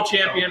 Super Bowl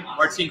champion,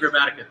 Martin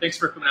Gramatica. Thanks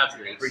for coming out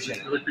today. Appreciate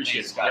it. Really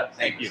appreciate it. Scott. Yeah,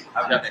 thank you.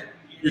 Have a good day.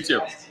 You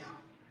too.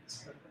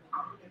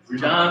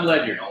 John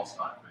Ledyard.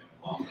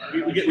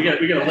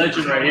 We got a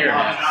legend right here.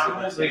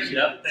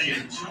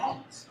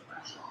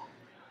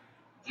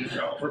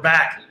 Yep. We're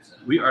back.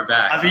 We are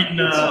back. I've eaten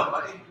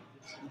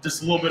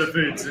just a little bit of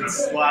food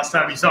since the last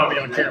time you saw me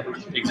on camera.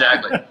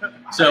 Exactly.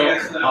 So,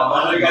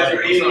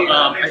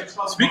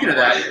 speaking of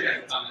that,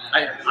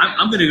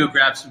 I'm going to go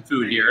grab some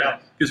food here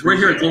because we're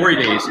here at Glory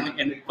Days.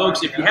 And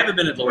folks, if you haven't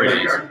been at Glory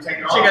Days,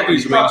 check out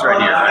these wings right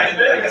here.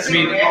 I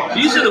mean,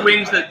 these are the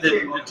wings that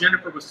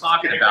Jennifer was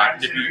talking about.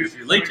 And if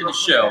you're late to the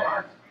show,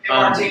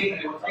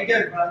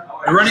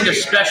 we're running a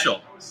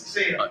special.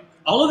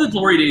 All of the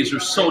Glory Days are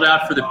sold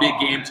out for the big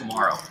game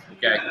tomorrow.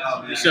 Okay,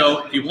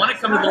 so if you want to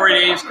come to Glory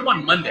Days, come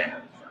on Monday.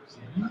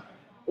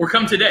 Or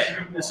come today.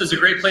 This is a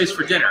great place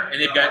for dinner. And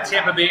they've got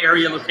Tampa Bay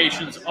area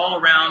locations all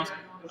around.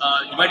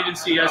 You might even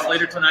see us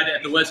later tonight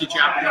at the Wesley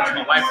Chapel Lounge.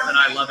 My wife and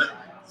I love it.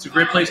 It's a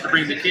great place to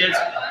bring the kids.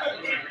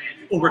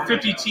 Over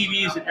 50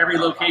 TVs at every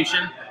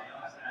location.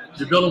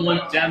 They're building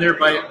one down there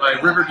by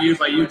Riverview,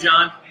 by you,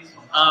 John.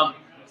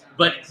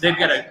 But they've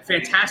got a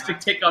fantastic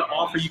takeout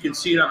offer. You can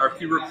see it on our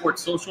Pewter Report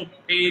social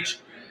page.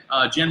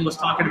 Jen was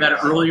talking about it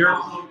earlier.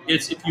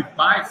 It's if you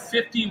buy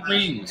 50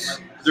 wings,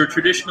 their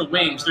traditional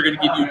wings, they're going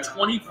to give you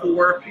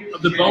 24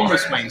 of the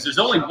boneless wings. There's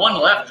only one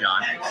left,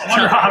 John. I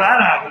wonder how that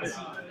happened.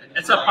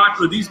 That's how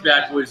popular these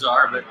bad boys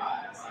are, but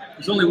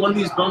there's only one of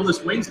these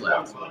boneless wings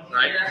left,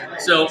 right?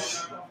 So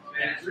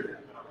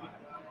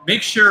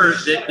make sure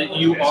that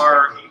you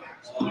are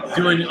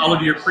doing all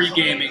of your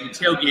pre-gaming and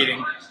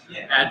tailgating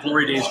at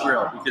Glory Days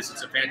Grill because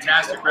it's a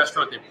fantastic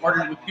restaurant. They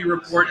partnered with Pewter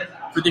Report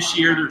for this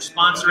year. They're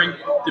sponsoring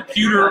the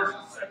Pewter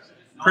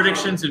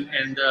predictions and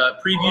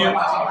preview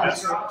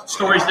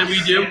stories that we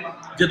do.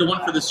 Did the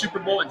one for the Super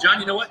Bowl. And John,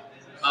 you know what?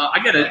 I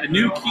got a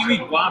new kiwi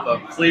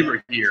guava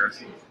flavor here.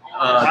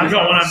 I've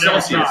got one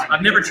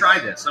I've never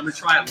tried this. I'm going to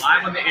try it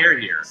live on the air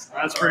here.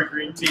 Raspberry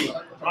green tea.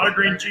 I'm not a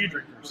green tea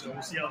drinker, so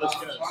we'll see how this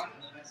goes.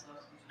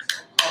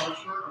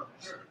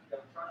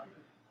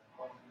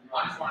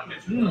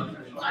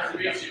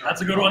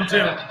 That's a good one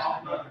too.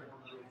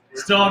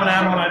 Still haven't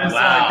had one. I just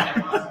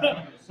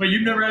like. Wait,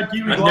 you've never had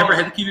kiwi guava? I've never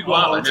had the kiwi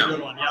guava. That's a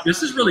good one. Yep.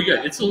 This is really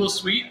good. It's a little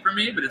sweet for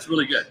me, but it's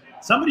really good.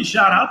 Somebody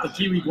shout out the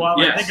kiwi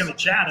guava, Yes. I think, in the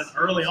chat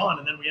early on,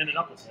 and then we ended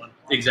up with one.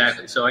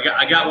 Exactly. So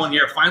I got one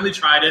here. Finally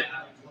tried it.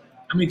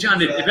 I mean, John,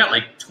 they've got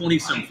like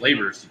 20-some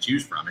flavors to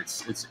choose from.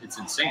 It's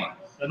insane.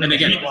 And then the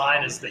heat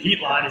line is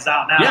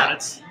out now. Yeah. And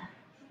it's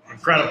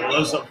incredible.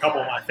 Those are a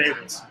couple of my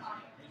favorites.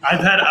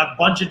 I've had a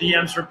bunch of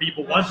DMs from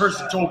people. One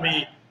person told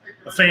me,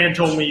 a fan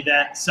told me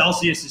that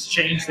Celsius has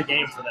changed the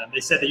game for them.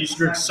 They said they used to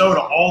drink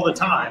soda all the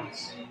time,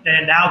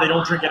 and now they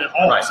don't drink it at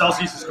all. Right.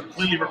 Celsius has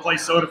completely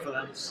replaced soda for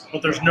them.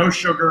 But there's no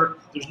sugar.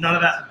 There's none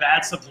of that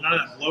bad stuff. There's none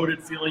of that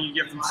bloated feeling you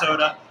get from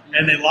soda,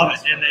 and they love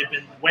it. And they've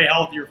been way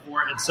healthier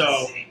for it. And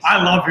so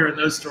I love hearing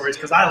those stories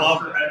because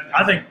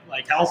I think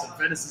like health and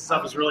fitness and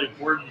stuff is really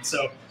important.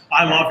 So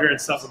I love hearing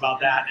stuff about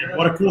that. And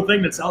what a cool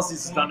thing that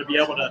Celsius has done to be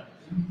able to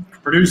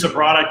produce a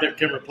product that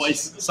can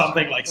replace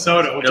something like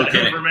soda, which I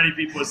know for many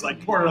people is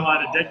like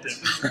borderline addictive,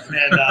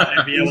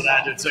 and be able to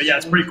add it. So yeah,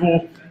 it's pretty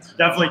cool.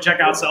 Definitely check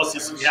out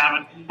Celsius if you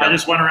haven't. I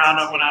just went around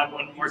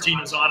when Martin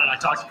was on, and I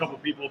talked to a couple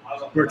of people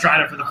who were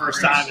trying it for the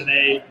first time, and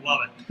they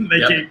love it.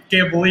 They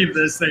can't believe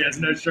this thing has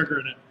no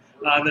sugar in it,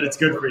 that it's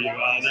good for you.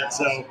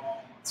 So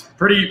it's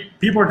pretty.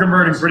 People are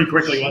converting pretty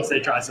quickly once they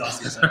try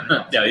Celsius.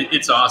 Yeah,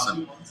 it's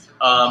awesome.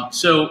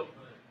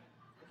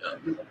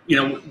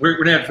 We're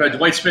going to have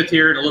Dwight Smith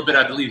here in a little bit.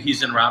 I believe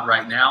he's en route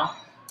right now.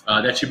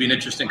 That should be an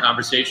interesting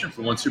conversation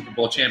from one Super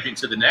Bowl champion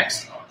to the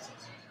next.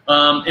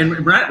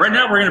 And right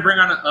now we're going to bring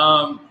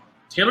on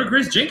Taylor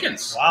Grizz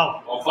Jenkins.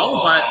 Wow.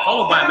 Followed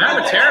by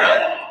Matt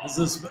Matera. This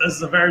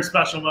is a very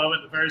special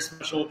moment, a very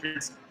special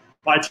appearance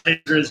by Taylor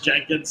Grizz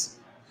Jenkins,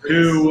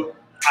 who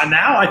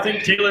now I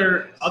think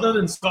Taylor, other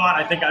than Scott,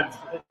 I think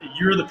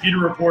you're the Pewter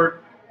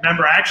Report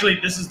member. Actually,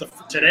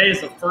 today is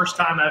the first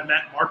time I've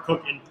met Mark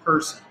Cook in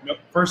person.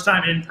 First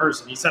time in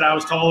person. He said I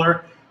was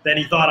taller than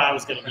he thought I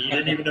was going to be. He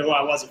didn't even know who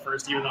I was at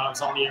first, even though I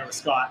was on the air with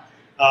Scott.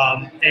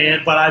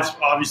 But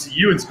obviously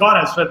you and Scott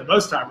have spent the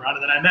most time around.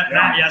 And then I met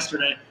Matt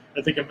yesterday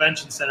at the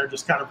convention center,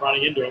 just kind of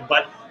running into him.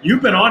 But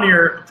you've been on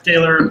here,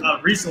 Taylor,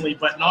 recently,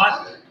 but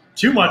not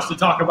too much to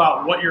talk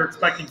about what you're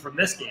expecting from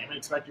this game,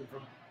 expecting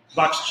from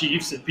Bucs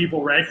Chiefs. And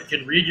people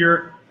can read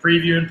your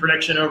preview and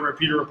prediction over at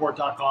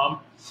pewterreport.com.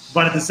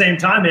 But at the same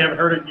time, they haven't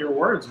heard it in your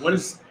words.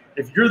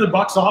 If you're the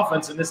Bucs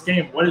offense in this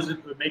game, what is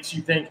it that makes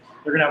you think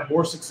they're going to have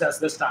more success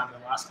this time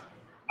than last time?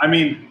 I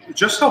mean,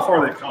 just how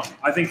far they've come.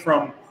 I think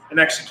from an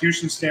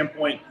execution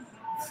standpoint,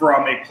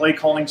 from a play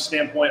calling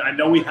standpoint, I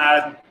know we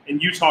had,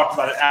 and you talked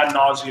about it ad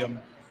nauseum,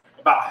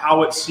 about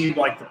how it seemed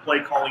like the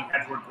play calling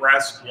had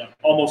regressed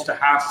almost a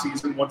half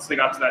season once they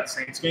got to that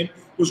Saints game.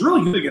 It was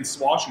really good against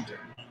Washington.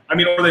 I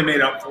mean, or they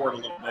made up for it a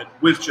little bit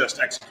with just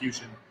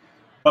execution.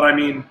 But I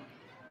mean,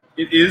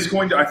 it is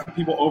going to. I think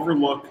people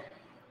overlook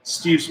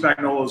Steve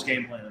Spagnuolo's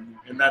game plan,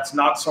 and that's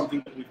not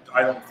something that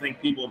I don't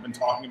think people have been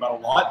talking about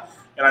a lot.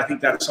 And I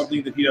think that's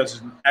something that he does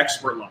at an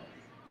expert level.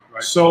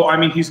 Right. So, I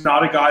mean, he's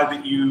not a guy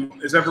that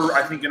is ever,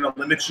 I think, going to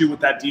limit you with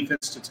that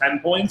defense to 10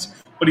 points,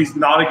 but he's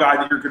not a guy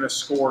that you're going to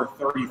score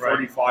 30,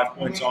 35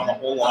 points on a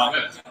whole lot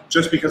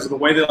just because of the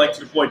way they like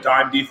to deploy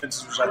dime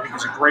defenses, which I think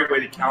is a great way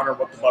to counter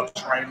what the Bucs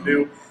are trying to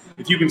do.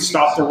 If you can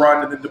stop the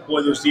run and then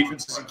deploy those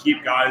defenses and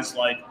keep guys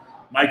like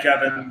Mike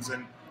Evans,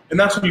 and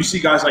that's when you see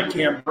guys like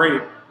Cam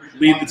Brate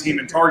lead the team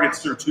in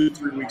targets through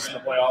 2-3 weeks in the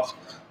playoffs,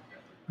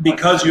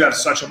 because you have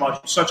such a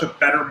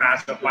better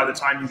matchup by the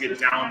time you get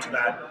down to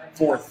that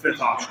 4th, 5th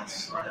option.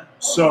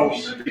 So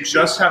you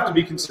just have to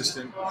be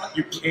consistent.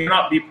 You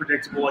cannot be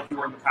predictable like you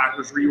were in the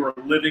Packers, where you are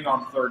living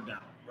on 3rd down.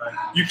 Right?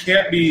 You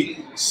can't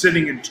be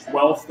sitting in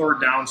 12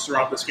 third downs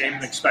throughout this game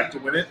and expect to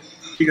win it,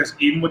 because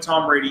even with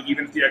Tom Brady,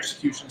 even if the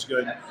execution's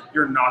good,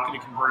 you're not going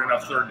to convert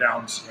enough 3rd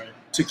downs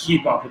to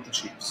keep up with the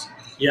Chiefs.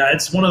 Yeah,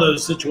 it's one of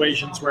those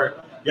situations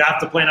where you have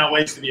to plan out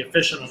ways to be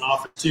efficient on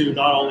offense too,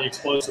 not only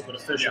explosive but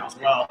efficient as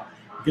well,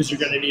 because you're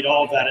going to need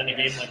all of that in a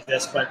game like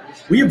this. But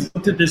we have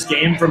looked at this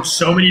game from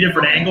so many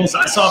different angles.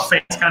 I saw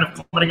fans kind of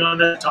commenting on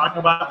that, talking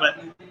about it,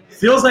 but it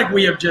feels like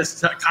we have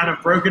just kind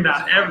of broken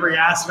down every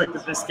aspect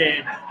of this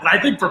game. And I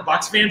think for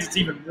Bucs fans, it's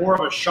even more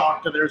of a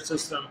shock to their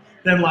system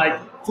than like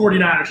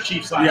 49ers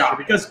Chiefs last year,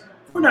 because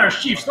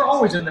 49ers Chiefs, they're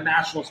always in the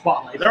national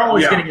spotlight. They're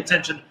always getting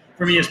attention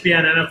from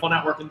ESPN, NFL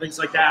Network, and things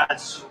like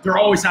that. They're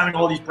always having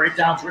all these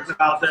breakdowns written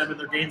about them and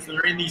their games.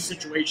 They're in these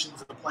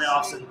situations in the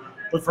playoffs.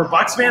 But for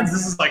Bucs fans,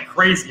 this is like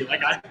crazy.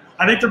 Like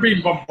I think they're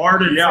being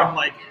bombarded from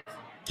like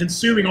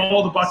consuming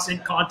all the Bucs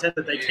Inc. content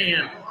that they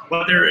can.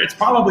 But it's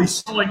probably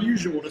so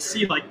unusual to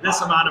see like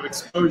this amount of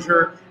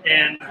exposure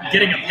and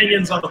getting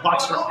opinions on the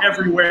Bucs from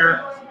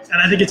everywhere.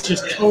 And I think it's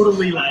just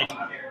totally like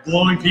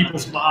blowing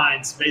people's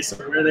minds based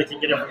on where they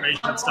can get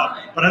information and stuff.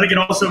 But I think it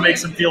also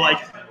makes them feel like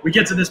we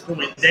get to this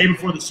point, the day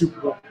before the Super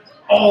Bowl,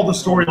 all the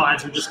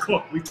storylines are just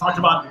cooked. We've talked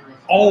about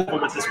all of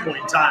them at this point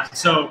in time.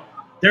 So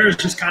there's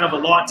just kind of a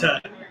lot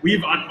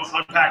we've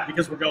unpacked,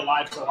 because we go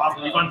live so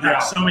often. We've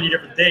unpacked so many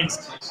different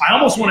things. I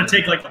almost want to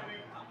take like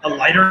a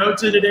lighter note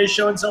to today's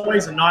show in some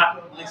ways, and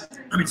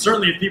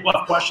certainly if people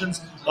have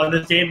questions on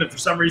this game that for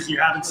some reason you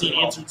haven't seen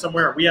answered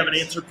somewhere, or we haven't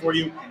answered for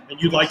you, and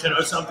you'd like to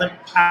know something,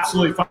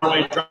 absolutely find a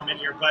way to drop them in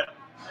here. But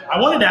I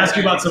wanted to ask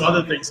you about some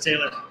other things,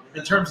 Taylor,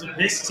 in terms of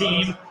this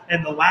team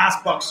and the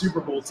last Bucs Super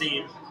Bowl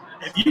team.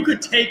 If you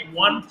could take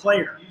one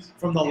player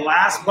from the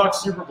last Bucs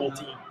Super Bowl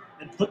team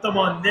and put them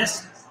on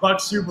this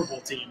Bucs Super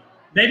Bowl team,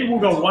 maybe we'll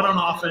go one on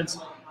offense.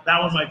 That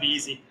one might be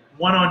easy.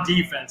 One on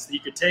defense that you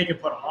could take and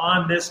put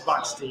on this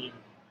Bucs team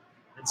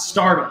and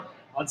start them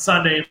on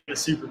Sunday in the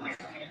Super Bowl.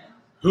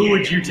 Who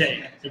would you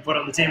take and put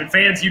on the team? And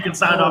fans, you can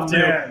sign off too.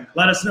 Man.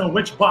 Let us know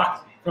which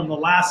Buck from the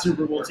last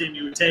Super Bowl team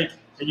you would take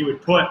and you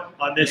would put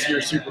on this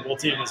year's Super Bowl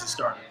team as a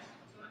starter.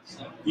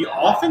 The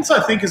offense,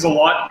 I think, is a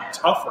lot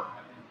tougher.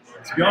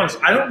 To be honest,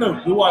 I don't know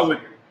who I would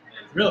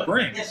really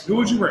bring. Who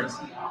would you bring?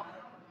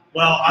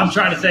 Well, I'm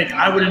trying to think.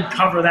 I wouldn't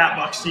cover that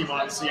Bucs team,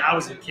 obviously. I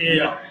was a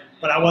kid,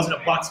 but I wasn't a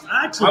Bucs.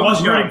 I actually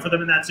was rooting for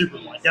them in that Super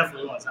Bowl. I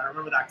definitely was. I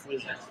remember that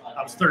clearly.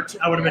 I was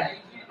 13. I would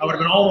have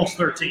been almost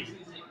 13.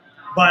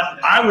 But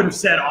I would have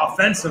said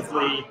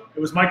offensively, it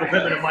was Michael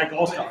Pittman and Mike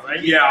Allstott,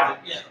 right? Yeah.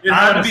 It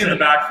had to be in the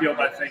backfield,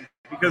 I think.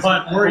 Because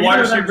we're wide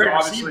either of them great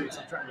obviously.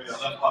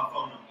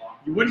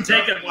 You wouldn't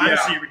take a wide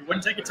receiver. You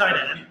wouldn't take a tight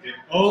end.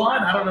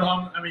 O-line, I don't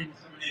know.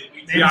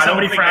 Maybe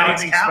somebody for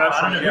Alex Kappa.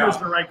 I don't know who was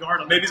the right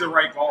guard. Maybe the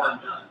right guard.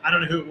 I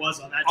don't know who it was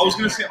on that team. I was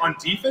going to say, on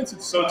defense,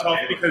 it's so tough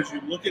because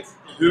you look at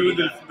who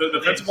the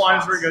defensive line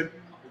is very good.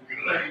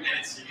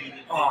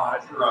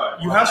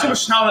 You have so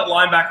much talent at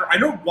linebacker. I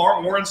know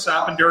Warren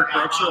Sapp and Derek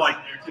Brooks are like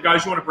the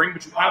guys you want to bring,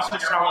 but you have so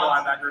much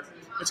talent at linebacker.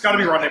 It's got to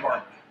be Rondé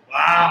Barber.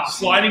 Wow.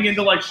 Sliding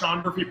into like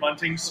Sean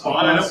Murphy-Bunting's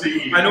spot.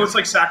 I know it's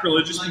like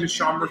sacrilegious because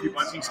Sean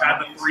Murphy-Bunting's had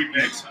the 3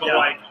 picks, but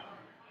like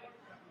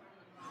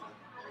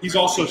he's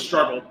also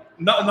struggled.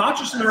 Not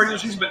just in the regular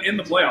season, but in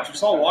the playoffs. We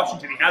saw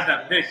Washington, he had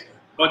that pick,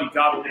 but he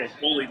got a little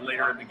bullied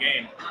later in the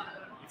game.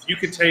 If you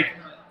could take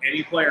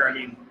any player,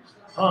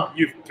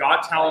 you've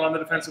got talent on the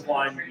defensive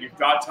line, you've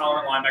got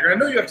talent at linebacker. I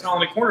know you have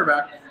talent at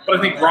cornerback, but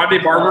I think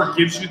Rondé Barber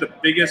gives you the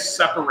biggest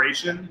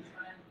separation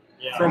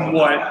from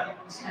what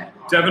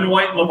Devin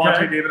White and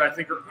Levante David, I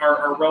think,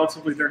 are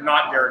relatively, they're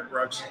not Derek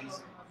Brooks,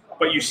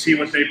 but you see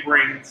what they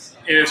bring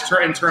in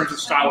terms of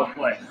style of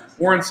play.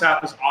 Warren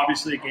Sapp is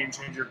obviously a game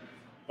changer,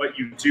 but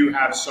you do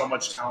have so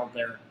much talent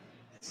there.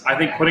 I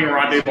think putting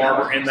Rondé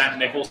Barber in that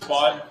nickel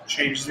spot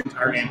changes the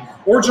entire game.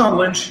 Or John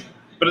Lynch,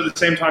 but at the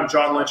same time,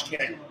 John Lynch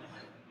can't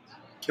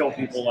kill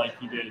people like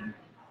he did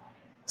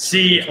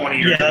 20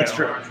 years ago. That's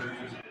true.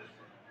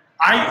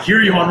 I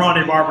hear you on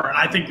Rondé Barber, and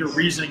I think your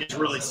reasoning is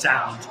really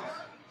sound.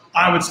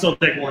 I would still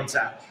take Warren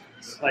Sapp.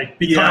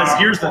 Because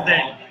here's the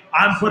thing.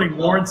 I'm putting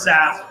Warren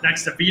Sapp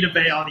next to Vita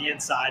Vea on the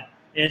inside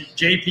and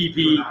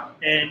JPP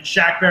and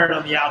Shaq Barrett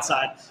on the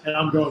outside, and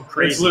I'm going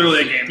crazy. It's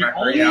literally a game The record.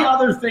 only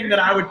other thing that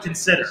I would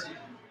consider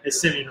is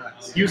Simeon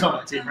Rice. He was on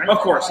that team, right? Of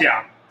course,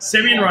 yeah.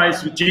 Simeon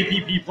Rice with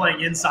JPP playing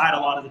inside a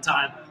lot of the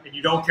time, and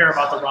you don't care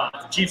about the run.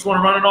 If the Chiefs want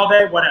to run it all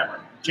day, whatever.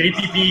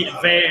 JPP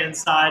and Vea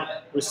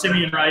inside with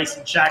Simeon Rice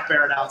and Shaq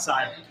Barrett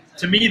outside.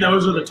 To me,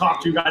 those are the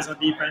top two guys on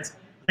defense.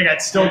 I think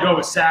I'd still go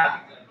with Sapp.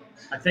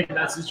 I think in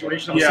that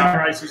situation, Simeon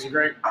Rice is a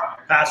great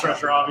pass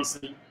rusher,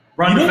 obviously.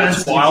 Run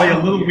defense would play a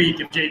little weak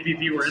if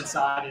JPP were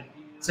inside and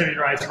Simeon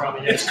Rice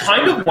probably. It's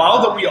kind of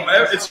wild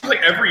that it seems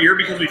like every year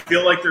because we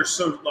feel like they're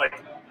so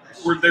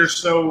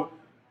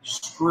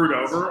screwed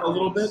over a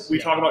little bit. We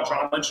talk about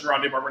John Lynch and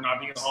Rondé Barber not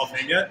being in the Hall of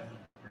Fame yet.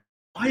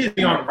 Why is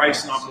Leon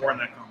Rice not more in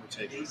that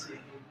conversation?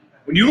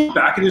 When you look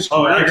back at his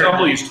career, for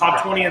example, he's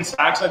top 20 in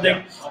sacks, I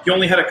think. He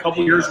only had a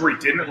couple years where he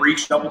didn't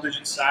reach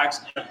double-digit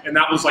sacks, and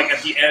that was like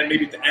at the end,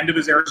 maybe at the end of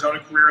his Arizona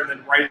career and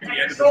then right at the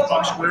end of his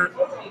Bucs career.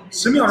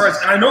 Simeon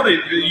Rice, and I know that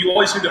you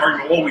always see the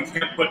argument, well, we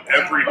can't put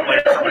every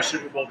player from a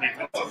Super Bowl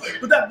defense.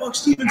 But that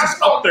Bucs defense is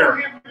up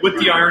there with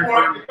the Iron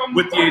Curtain,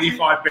 with the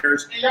 85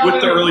 Bears, with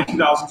the early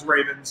 2000s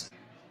Ravens.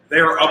 They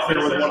are up there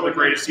with one of the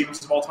greatest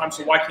defenses of all time,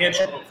 so why can't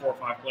you put 4 or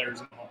 5 players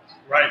in the Hall?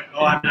 Right.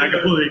 Well, I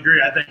completely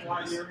agree. I think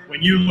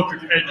when you look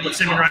at what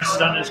Simeon Rice has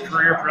done in his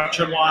career,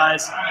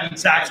 production-wise,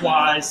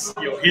 sacks-wise,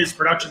 his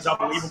production's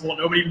unbelievable.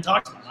 Nobody even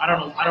talks about him.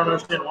 I don't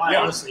understand why,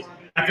 honestly.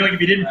 I feel like if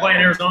he didn't play in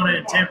Arizona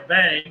and Tampa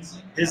Bay,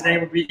 his name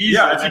would be easy.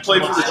 Yeah, if he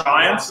played for the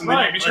Giants, and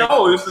then you'd be like,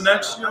 oh, who's the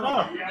next?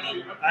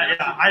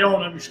 I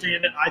don't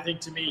understand it. I think,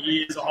 to me,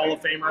 he is a Hall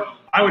of Famer.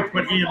 I would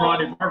put he and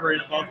Rondé Barber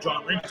in above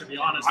John Lynch, to be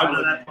honest. I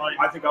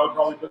think I would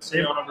probably put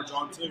Simeon over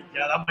John, too.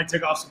 Yeah, that might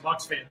take off some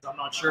Bucs fans. I'm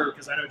not sure,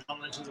 because I know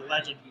John Lynch is a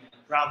legend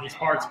around these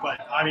parts. But,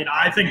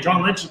 I think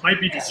John Lynch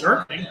might be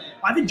deserving.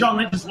 I think John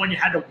Lynch is one you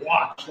had to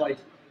watch, to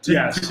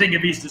think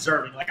if he's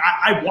deserving.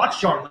 I watched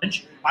John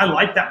Lynch. I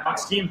like that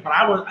Bucs team, but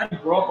I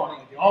didn't grow up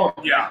on it all of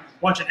them. Yeah,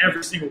 watching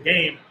every single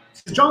game.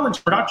 John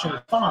Lynch's production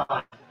is fine,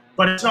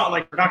 but it's not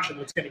like production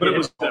that's going to get. But it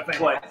was the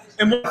play.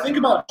 And what I think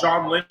about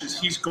John Lynch is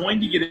he's going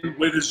to get in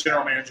with his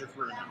general manager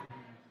career now.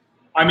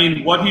 I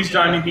mean, what he's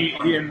done, he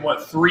in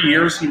 3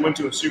 years, he went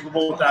to a Super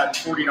Bowl with that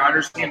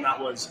 49ers team that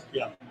was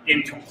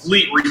in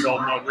complete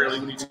rebuild mode, really,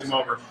 when he took him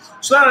over.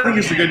 So that, I think,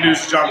 is the good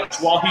news to John Lynch.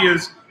 While he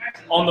is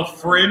on the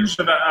fringe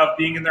of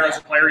being in there as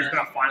a player, he's been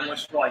a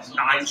finalist for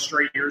 9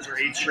 straight years or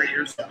 8 straight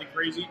years, something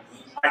crazy.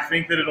 I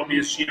think that it'll be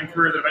his GM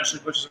career that eventually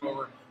pushes him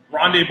over.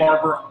 Rondé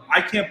Barber,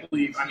 I can't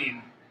believe,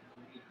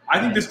 I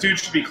think this dude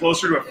should be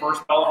closer to a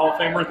first ballot Hall of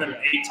Famer than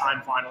an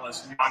 8-time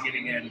finalist not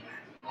getting in.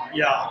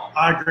 Yeah,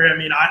 I agree.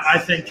 I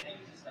think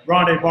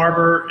Rondé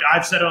Barber,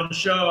 I've said it on the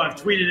show, I've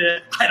tweeted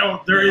it.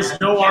 There is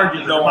no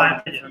argument, in my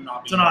opinion,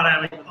 to not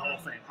having him in the Hall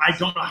of Fame. I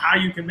don't know how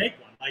you can make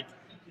one.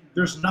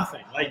 There's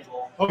nothing. He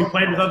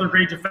played with other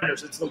great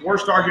defenders. It's the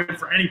worst argument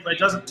for any play.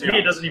 To me,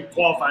 it doesn't even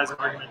qualify as an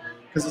argument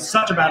because it's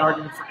such a bad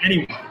argument for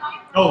anyone.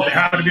 Oh, they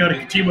happen to be on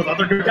a team with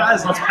other good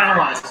guys. Let's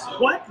penalize them.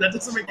 What? That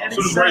doesn't make any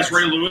sense. So does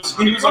Ray Lewis.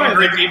 He was on a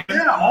great defense.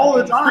 Yeah, all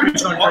the time.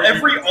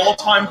 Every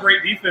all-time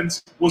great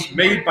defense was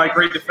made by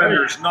great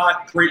defenders,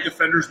 not great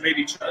defenders made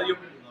each other.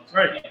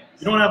 Right.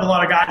 You don't have a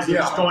lot of guys that are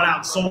just going out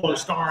and solo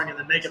starring and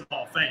then making the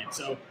Hall of Fame.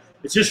 So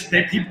it's just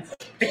people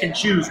pick and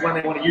choose when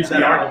they want to use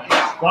that argument.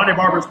 Rondé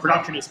Barber's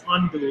production is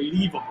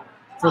unbelievable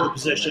for the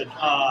position.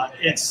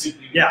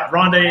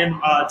 Rondé and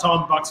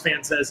Tom Bucs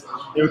fan says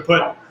they would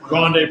put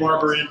Rondé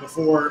Barber in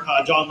before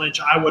John Lynch.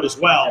 I would as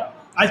well.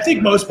 I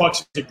think most Bucs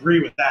fans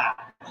agree with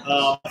that.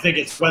 I think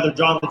it's whether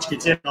John Lynch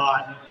gets in or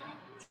not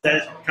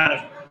that kind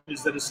of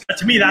is the discussion.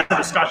 To me, that's a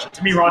discussion.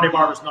 To me, Rondé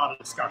Barber's not a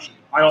discussion.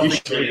 I don't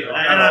think so either.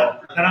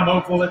 And I'm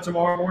hopeful that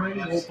tomorrow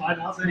morning we'll find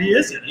out that he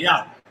is in it.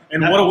 Yeah.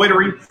 And what a way to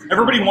read.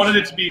 Everybody wanted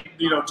it to be,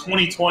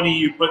 2020,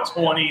 you put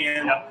 20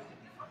 in. Yep.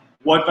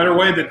 What better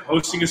way than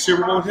hosting a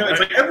Super Bowl with him? It's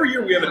like every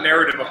year we have a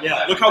narrative of,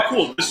 look how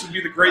cool. This would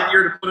be the great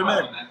year to put him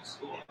in.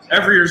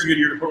 Every year is a good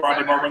year to put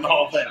Rondé Barber in the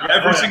Hall of Fame.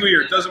 Every single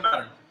year. It doesn't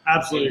matter.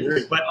 Absolutely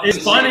agree. But it's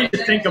funny to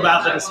think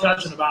about the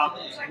discussion about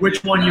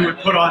which one you would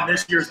put on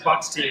this year's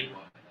Bucs team.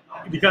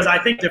 Because I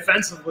think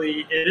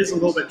defensively it is a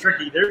little bit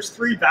tricky. There's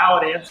 3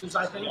 valid answers,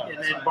 I think,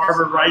 and then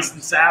Barber, Rice,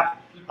 and Sapp.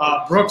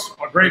 Brooks,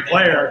 a great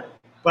player.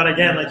 But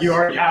again, you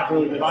already have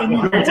really good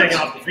argument. Who are you taking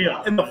off the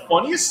field? And the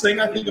funniest thing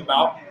I think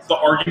about the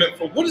argument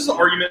for what is the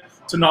argument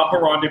to not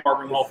put Rondé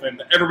Barber in the Hall of Fame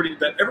that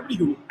everybody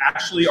who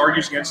actually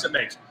argues against it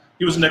makes.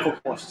 He was a nickel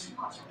corner.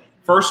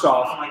 First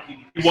off,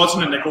 he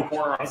wasn't a nickel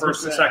corner on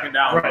first and second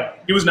down. Right.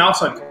 He was an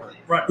outside corner,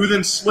 who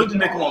then slid to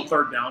nickel on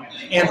third down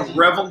and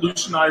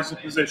revolutionized the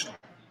position.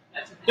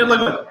 He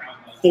had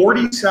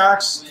 40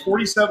 sacks,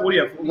 47. What do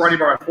you have? Rondé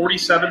Barber,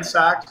 47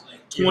 sacks.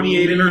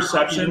 28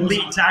 interceptions.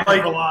 Elite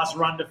tackle for loss,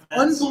 run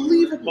defense.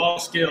 Unbelievable. Ball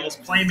skills,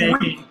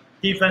 playmaking,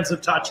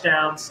 defensive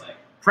touchdowns,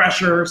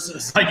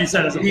 pressures, like you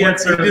said, as a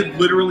blitzer. He did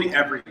literally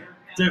everything.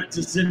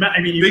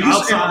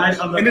 Outside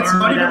on the and it's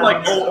not even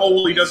like,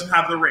 well, he doesn't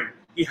have the ring.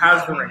 He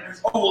has the ring.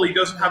 Oh, well, he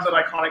doesn't have that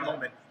iconic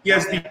moment. He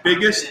has the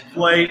biggest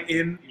play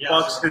in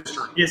Bucs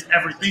history. He has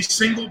everything. The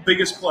single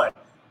biggest play.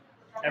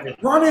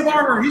 Everything. Rondé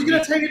Barber, he's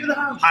going to take it to the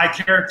house. High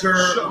character,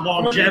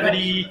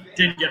 longevity,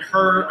 didn't get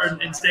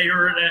hurt and stay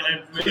hurt.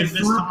 And he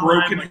threw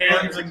broken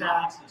hands like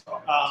that.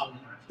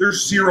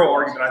 there's zero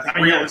argument. I think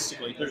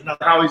realistically, there's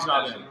nothing. How he's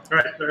not in.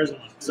 Right, there isn't.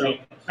 So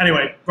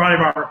anyway, Ronnie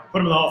Barber, put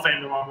him in the Hall of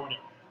Fame tomorrow morning,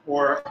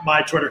 or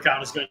my Twitter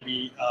account is going to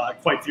be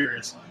quite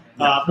furious.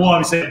 We'll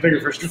obviously have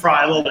bigger fish to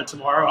fry a little bit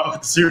tomorrow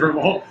with the Super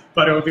Bowl,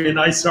 but it would be a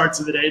nice start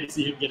to the day to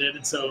see him get in,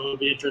 and so it'll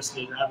be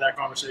interesting to have that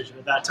conversation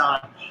at that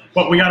time.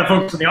 But we got to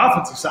focus on the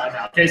offensive side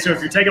now. Okay, so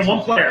if you're taking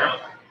one player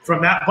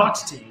from that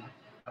Bucs team,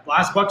 that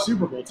last Bucs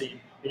Super Bowl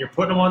team, and you're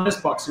putting him on this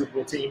Bucs Super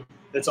Bowl team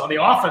that's on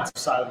the offensive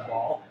side of the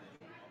ball,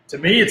 to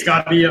me, it's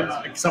got to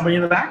be somebody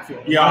in the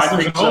backfield. Yeah, I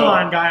think so. An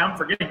O-line guy I'm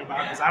forgetting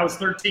about because I was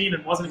 13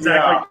 and wasn't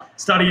exactly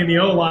studying the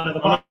O-line of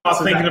the Bucs. I was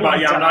thinking about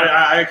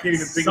I can't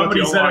even think somebody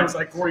of the said O-line. it was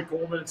like Corey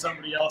Coleman and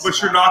somebody else.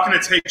 But you're not going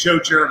to take Joe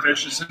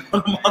Jurevicius and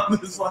put him on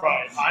this line.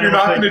 Right. You're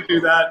not going to do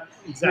that.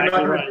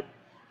 Exactly right.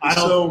 I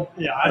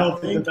don't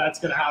think that's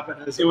going to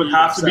happen. It would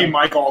have to be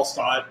Mike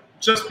Allstott,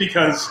 just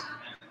because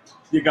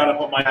you got to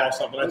put Mike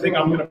Allstott. But I think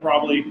I'm going to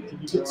probably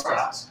get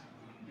Scott.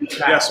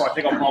 Yeah, so I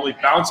think I'll probably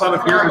bounce out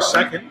of here in a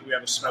second. We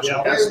have a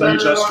special guest that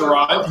just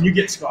arrived. Can you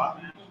get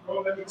Scott?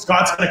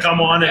 Scott's going to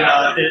come on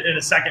in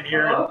a second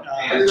here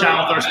and chat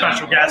with our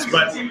special guest.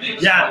 But,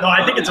 yeah, no,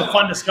 I think it's a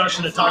fun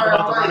discussion to talk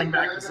about the running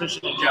back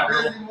position in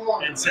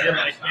general and say,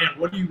 like, man,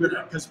 what are you going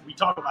to – because we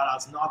talk about how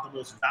it's not the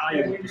most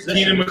valuable position.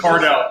 Keenan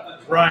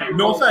McCardell. Right.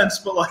 No offense,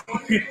 but, like,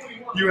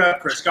 you have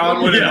Chris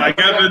Godwin and Mike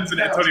Evans and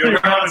Antonio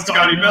Brown and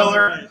Scotty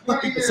Miller.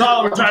 It's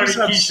not what we're trying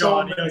to be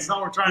Keyshawn. It's not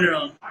what we're trying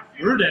to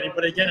be rude at him.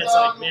 But, again, it's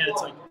like, man,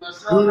 it's like,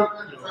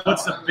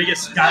 what's the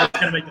biggest guy that's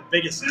going to make the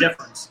biggest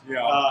difference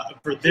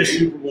for this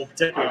Super Bowl in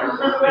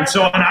particular? And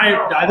so, and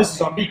I this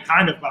is on me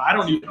kind of, but I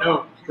don't even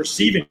know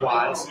receiving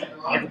wise,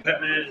 Michael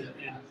Pittman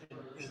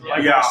and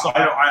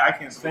I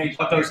can't think.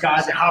 But those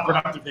guys and how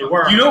productive they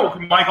were. You know,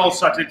 Mike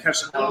Allstott did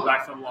catch the ball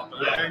back from a lot,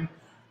 but and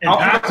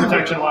pass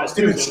protection wise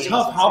too. It's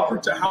tough.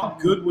 How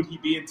good would he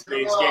be in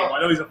today's game?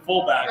 I know he's a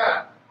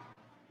fullback.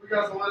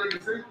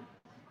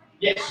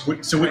 Yes.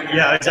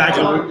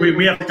 Exactly.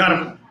 We have to kind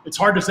of. It's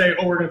hard to say,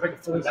 we're going to pick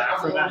a fullback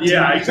for that.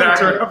 Yeah,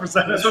 exactly.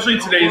 Especially in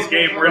today's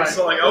game where it's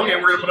like, okay,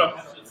 we're going to put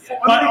up.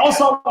 But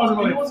also,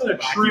 he wasn't a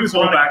true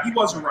fullback. He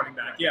was a running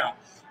back. Yeah,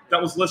 that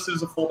was listed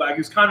as a fullback. He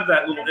was kind of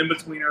that little in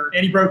betweener.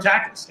 And he broke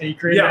tackles and he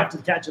created after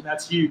the catch, and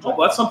that's huge. Oh,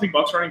 that's something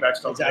Bucs running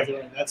backs don't do.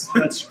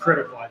 Exactly. That's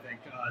critical, I think.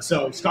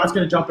 So Scott's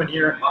going to jump in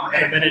here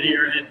in a minute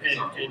here and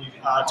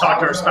talk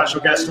to our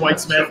special guest, Dwight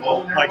Smith.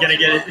 Going to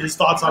get his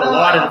thoughts on a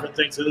lot of different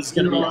things. So this is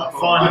going to be a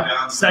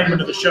fun segment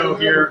of the show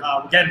here.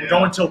 Again, we're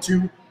going till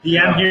 2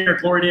 p.m. here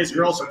at Glory Days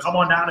Grill, so come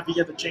on down if you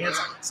get the chance.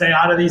 Say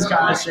hi to these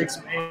guys, shake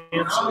some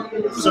hands,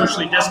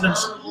 socially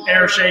distance,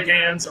 air shake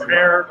hands, or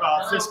air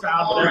fist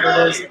pound,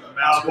 whatever it is.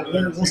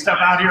 We'll step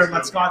out here and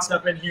let Scott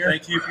step in here.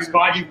 Thank you.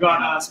 Scott, you've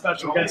got a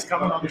special guest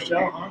coming on the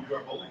show, huh?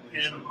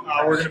 And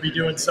we're going to be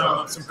doing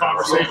some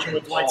conversation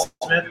with Dwight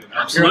Smith.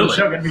 Absolutely. The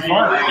show going to be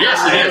fun.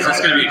 Yes, it is.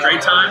 It's going to be a great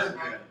time.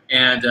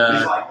 And,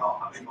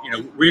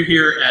 we're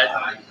here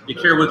at the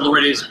Carrollwood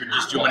Glory Days if you're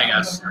just joining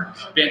us.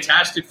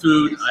 Fantastic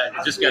food.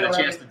 I just got a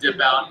chance to dip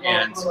out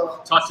and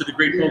talk to the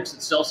great folks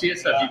at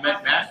Celsius. Have you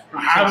met Matt?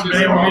 I haven't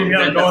been able to meet him.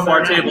 And the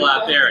far table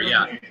out there,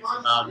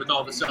 with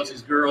all the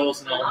Celsius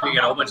girls and all. We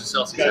got a whole bunch of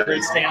Celsius. Got a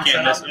great stand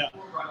set up, yeah.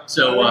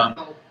 So,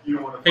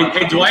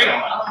 hey,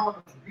 Dwight,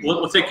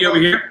 we'll take you over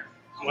here.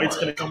 Dwight's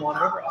going to come on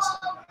over us.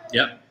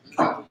 Yep.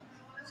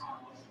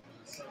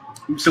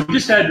 So we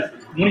just had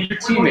one of your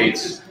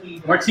teammates,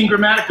 Martin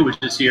Gramatica, was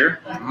just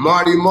here.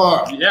 Marty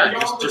Mark. Yeah,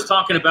 just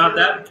talking about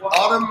that.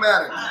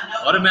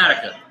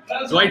 Automatica.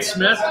 Dwight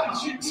Smith.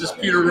 This is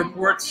Pewter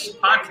Reports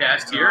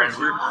podcast here, and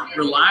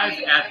we're live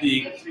at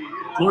the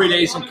Glory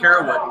Days in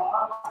Carrollwood.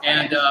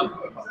 And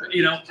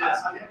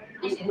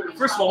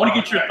first of all, I want to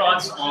get your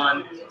thoughts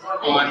on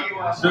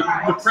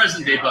the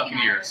present day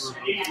Buccaneers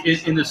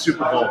in the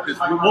Super Bowl, because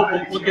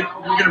we're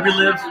going to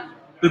relive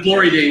the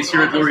Glory Days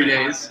here at Glory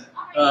Days.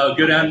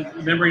 Go down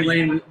memory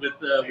lane with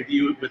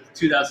you with the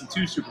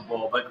 2002 Super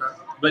Bowl.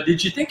 But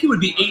did you think it would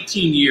be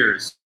 18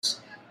 years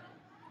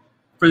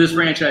for this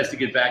franchise to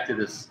get back to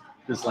this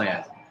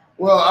land?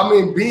 Well, I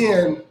mean,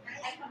 being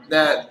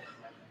that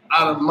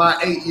out of my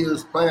 8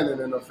 years playing in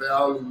the NFL,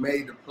 I only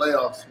made the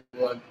playoffs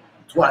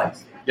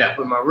twice. Yeah.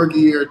 For my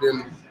rookie year,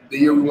 then the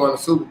year we won the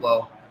Super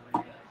Bowl.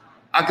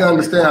 I can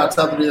understand how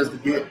tough it is to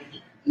get,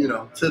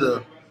 to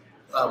the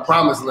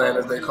promised land,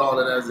 as they call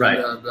it, as right.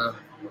 in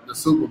the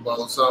Super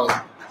Bowl. So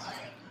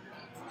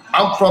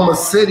I'm from a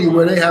city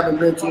where they haven't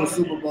been to a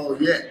Super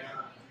Bowl yet.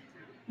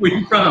 Where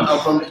you from? I'm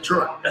from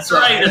Detroit. That's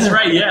right.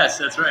 Yes,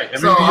 that's right. I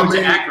remember you went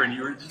to Akron.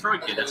 You were a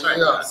Detroit kid. That's right.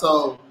 Yeah.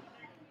 So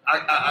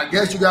I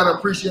guess you got to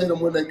appreciate them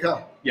when they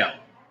come. Yeah.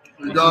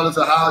 Regardless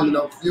of how,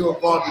 few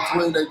and far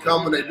between they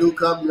come, when they do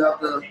come, you have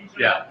to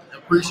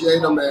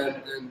appreciate them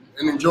and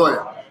enjoy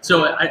it.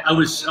 So I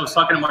was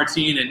talking to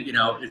Martin,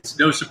 and it's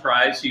no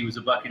surprise he was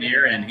a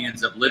Buccaneer, and he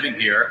ends up living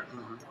here.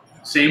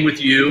 Same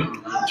with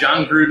you.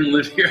 John Gruden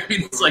lives here. I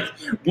mean, it's like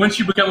once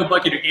you become a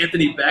Buccaneer,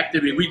 Anthony Becht, I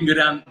mean, we can go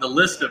down the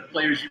list of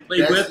players you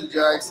played with.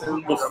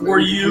 Jackson. Before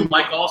you,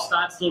 Mike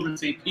Allstott still in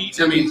St. Pete.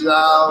 I mean,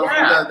 Giles,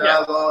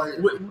 yeah. all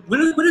here.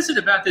 What is it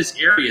about this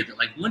area that,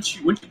 like, once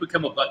you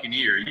become a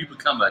Buccaneer, you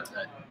become a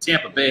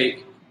Tampa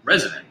Bay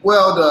resident?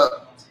 Well,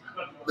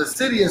 the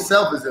city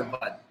itself is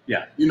inviting.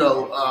 Yeah. You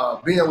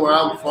know, being where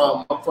I'm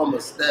from a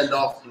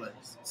standoff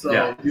place. So,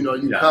 Yeah. you know,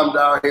 you come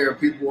down here and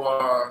people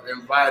are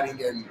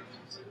inviting and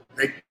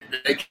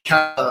they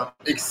kind of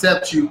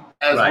accept you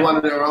as Right. one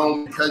of their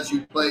own because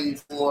you play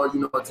for,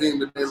 you know, a team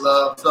that they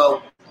love.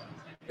 So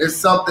it's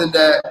something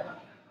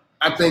that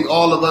I think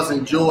all of us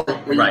enjoy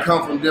when Right. you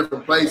come from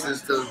different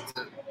places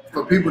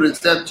for people to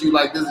accept you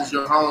like this is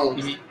your home.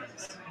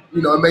 Mm-hmm.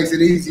 You know, it makes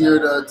it easier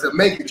to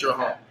make it your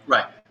home.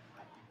 Right.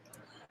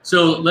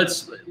 So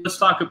let's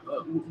talk.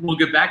 We'll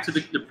get back to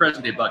the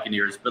present day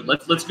Buccaneers, but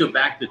let's go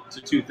back to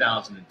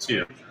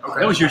 2002. Okay.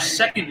 That was your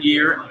second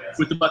year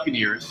with the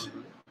Buccaneers,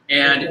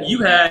 and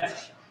you had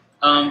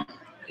that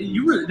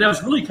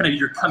was really kind of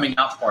your coming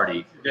out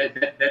party.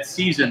 That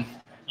season,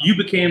 you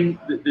became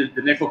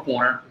the nickel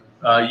corner.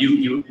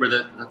 You were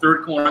the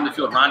third corner on the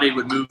field. Rondé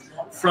would move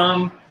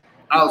from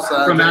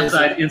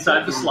outside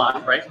inside the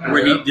slot, right,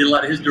 where he did a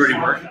lot of his dirty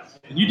work.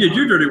 And you did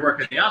your dirty work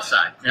on the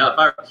outside. Now, if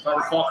I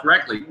recall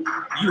correctly,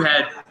 you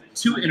had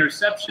 2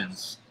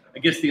 interceptions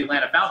against the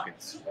Atlanta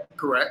Falcons.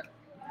 Correct.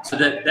 So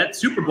that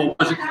Super Bowl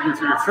wasn't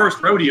your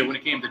first rodeo when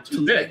it came to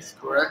 2 bigs.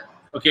 Correct.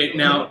 Okay,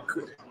 now,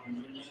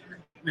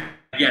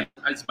 again,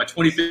 it's my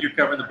 25th year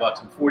covering the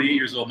Bucs. I'm 48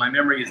 years old. My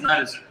memory is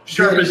not as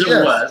sharp as it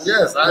was.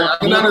 Yes, I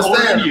can I'm older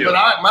than understand, you.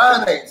 but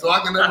mine ain't, so I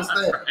can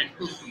understand. Right.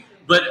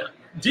 But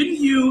didn't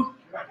you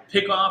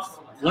pick off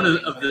one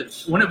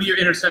of your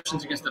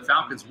interceptions against the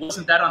Falcons?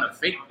 Wasn't that on a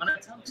fake punt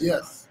attempt?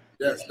 Yes.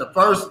 The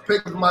first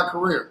pick of my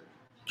career.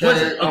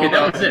 Was it? Okay,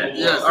 that was it.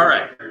 Yes. All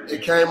right.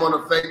 It came on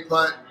a fake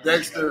punt.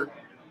 Dexter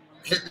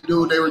hit the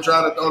dude they were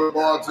trying to throw the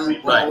ball to.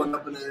 Ball went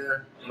up in the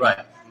air.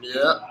 Right.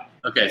 Yeah.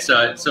 Okay,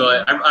 so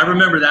I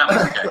remember that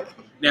one. Okay.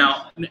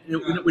 Now,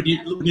 when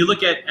you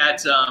look at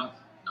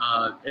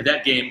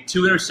that game,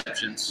 2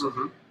 interceptions,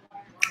 Mm-hmm.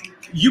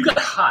 you got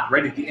hot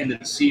right at the end of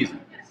the season.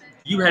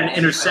 You had an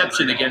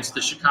interception against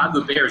the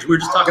Chicago Bears. We were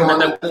just talking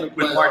about that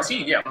with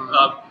Martine. Yeah,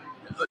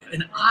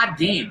 an odd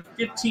game,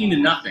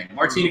 15-0.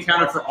 Martine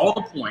accounted for all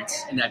the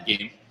points in that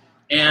game,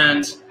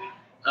 and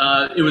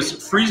it was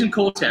freezing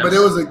cold temps. But it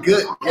was a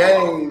good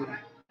game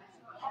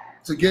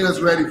to get us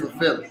ready for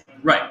Philly.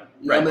 Right.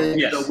 You know what I mean?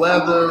 Yes. The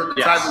weather, the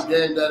Yes. type of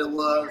game that it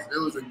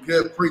was a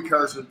good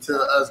precursor to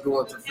us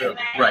going to Philly.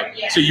 Right.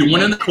 So you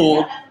went in the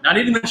cold, not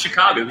even in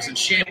Chicago. It was in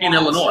Champaign,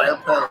 Illinois.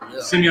 Champaign,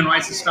 yeah. Simeon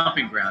Rice's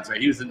stomping grounds,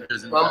 right? He was in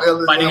From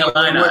Illinois, Fighting we went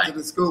Illini. to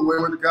the school, we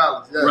went to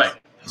college. Yes. Right.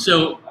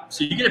 So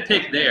you get a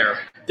pick there.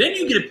 Then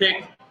you get a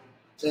pick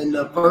In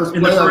the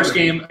first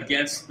game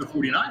against the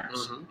 49ers.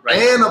 Mm-hmm. Right.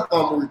 And a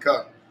fumble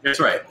recovery.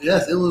 That's right.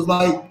 Yes, it was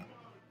like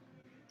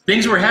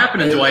Things were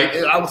happening, Dwight.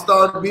 I was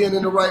starting being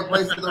in the right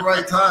place at the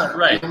right time.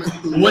 Right.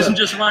 It wasn't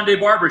just Rondé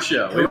Barber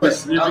show. It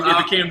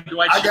became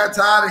Dwight. I got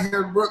tired of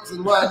hearing Brooks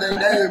and Rondé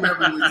name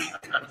every week.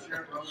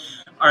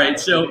 All right.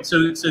 So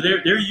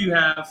there you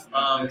have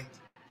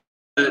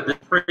the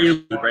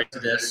prelude right to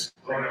this.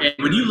 And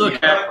when you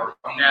look at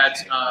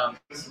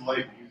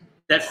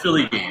that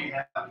Philly game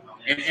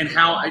and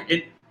how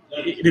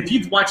if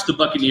you've watched the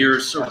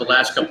Buccaneers over the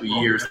last couple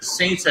of years, the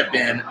Saints have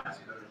been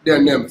their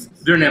nemesis.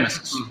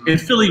 Mm-hmm. And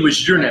Philly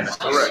was your nemesis.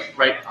 Correct.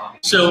 Right.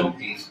 So,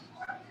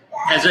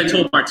 as I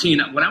told Martine,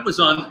 when I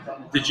was on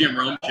the Jim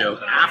Rome show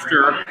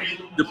after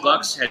the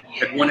Bucs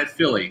had won at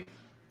Philly,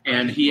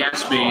 and he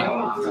asked me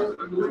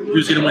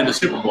who's going to win the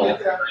Super Bowl,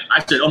 I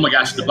said, "Oh my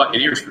gosh, the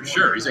Buccaneers for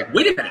sure." He's like,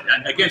 "Wait a minute,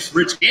 against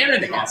Rich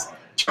Gannon, against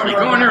Charlie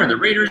Garner and the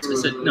Raiders?" I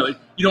said, "No, you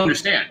don't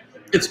understand.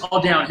 It's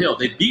all downhill.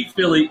 They beat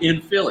Philly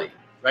in Philly,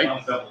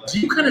 right? Do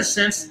you kind of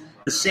sense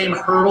the same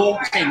hurdle,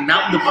 the same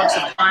mountain the Bucs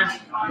have climbed,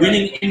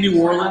 winning in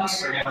New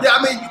Orleans?" Yeah,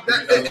 I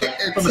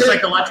mean, from a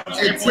psychological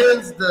standpoint, it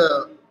tends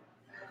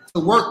to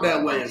work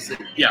that way.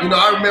 Yeah. You know,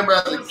 I remember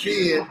as a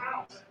kid,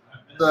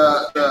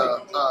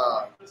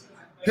 the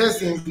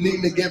Pistons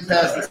needing to get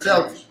past the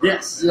Celtics.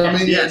 Yes. You know what I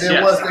mean? Yes, and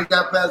then yes. once they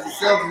got past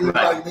the Celtics, it was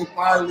like they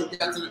finally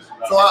got to.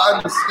 So I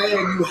understand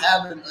you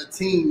having a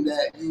team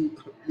that you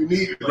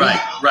need to beat.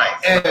 Right.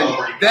 And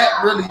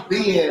that really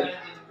being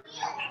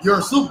your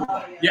Super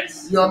Bowl.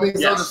 Yes. You know what I mean?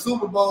 Yes. So the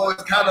Super Bowl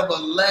is kind of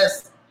a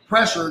less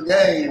pressure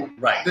game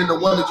than the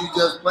one that you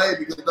just played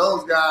because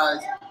those guys,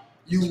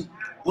 you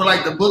were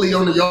like the bully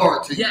on the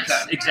yard team. Yes,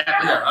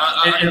 exactly. Yeah,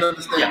 I can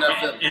understand that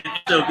feeling. And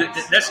so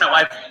that's how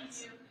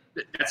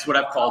that's what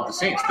I've called the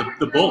Saints,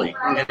 the bully.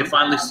 And they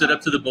finally stood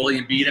up to the bully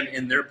and beat him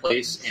in their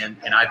place. And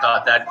I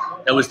thought that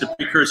was the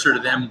precursor to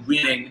them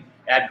winning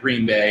at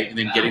Green Bay and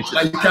then getting to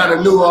like you kind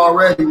of knew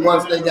already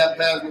once they got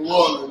past New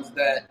Orleans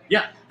that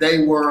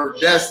they were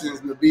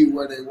destined to be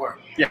where they were.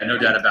 Yeah, no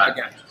doubt about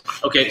it.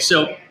 Okay,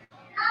 so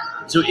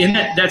in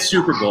that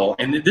Super Bowl,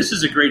 and this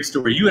is a great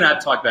story. You and I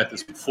have talked about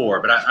this before,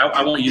 but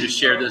I want you to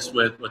share this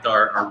with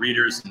our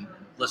readers and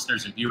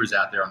listeners and viewers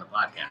out there on the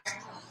podcast.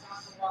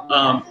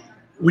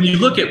 when you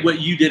look at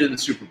what you did in the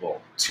Super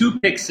Bowl, 2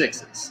 pick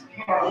sixes,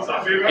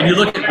 and you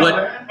look at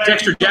what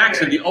Dexter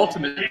Jackson, the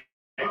ultimate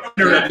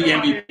winner of the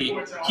MVP,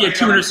 he had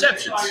 2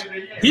 interceptions.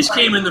 His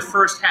came in the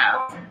first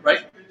half,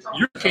 right?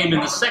 Yours came in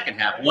the second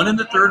half, 1 in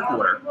the third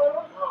quarter,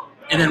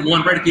 and then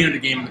 1 right at the end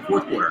of the game in the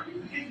fourth quarter.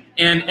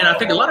 And I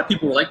think a lot of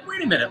people were like,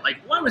 wait a minute, like,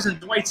 why wasn't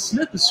Dwight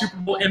Smith the Super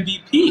Bowl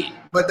MVP?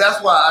 But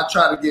that's why I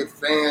try to get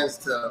fans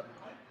to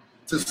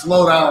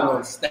slow down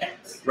on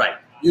stats. Right.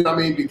 You know what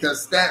I mean?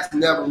 Because stats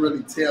never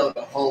really tell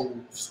the whole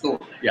story.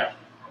 Yeah.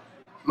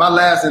 My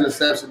last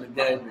interception in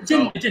the game was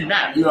it didn't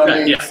matter. You know what I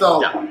mean? Yeah.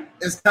 So yeah.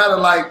 it's kind of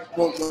like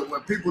when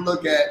people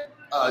look at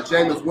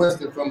Jameis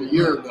Winston from a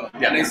year ago,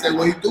 and they say,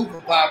 well, he threw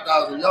for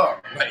 5,000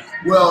 yards. Right.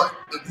 Well,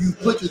 if you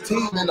put your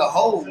team in the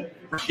hole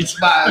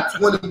by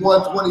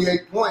 21,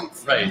 28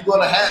 points, right.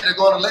 they're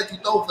going to let you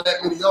throw for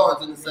that many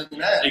yards in the second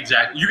half.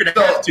 Exactly. You're going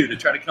to have to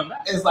try to come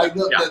back. It's like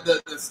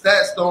the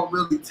stats don't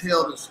really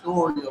tell the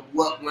story of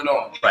what went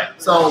on. Right.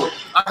 So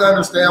I can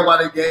understand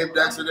why they gave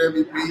Dexter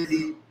the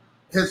MVP.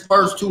 His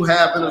first 2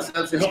 half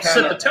interceptions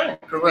set the tone.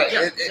 Correct.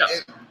 Yeah.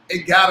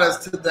 It got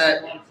us to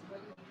that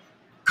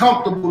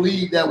comfortable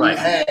lead that we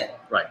had.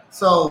 Right.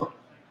 So,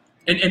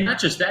 and not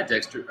just that,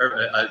 Dexter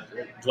or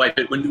Dwight.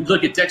 But when you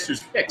look at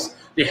Dexter's picks,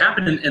 they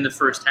happened in the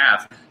first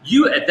half.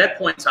 You at that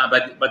point in time,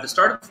 by the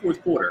start of the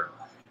fourth quarter,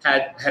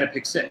 had a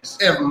pick 6.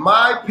 If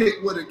my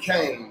pick would have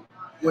came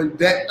when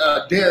Derek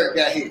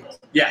got hit,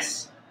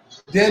 yes,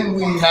 then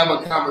we have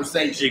a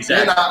conversation.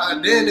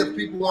 Exactly. Then if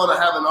people want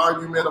to have an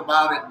argument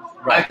about it,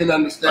 I can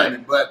understand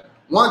it. But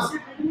once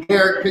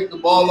Derek picked the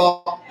ball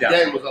off, the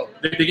game was over.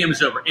 The game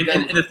was over.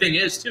 And the thing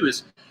is, too,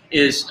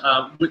 is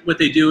what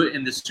they do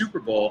in the Super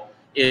Bowl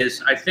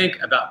is, I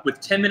think, about with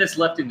 10 minutes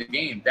left in the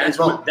game, that's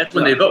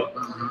when they vote.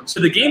 Mm-hmm. So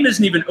the game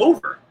isn't even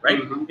over,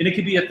 right? Mm-hmm. And it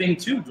could be a thing,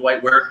 too,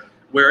 Dwight, where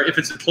if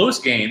it's a close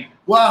game.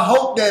 Well, I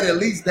hope that at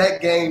least that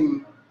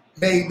game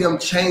made them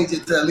change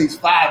it to at least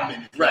 5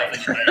 minutes. Right.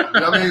 You know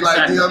what I mean?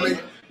 Like, exactly. You know what I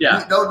mean?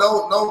 Yeah.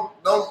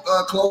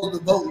 Don't close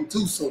the voting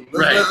too soon.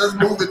 Let's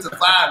move it to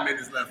 5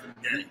 minutes left in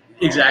the game.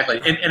 Exactly.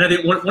 And I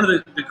think one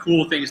of the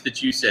cool things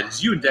that you said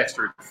is you and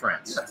Dexter are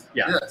friends. Yes.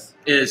 Yeah. Yes.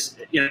 Is,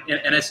 you know,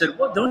 and I said,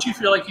 well, don't you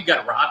feel like you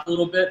got robbed a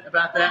little bit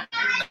about that?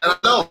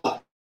 No.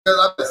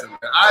 Listen,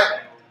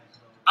 man,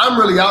 I'm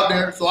really out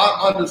there, so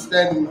I'm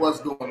understanding what's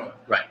going on.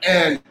 Right.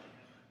 And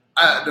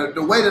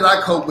the way that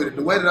I cope with it,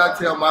 the way that I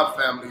tell my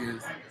family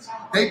is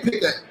they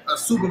pick a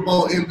Super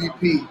Bowl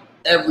MVP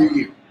every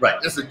year. Right.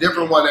 It's a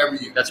different one every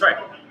year. That's right.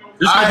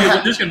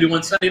 There's going to be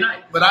one Sunday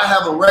night. But I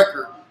have a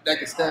record that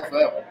can stand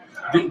forever.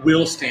 It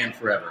will stand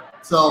forever.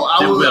 So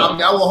I will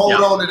hold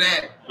on to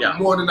that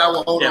more than I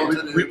will hold on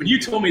to when you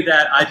told me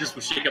that, I just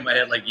was shaking my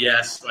head like,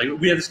 yes. Like,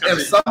 we had this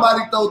conversation. If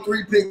somebody throw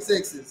 3 pick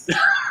sixes,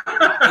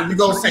 you're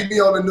going to see me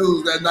on the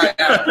news that night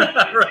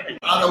after. Right.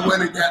 I don't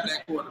win and got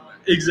that quarterback.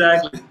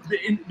 Exactly.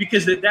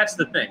 Because that's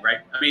the thing, right?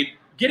 I mean,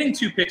 getting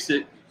 2 pick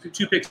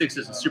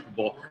sixes in Super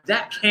Bowl,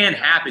 that can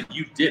happen.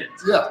 You did it.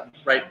 Yeah.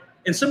 Right?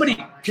 And somebody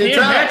can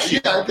match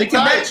you. Yeah, they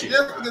can match you.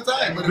 Yes, they can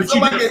tie it. But if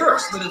somebody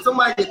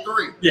get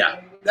 3,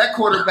 that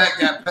quarterback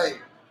got paid.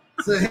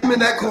 So him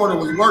and that corner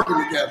was working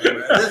together,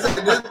 man. This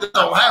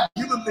don't happen.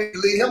 You can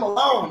leave him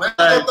alone, man.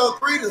 Don't throw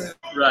 3 to him.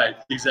 Right,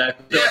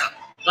 exactly. Yeah.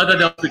 I thought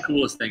that was the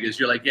coolest thing is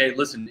you're like, hey,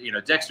 listen, you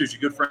know, Dexter's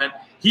your good friend.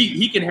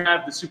 He can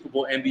have the Super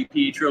Bowl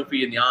MVP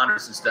trophy and the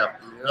honors and stuff.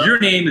 Yep. Your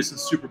name is in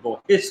Super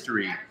Bowl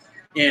history,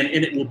 and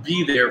it will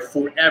be there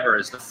forever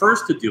as the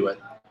first to do it.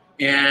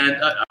 And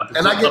up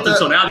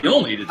until now, the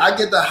only to do it. I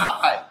get the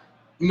high.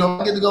 You know,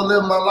 I get to go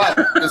live my life.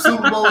 The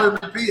Super Bowl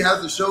MVP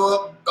has to show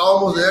up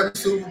almost every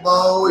Super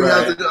Bowl. He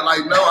has to do,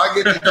 I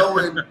get to go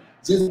and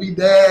just be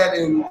dad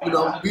and, you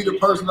know, be the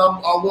person I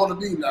want to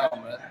be now,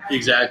 man.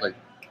 Exactly.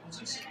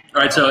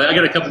 All right, so I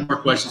got a couple more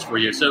questions for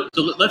you. So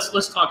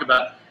let's talk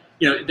about,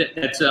 you know,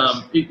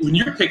 when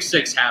your pick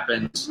 6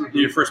 happened,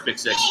 your first pick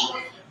 6,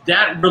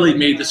 that really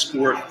made the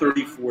score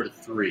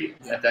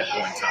 34-3 at that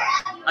point in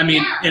time. I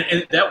mean,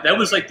 and that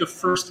was like the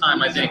first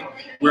time, I think,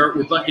 where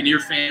Buccaneer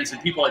fans and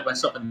people like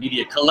myself in the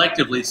media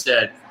collectively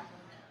said,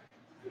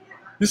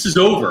 this is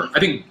over. I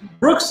think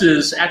Brooks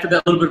is, after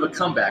that, little bit of a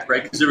comeback,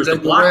 right? Because there was the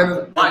block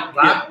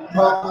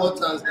for a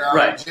touchdown.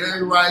 Right.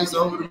 Jerry Rice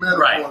over the middle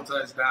for a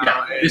touchdown.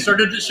 Yeah. They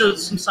started to show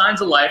some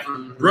signs of life.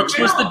 Brooks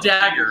was the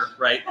dagger,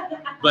 right?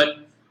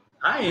 But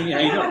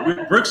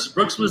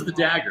Brooks was the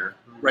dagger,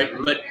 right?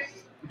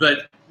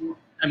 But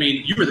I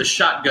mean, you were the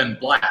shotgun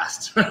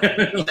blast.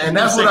 And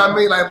that's what I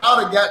mean. Like, if I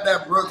would have got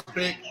that Brooks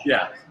pick,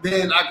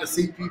 then I could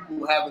see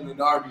people having an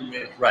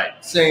argument,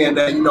 saying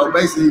that, you know,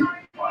 basically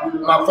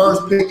my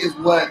first pick is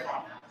what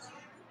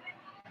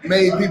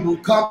made people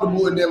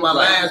comfortable, and then my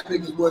last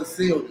pick is what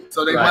sealed it.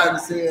 So they might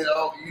have said,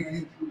 "Oh,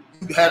 you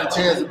had a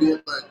chance to be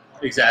it," but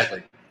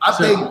exactly. I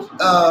think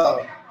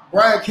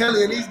Brian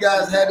Kelly and these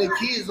guys had their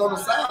kids on the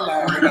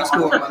sideline when I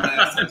scored my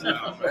last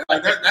touchdown.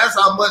 Like that's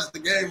how much the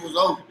game was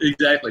over.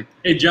 Exactly.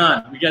 Hey,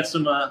 John, we got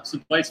some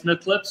Dwight Smith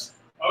clips?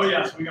 Oh,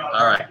 yes, we got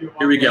it. All right,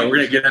 here we go. We're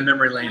going to get on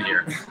memory lane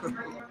here.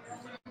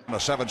 A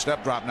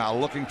 7-step drop now,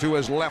 looking to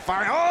his left.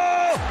 Fire.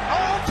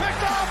 Oh,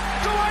 picked off.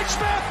 Dwight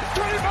Smith,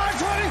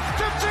 25-20.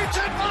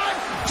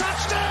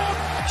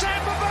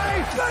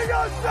 everything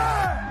I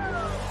said!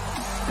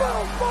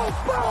 Boom, boom,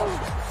 boom,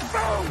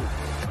 boom,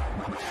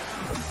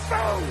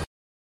 boom!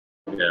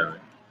 Yeah.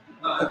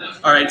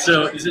 All right,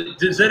 so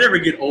does that ever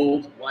get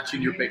old,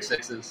 watching your pick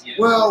sixes?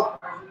 Well,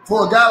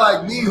 for a guy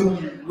like me who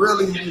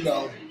really,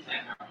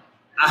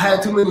 I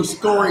had too many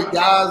storied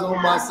guys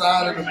on my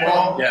side of the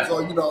ball. Yeah.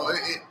 So,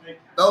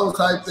 those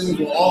type things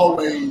will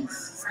always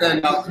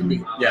stand out to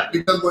me. Yeah.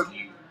 Because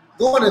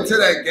going into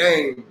that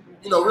game,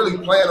 really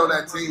playing on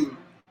that team,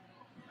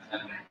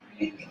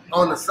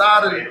 on the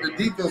side of the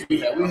defense we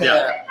had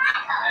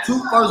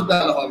 2 first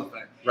ballot Hall of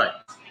Fame. Right.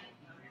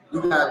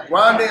 You got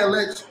Rondale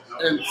Lynch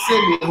and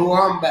Simeon, who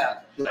I'm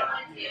back.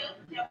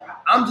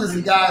 I'm just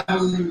a guy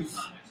who's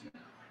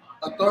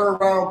a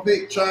third-round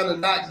pick trying to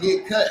not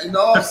get cut in the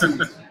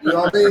offseason. You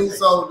know what I mean?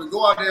 So to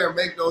go out there and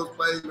make those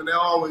plays, they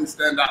always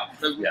stand out.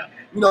 Because,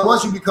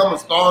 once you become a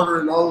starter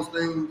and those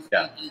things,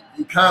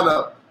 you kind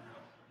of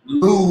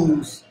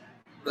lose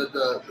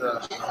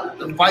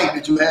the fight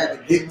that you had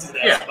to get to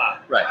that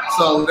spot. Right.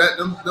 So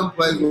them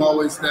plays will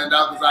always stand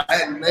out because I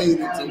hadn't made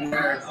it to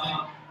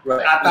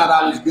where I thought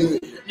I was good.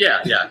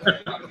 Yeah.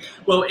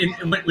 Well,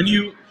 when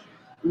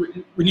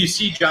you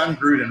see John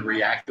Gruden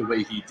react the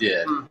way he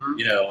did,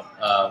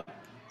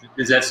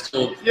 does that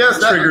still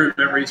trigger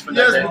memories from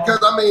that day? Yes,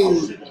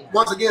 because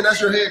once again, that's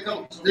your head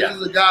coach. This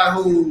is a guy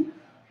who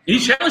he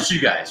challenged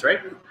you guys, right?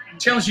 He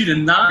challenged you to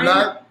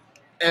 9.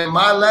 And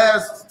my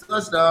last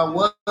touchdown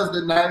was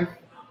the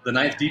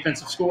ninth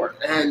defensive score.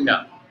 And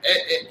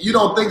you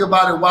don't think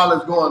about it while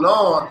it's going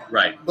on.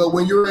 Right. But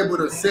when you're able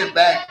to sit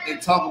back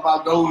and talk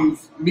about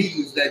those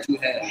meetings that you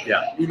had,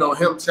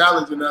 him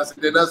challenging us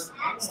and then us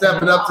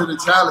stepping up to the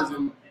challenge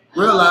and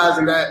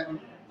realizing that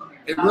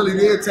it really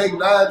did take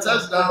 9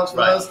 touchdowns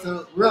for us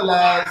to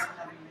realize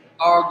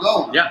our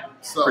goal. Yeah,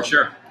 for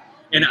sure.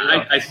 And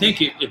I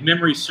think if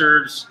memory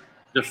serves,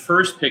 the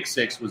first pick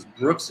six was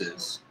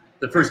Brooks's.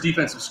 The first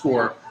defensive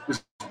score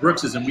was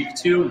Brooks's in week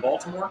 2 in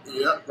Baltimore.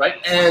 Yeah. Right?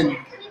 And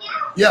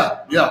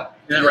yeah.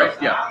 Is that right?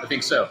 Yeah, I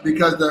think so.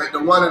 Because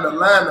the one in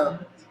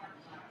Atlanta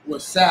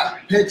was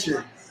Sapp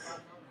pitching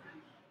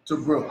to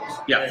Brooks.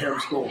 Yeah. And him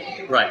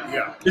scoring. Right.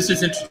 Yeah. This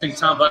is interesting.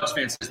 Tom Bucks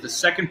fan says the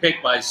second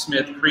pick by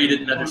Smith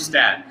created another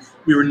stat.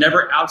 We were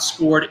never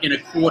outscored in a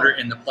quarter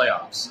in the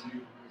playoffs.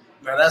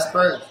 Now that's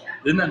crazy.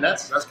 Isn't that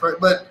nuts? That's crazy.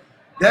 But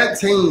that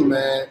team,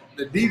 man,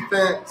 the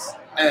defense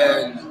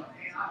and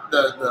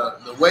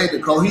the way, the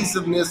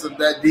cohesiveness of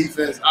that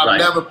defense, I've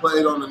never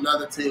played on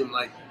another team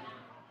like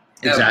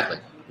that.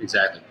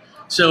 Exactly.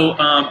 So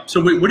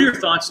what are your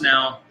thoughts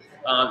now?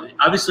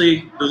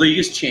 Obviously, the league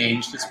has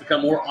changed. It's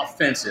become more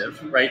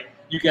offensive, right?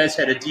 You guys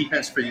had a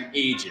defense for the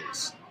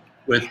ages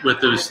with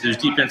those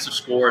defensive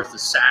scores, the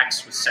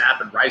sacks with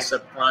Sapp and Rice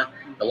up front,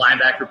 the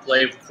linebacker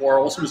play with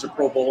Quarles, who was a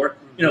Pro Bowler.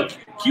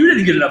 Q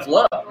didn't get enough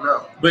love.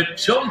 No. But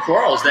Shelton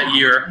Quarles that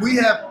year. We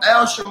have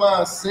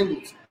Alshon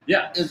Singleton.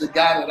 Yeah. Is the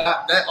guy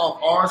that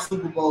of our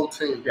Super Bowl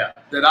team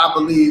that I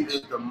believe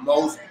is the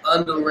most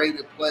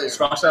underrated player.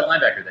 Strong side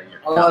linebacker that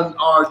year. On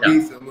our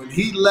defense. When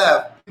he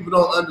left, people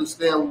don't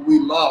understand what we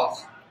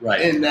lost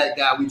in that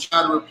guy. We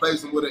tried to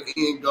replace him with an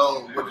end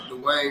goal, with a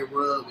Dwayne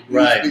Rudd.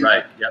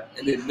 Right. Yep.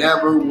 And it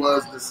never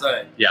was the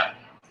same. Yeah.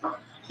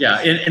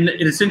 And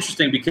it's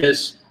interesting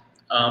because,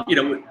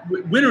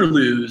 win or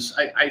lose,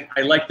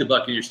 I like the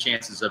Buccaneers'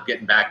 chances of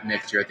getting back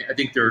next year. I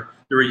think they're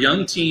a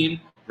young team.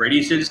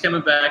 Brady said he's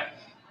coming back.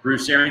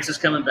 Bruce Arians is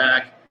coming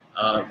back.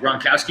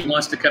 Gronkowski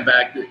wants to come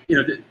back.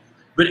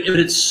 But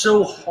it's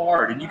so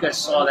hard, and you guys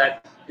saw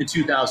that in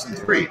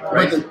 2003,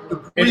 right? But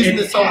the reason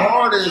it's so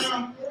hard is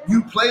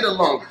you play the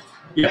longest.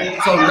 Yeah.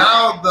 So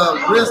now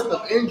the risk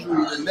of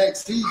injury the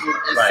next season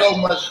is so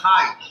much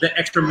higher. The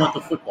extra month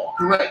of football.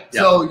 Correct.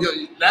 Yeah. So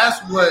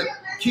that's what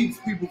keeps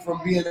people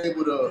from being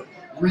able to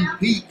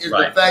repeat is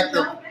the fact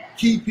of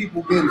key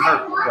people getting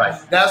hurt.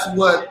 Right. That's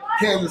what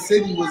Kansas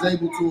City was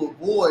able to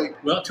avoid.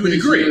 Well, to a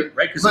degree,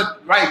 right?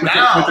 But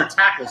now, with their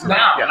tackles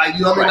now, now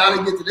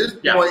they get to this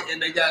point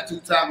and they got 2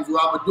 tackles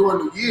out. But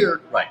during the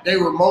year, they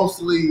were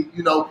mostly,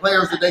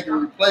 players that they can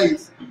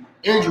replace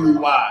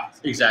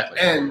injury-wise. Exactly.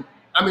 And,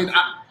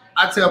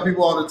 I tell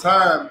people all the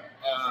time,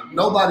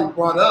 nobody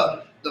brought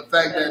up the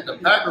fact that the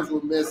Packers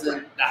were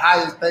missing the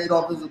highest paid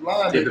offensive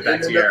lineman in the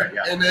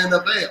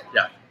NFL.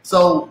 Yeah.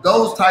 So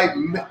those type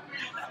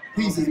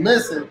pieces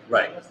missing.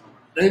 Right.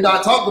 They're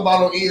not talked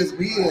about on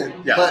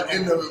ESPN, but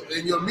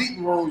in your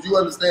meeting rooms, you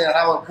understand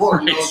how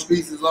important those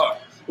pieces are.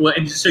 Well,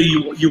 and so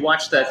you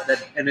watched that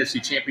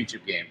NFC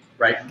Championship game,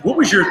 right? What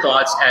was your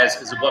thoughts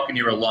as a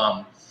Buccaneer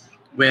alum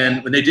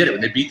when they did it,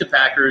 when they beat the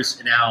Packers,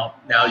 and now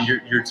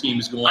your team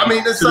is going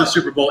to the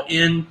Super Bowl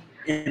in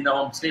the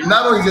home stadium?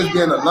 Not only just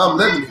being an alum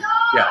living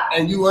here,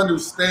 and you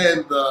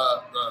understand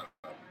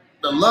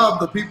the love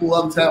the people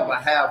of Tampa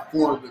have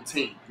for the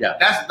team. Yeah.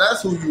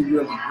 That's who you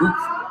really root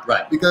for.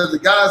 Right. Because the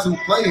guys who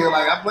play here,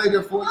 like I played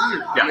here 4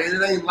 years. Yeah.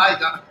 It ain't like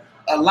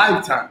a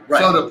lifetime.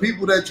 Right. So the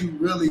people that you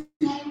really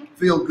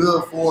feel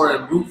good for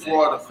and root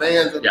for are the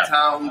fans of the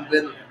town who've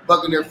been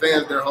Buccaneer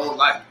fans their whole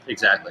life.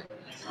 Exactly.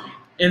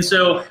 And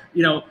so,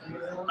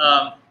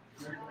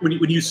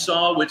 when you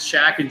saw with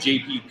Shaq and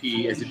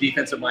JPP as a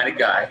defensive-minded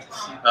guy,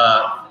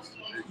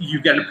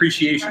 you've got an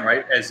appreciation,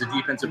 right, as a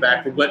defensive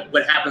back for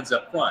what happens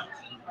up front,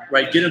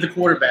 right? Get to the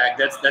quarterback.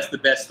 That's the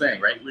best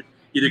thing, right?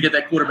 Either get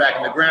that quarterback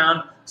on the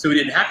ground so he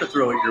didn't have to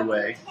throw it your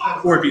way,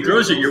 or if he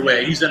throws it your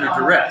way, he's under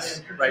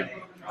duress, right?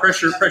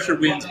 Pressure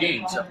wins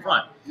games up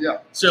front. Yeah.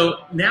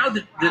 So now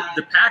the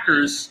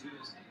Packers,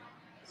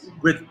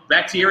 with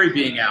Bakhtiari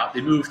being out,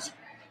 they moved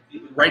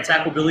right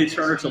tackle Billy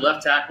Turner to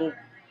left tackle,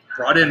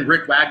 brought in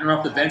Rick Wagner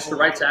off the bench to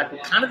right tackle.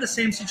 Kind of the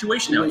same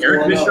situation now.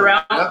 Eric Fisher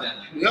out.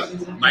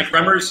 Yep. Mike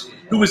Remmers,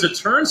 who was a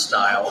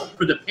turnstile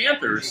for the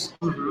Panthers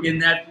in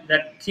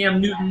that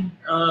Cam Newton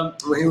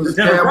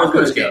Denver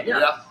Broncos game.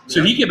 Yeah.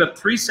 So he gave up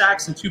 3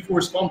 sacks and 2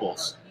 forced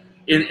fumbles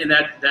in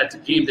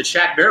that game that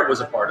Shaq Barrett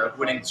was a part of,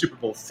 winning Super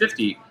Bowl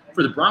 50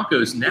 for the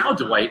Broncos. Now,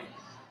 Dwight,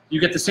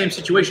 you get the same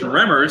situation.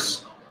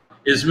 Remmers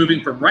is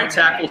moving from right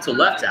tackle to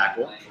left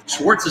tackle.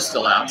 Schwartz is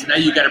still out. So now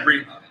you got to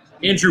bring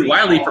Andrew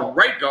Wiley from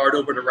right guard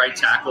over to right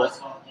tackle.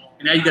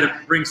 And now you got to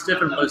bring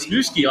Stefan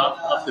Wisniewski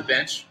off the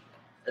bench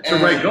to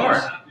right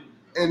guard.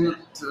 And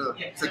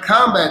to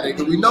combat that,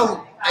 because we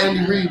know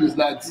Andy Reid is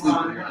not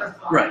sleeping.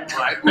 Right.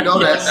 We know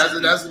that.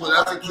 That's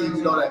a key.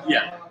 We know that.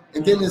 Yeah.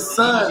 And then his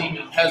son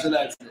has an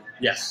accident.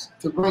 Yes.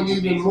 To bring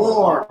even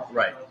more,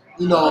 right,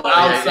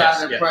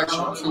 outside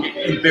pressure.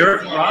 And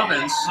Barrett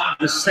Robbins,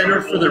 the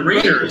center for the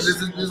Raiders.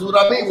 This is what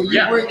I mean. When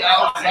you bring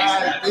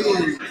outside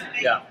things,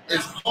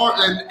 it's hard.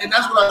 And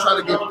that's what I try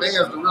to get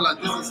fans to realize.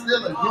 This is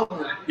still a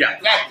human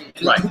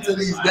factor to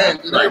these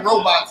games. There ain't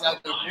robots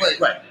out there playing.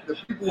 Right. The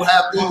people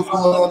have things going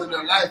on in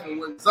their life. And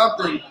when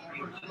something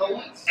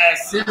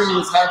as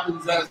serious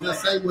happens as,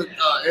 let's say, with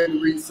Andy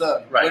Reid's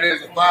son, where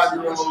there's a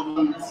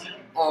 5-year-old who's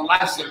on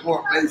life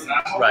support basis.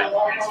 Right.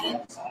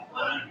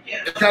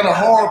 It's kind of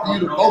hard for you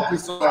to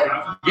focus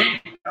on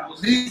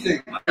these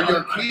things. When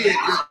your kid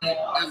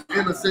is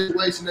in a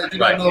situation that you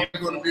don't know if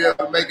you're going to be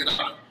able to make it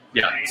out of.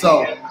 Yeah.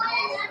 So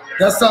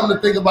that's something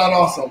to think about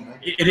also, man.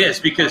 It is,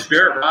 because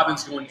Barrett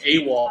Robbins going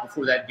AWOL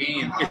before that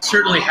game, it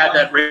certainly had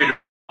that Raider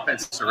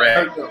offense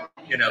array.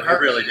 It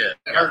really did.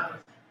 It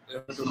hurt. It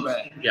hurt them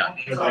bad.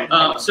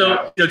 Yeah.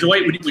 So,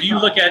 Dwight, when you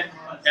look at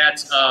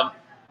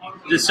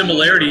the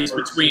similarities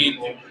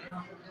between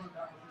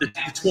the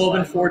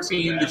 12-4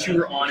 team that you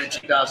were on in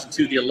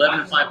 2002, the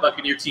 11-5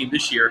 Buccaneer team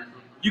this year,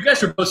 you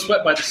guys were both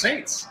swept by the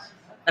Saints.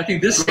 I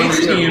think this Saints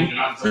team,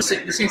 the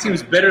Saints team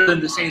is better than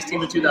the Saints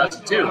team in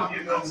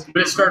 2002.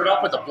 But it started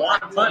off with a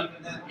block punt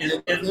in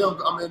the end zone.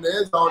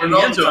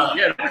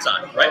 Yeah,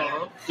 overtime,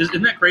 right?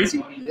 Isn't that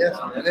crazy? Yes,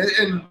 man.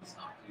 And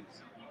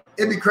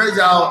it'd be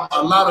crazy how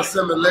a lot of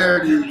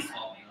similarities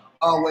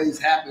always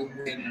happen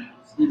when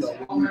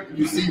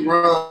you see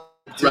runs.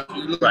 You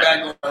look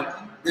back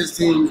on this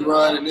team's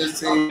run and this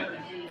team,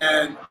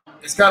 and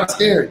it's kind of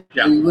scary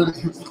when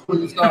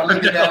you start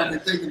looking at it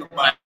and thinking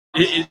about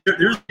it.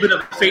 There's a bit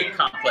of a fate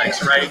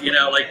complex, right?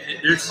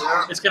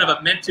 It's kind of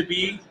a meant to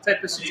be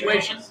type of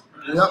situation.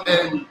 Yep,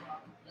 and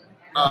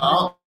a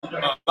lot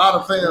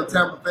of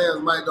Tampa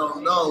fans might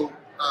don't know,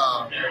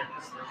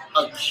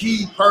 a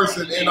key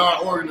person in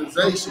our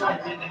organization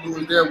who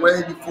was there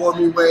way before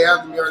me, way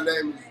after me. Her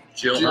name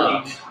is Jill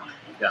Hobbs.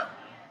 Yeah.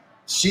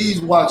 She's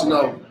watching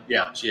over.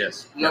 Yeah, she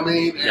is. You know what I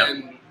mean?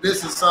 And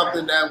this is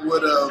something that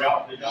would have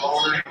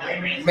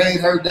made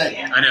her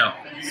day. I know.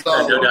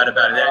 So, no doubt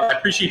about it. I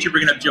appreciate you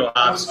bringing up Jill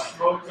Hobbs.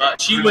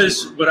 She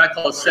was what I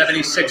call a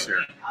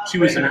 76er. She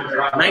was a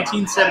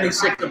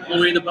 1976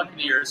 employee of the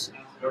Buccaneers,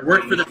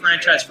 worked for the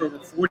franchise for over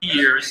 40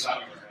 years.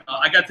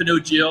 I got to know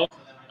Jill.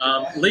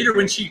 Later,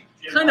 when she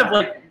kind of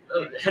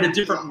had a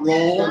different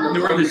role in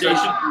the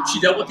organization, she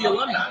dealt with the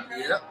alumni.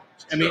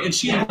 I mean, and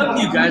she loved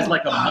you guys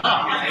like a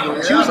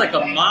mom. She was like a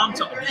mom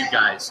to all you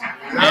guys.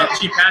 And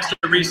she passed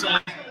away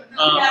recently,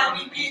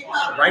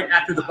 right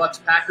after the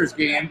Bucs-Packers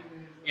game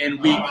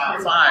in week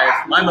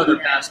 5. My mother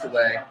passed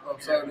away.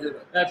 I'm sorry to hear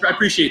that. I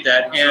appreciate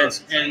that.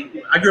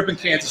 And I grew up in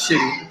Kansas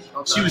City.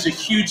 She was a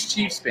huge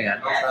Chiefs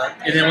fan.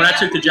 And then when I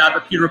took the job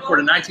at Pewter Report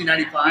in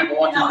 1995, I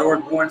walked in the door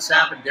with Warren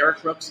Sapp and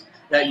Derek Brooks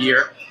that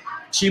year.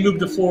 She moved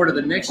to Florida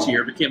the next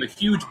year, became a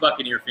huge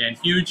Buccaneer fan,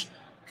 huge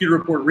Pewter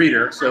Report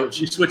reader, so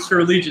she switched her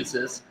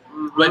allegiances.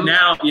 But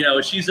now,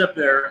 she's up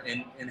there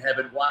in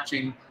heaven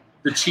watching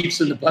the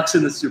Chiefs and the Bucs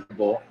in the Super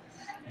Bowl.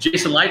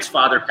 Jason Light's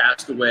father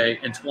passed away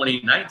in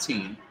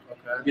 2019.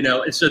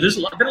 And so there's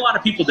been a lot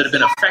of people that have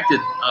been affected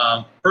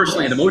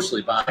personally and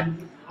emotionally by.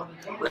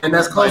 And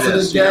that's close to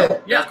this game.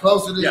 That's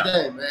close to this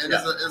game, man.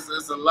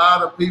 It's a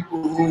lot of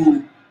people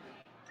who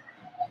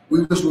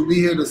we wish would be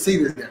here to see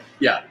this game.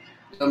 Yeah.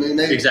 I mean,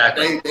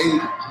 exactly.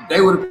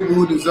 They were the people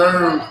who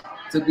deserve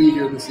to be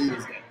here to see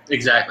this game.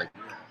 Exactly.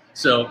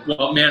 So,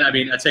 well, man, I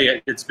mean, I tell you,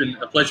 it's been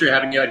a pleasure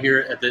having you out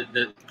here at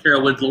the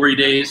Carolwood Glory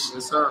Days.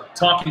 Yes, sir.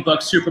 Talking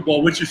Bucs Super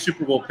Bowl. What's your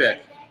Super Bowl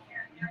pick?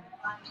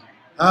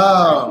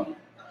 A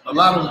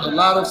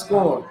lot of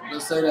scoring.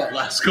 Let's say that. A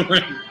lot of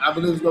scoring. I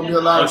believe it's going to be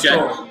a lot of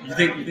scoring. You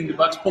think the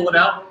Bucs pull it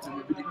out?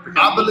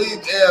 I believe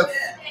if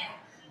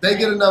they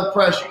get enough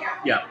pressure,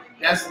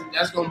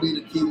 that's going to be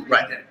the key to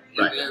right.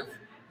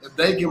 If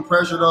they can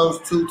pressure those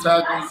 2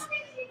 tackles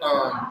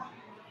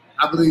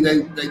I believe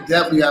they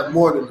definitely have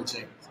more than a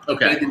chance.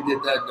 Okay. They can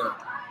get that done.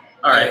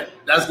 All right.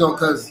 That's going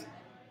because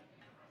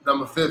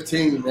number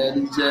 15,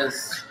 man,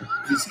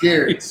 he's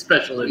scary. He's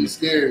special. He's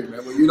scary,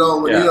 man.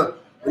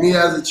 When he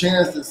has a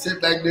chance to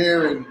sit back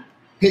there and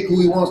pick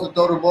who he wants to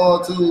throw the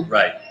ball to,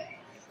 right,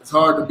 it's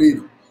hard to beat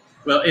him.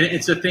 Well, and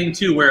it's a thing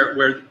too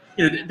where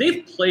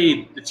they've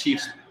played the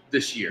Chiefs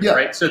this year,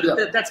 right? So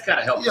that's kind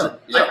of helped.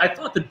 I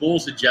thought the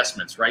Bulls'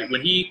 adjustments, right,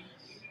 when he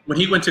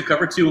went to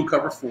cover 2 and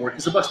cover 4,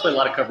 because the Bucs play a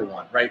lot of cover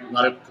 1, right? A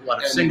lot of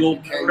single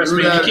press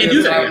man. You can't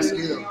do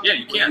that. Yeah,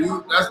 you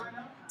can't.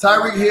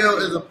 Tyreek Hill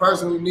is a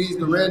person who needs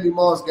the Randy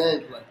Moss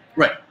game plan.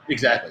 Right,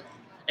 exactly.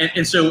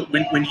 And so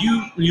when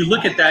you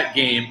look at that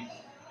game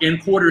in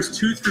quarters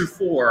 2 through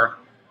 4,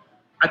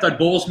 I thought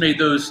Bowles made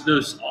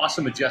those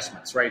awesome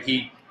adjustments, right?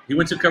 He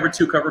went to cover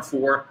 2, cover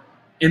 4,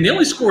 and they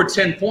only scored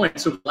 10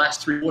 points over the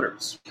last 3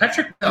 quarters.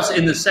 Patrick Mahomes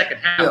in the second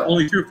half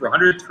only threw for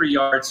 103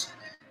 yards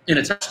and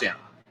a touchdown.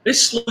 They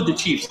slowed the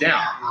Chiefs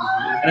down.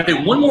 And if they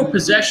had one more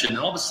possession,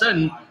 all of a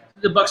sudden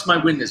the Bucs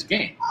might win this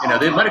game.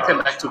 They might have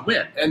come back to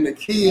win. And the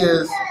key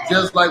is,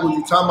 just like when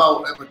you're talking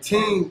about, if a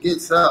team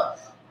gets up,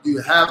 you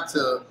have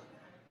to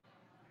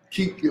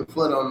keep your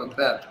foot on the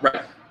pedal.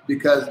 Right.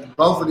 Because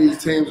both of these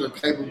teams are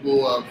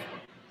capable of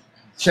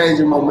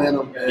changing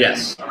momentum. And,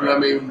 yes. You know what I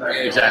mean?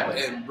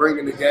 Exactly. And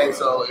bringing the game.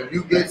 So if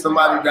you get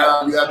somebody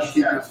down, you have to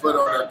keep your foot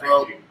on their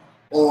throat,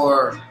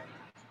 or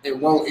it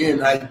won't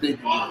end how you think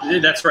it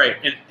will. That's right.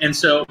 And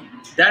so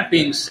that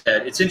being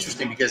said, it's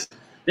interesting because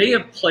they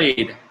have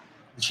played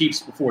the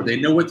Chiefs before. They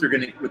know what they're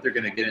going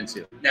to get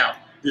into. Now,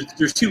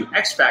 there's 2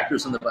 X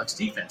factors on the Bucs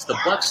defense. The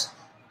Bucs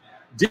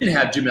didn't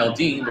have Jamel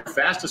Dean, their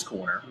fastest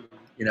corner.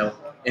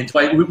 And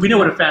we know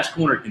what a fast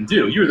corner can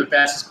do. You were the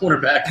fastest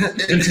cornerback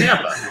in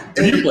Tampa,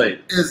 and you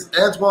played. Is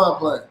Antoine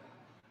playing?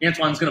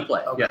 Antoine's going to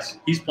play. Okay. Yes,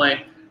 he's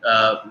playing.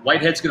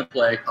 Whitehead's going to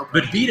play. Okay.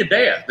 But Vita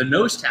Bea, the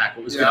nose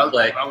tackle, is going to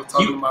play. I was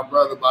talking to my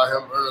brother about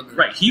him earlier.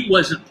 Right, he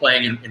wasn't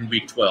playing in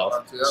Week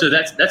 12, so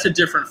that's a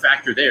different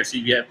factor there. So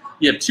you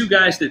have 2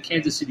 guys that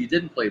Kansas City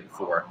didn't play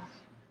before.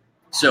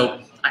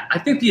 So I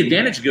think the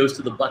advantage goes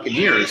to the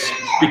Buccaneers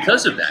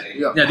because of that.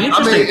 Yeah. Now the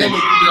interesting thing,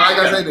 like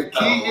I said, the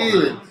key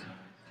is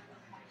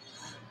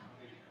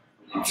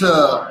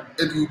to,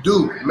 if you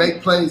do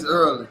make plays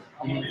early,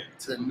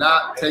 to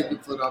not take your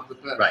foot off the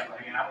pedal. Right.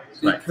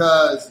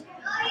 Because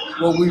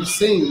what we've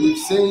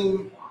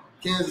seen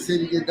Kansas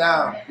City get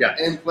down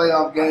in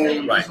playoff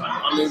games. Right.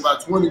 By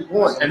 20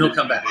 points. And they'll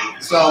come back.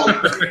 So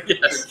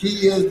the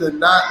key is to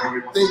not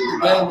think the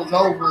game is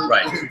over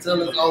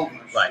until it's over.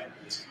 Right.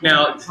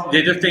 Now,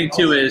 the other thing,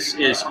 too, is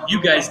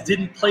you guys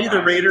didn't play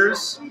the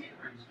Raiders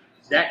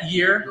that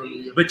year,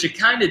 but you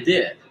kind of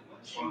did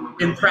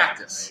in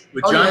practice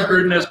with John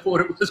Gruden as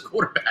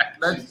quarterback.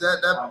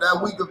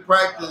 That week of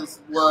practice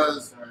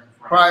was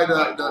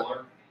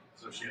probably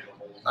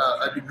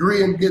a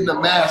degree in getting a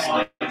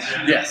master.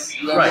 Yes,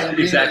 right,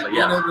 exactly.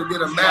 Being able to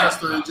get a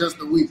master in just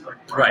a week.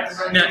 Right.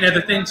 Now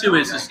the thing, too,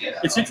 is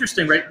it's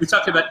interesting, right? We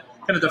talked about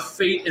kind of the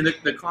fate and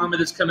the karma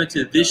that's coming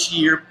to this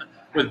year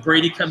with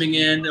Brady coming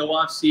in, no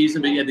off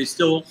season, but they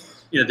still,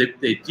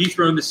 they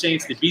dethrone the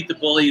Saints, they beat the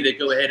bully, they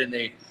go ahead and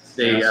they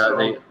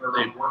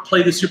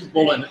play the Super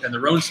Bowl in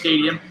their own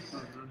stadium.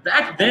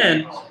 Back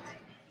then,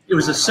 it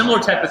was a similar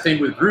type of thing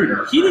with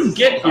Gruden. He didn't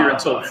get here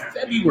until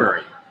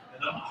February.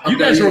 You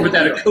guys were with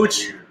that a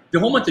coach the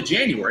whole month of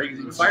January.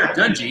 You fired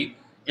Dungy,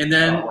 and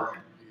then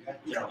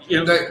they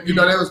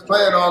was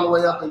playing all the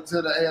way up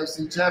until the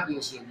AFC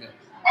Championship game.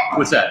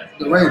 What's that?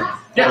 The Raiders.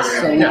 Yes.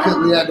 So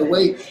we had to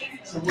wait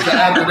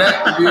after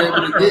that to be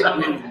able to get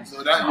Gruden.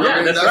 So that's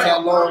right.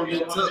 How long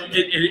it took.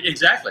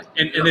 Exactly.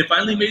 And they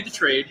finally made the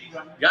trade,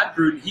 got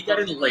Gruden. He got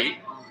in late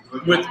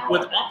with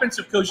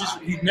offensive coaches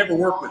he'd never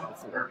worked with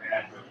before.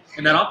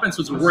 And that offense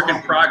was a work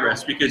in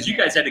progress because you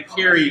guys had to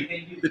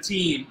carry the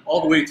team all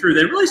the way through.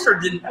 They really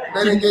started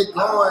They didn't get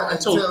going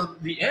until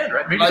the end,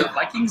 right? Maybe the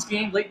Vikings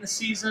game late in the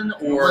season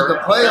or the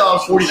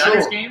playoffs. The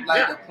 49ers game.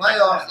 The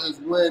playoffs is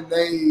when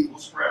they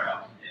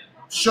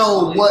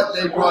show what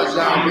they brought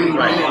down.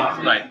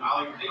 Right.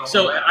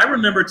 So I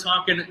remember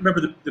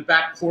the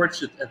back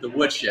porch at the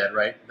woodshed,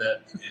 right?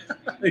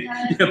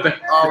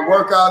 Our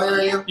workout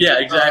area. Yeah,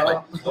 exactly.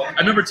 I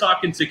remember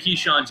talking to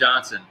Keyshawn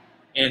Johnson,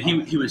 and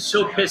he was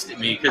so pissed at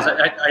me because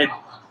I had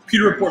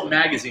Pewter Report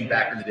magazine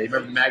back in the day.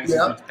 Remember the magazine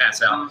would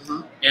pass out?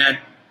 Mm-hmm.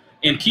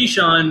 And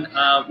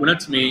Keyshawn went up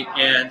to me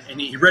and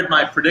he read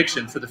my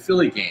prediction for the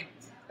Philly game.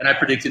 And I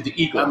predicted the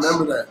Eagles. I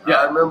remember that. Yeah,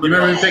 I remember you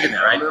remember me picking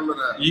that, right? I remember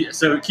that.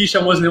 So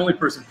Keyshawn wasn't the only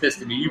person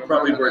pissed at me. You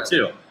probably were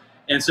too.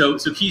 And so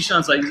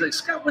Keyshawn's he's like,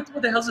 Scott,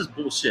 what the hell's this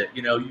bullshit?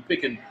 You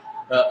picking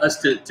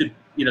us to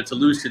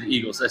lose to the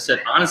Eagles. I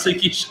said, honestly,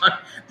 Keyshawn,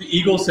 the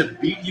Eagles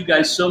have beat you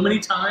guys so many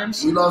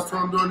times. We lost to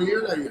them during the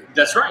year that year.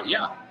 That's right,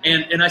 yeah.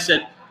 And I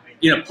said,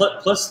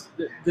 plus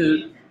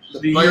the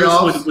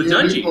years with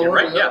Dungy,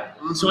 right? Yeah.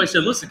 Mm-hmm. So I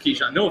said, listen,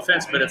 Keyshawn, no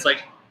offense, but it's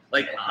like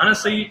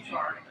honestly,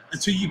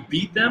 until you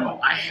beat them,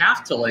 I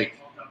have to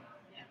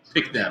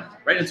pick them,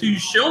 right? Until you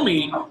show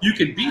me you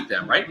can beat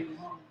them, right?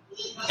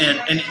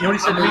 And you know what he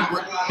said to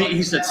me?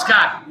 He said,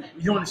 Scott,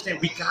 you don't understand.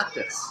 We got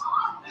this.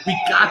 We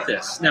got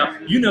this. Now,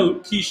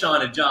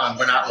 Keyshawn and John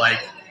were not like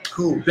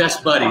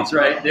best buddies,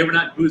 right? They were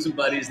not bosom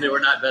buddies. They were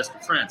not best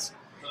friends.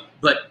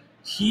 But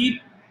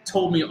he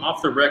told me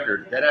off the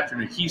record that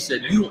afternoon, he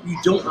said, you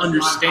don't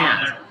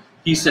understand.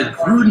 He said,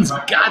 Gruden's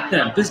got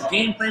them. This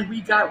game plan we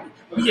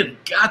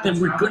have got them.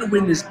 We're going to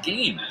win this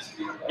game.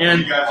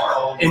 And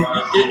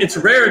it's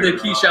rare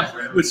that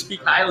Keyshawn would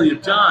speak highly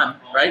of John,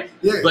 right?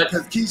 Yeah,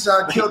 because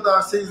Keyshawn killed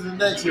our season the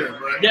next year,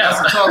 bro. Yeah.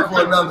 That's a talk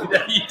for another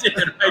day. He did,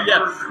 right?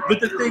 Yeah. But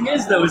the thing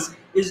is, though,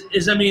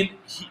 is I mean,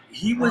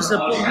 he was a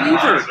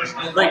believer.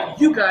 Like,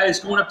 you guys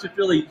going up to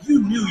Philly,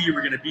 you knew you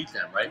were going to beat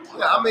them, right?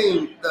 Yeah, I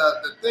mean,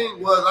 the thing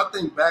was, I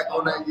think back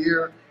on that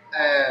year,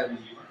 and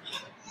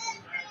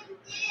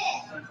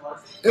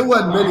it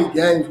wasn't many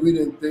games we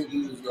didn't think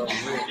we was going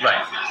to win.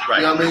 Right.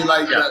 You know what I mean?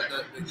 Like,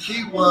 the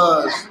key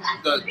was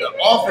the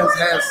offense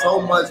had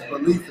so much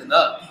belief in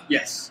us.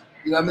 Yes.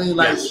 You know what I mean?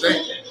 Like,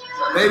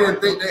 they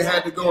didn't think they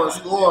had to go and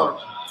score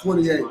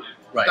 28,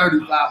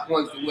 35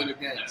 points to win the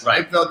game.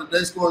 Right. They felt that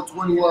they scored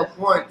 21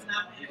 points,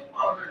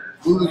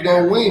 we was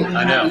going to win.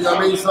 I know. You know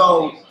what I mean?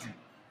 So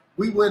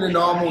we went in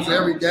almost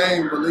every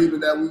game believing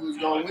that we was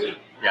going to win.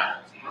 Yeah.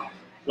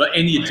 Well,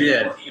 and you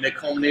did, and it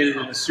culminated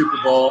in the Super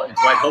Bowl, and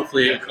Dwight,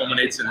 hopefully it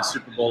culminates in the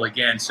Super Bowl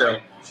again. So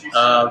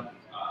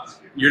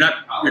you're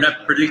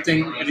not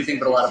predicting anything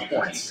but a lot of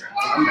points.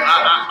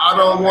 I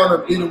don't want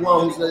to be the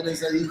one who they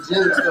say he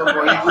jinxed them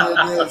or he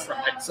did this.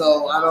 Right.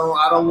 So I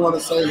don't want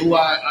to say who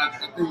I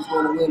think is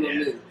going to win or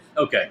lose.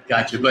 Okay,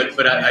 gotcha.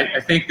 But I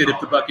think that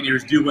if the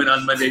Buccaneers do win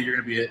on Monday, you're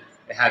going to be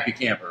a happy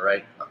camper,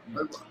 right?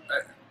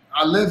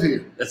 I live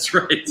here. That's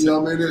right. You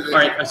know what I mean? All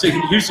right. So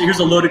here's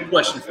a loaded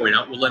question for you.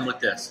 Now we'll end with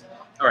this.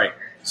 All right.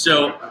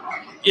 So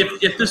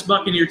if this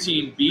Buccaneer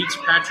team beats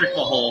Patrick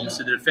Mahomes,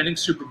 the defending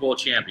Super Bowl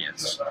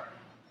champions,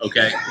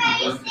 okay,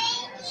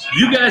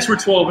 you guys were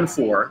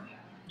 12-4.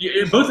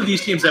 Both of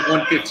these teams have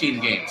won 15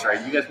 games,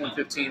 right? You guys won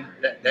 15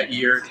 that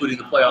year, including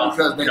the playoff,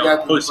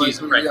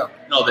 postseason, right?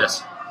 And all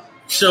this.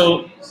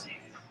 So,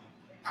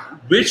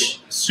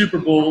 which Super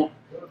Bowl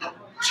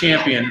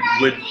champion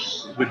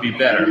would be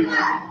better?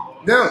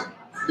 Them,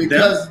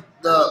 because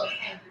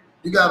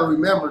you got to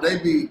remember they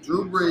beat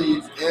Drew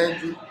Brees,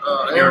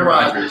 Aaron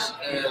Rodgers,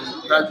 and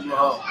Patrick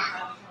Mahomes.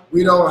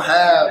 We don't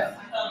have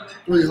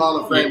 3 Hall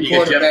of Fame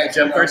quarterbacks.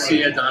 Jeff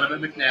Garcia,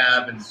 Donovan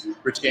McNabb, and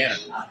Rich Gannon.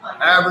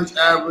 Average, and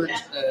average.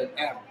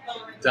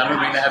 Donovan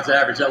McNabb's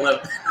average. I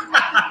love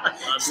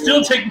it.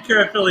 Still taking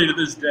care of Philly to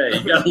this day.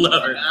 You gotta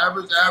love it.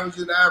 Average,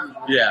 and average.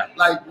 Man. Yeah.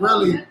 Like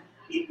really,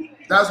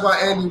 that's why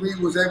Andy Reid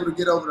was able to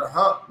get over the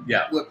hump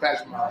with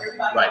Patrick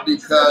Mahomes. Right.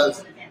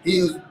 Because he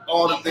is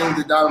all the things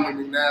that Donovan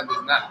McNabb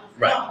is not.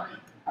 Right.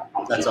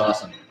 That's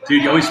awesome.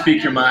 Dude, you always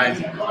speak your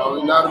mind.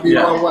 Oh, not to be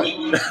wrong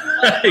way.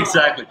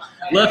 Exactly.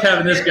 Love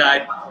having this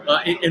guy.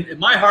 In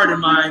my heart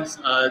and mind,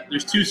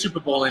 there's 2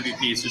 Super Bowl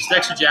MVPs. There's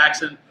Dexter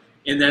Jackson,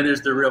 and then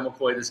there's the real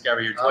McCoy, this guy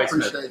right here, Dwight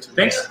Smith.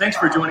 Thanks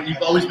for joining.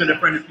 You've always been a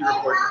friend of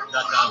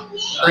PureReport.com.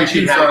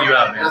 Appreciate having you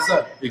out, man. Yes,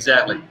 sir.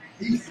 Exactly.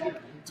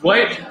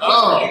 Dwight,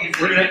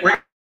 we're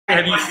gonna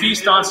have you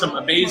feast on some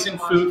amazing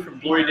food from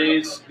Glory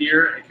Days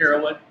here at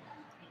Carrollwood.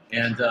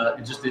 And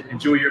just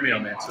enjoy your meal,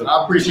 man. So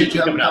I appreciate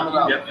you coming out.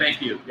 out. Yep,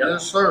 thank you. Yep.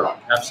 Yes, sir.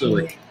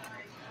 Absolutely.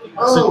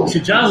 So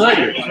John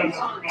Ledyard,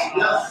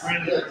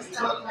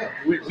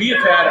 we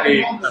have had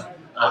a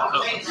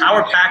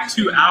power-packed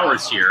 2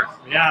 hours here.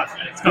 Yeah,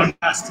 it's gone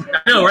fast.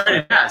 I know, right?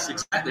 It has,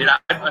 exactly.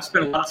 I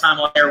spent a lot of time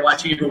on air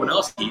watching everyone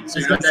else eat, so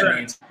you know what that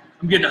means.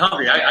 I'm getting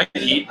hungry. I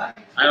can eat.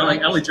 I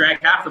only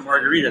drank half the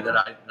margarita that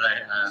I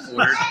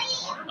ordered.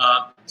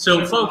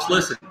 So, folks,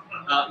 listen.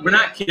 We're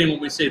not kidding when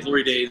we say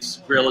Glory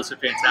Days Grill is a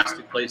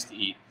fantastic place to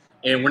eat.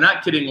 And we're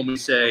not kidding when we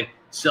say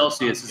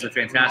Celsius is a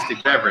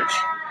fantastic beverage,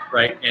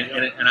 right?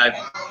 And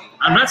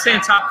I'm not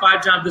saying top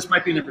 5, John. This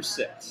might be number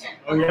 6.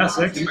 Oh, yeah,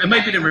 6? It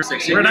might be number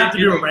 6. We're going to have to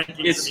do a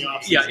ranking.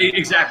 Yeah,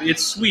 exactly.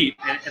 It's sweet.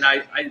 And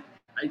I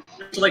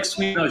used to like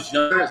sweet when I was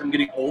younger. As I'm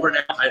getting older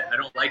now, I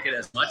don't like it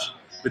as much.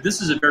 But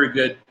this is a very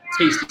good,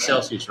 tasty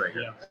Celsius right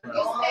here.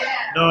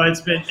 Yeah. No,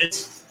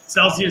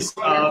 Celsius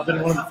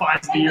been one of the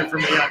finds of the year for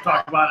me. I've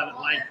talked about it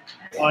at length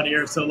on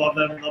here, so love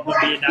them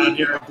being down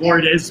here.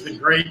 Glory Days has been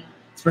great.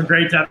 It's been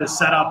great to have this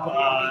set up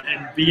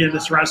and be in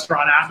this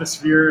restaurant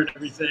atmosphere and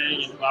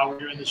everything, and while we're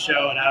doing the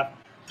show, and have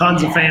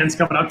tons of fans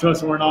coming up to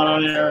us when we're not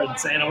on air and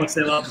saying how much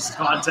they love this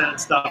content and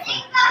stuff.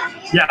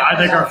 And yeah, I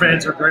think our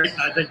fans are great.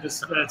 I think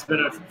it's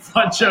been a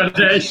fun show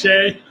today.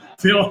 Shay,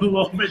 feeling a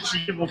little bit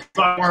cheap. We'll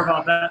talk more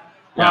about that.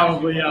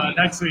 Probably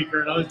next week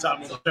or another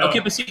time on the show. Okay,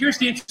 but see, here's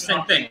the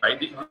interesting thing, right?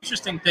 The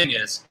interesting thing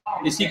is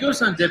he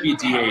goes on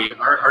WDA,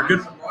 our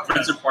good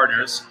friends and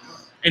partners,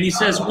 and he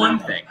says one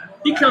thing.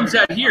 He comes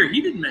out here. He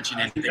didn't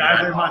mention anything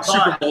about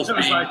Super Bowls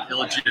being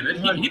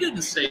illegitimate. He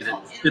didn't say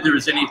that there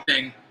was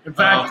anything. In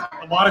fact,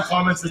 a lot of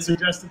comments that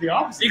suggested the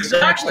opposite.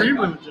 Exactly.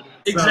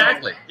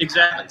 Exactly.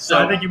 So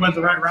I think he went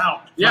the right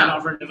route. Yeah.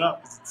 Not bringing it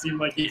up. It seemed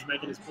like he was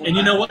making his point. And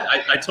you know what?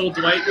 I told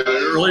Dwight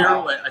earlier.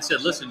 I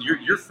said, listen,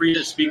 you're free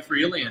to speak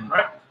freely,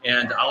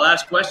 and I'll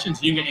ask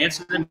questions. You can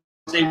answer them.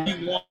 say what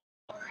you want.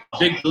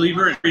 Big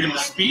believer in freedom of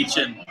speech,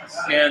 and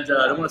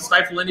don't want to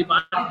stifle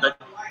anybody,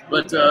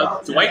 but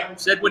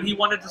Dwight said what he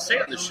wanted to say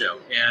on the show,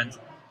 and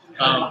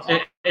I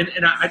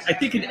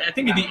think at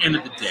the end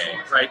of the day,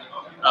 right?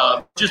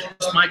 Just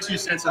my 2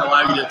 cents, and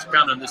allow you to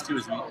expound on this too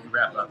as we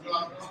wrap up.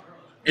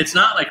 It's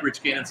not like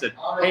Rich Gannon said,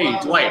 "Hey,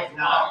 Dwight,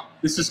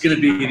 this is going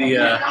to be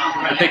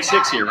the Big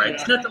Six here, right?"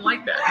 It's nothing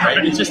like that,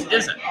 right? It just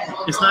isn't.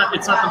 It's not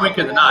the wink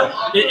of the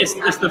nod.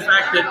 It's the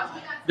fact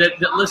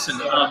that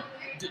listen.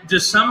 Do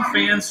some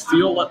fans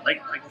feel like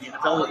the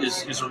NFL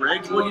is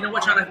rigged? Well, you know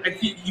what, John? I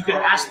think you could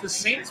ask the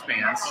Saints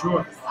fans.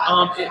 Sure.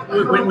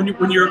 When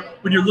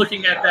you're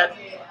looking at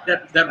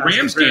that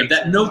Rams game,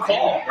 that no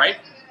call, right?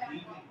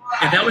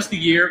 And that was the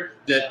year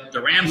that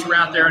the Rams were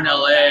out there in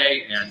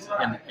LA, and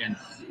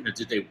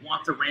did they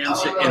want the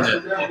Rams in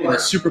the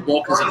Super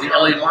Bowl because of the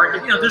LA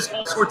market? There's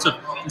all sorts of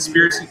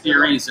conspiracy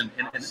theories, and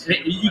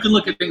you can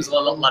look at things a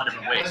lot of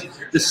different ways.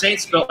 The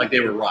Saints felt like they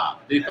were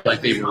robbed. They felt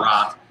like they were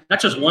robbed. Not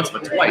just once,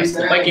 but twice.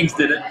 The Vikings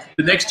did it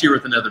the next year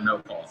with another no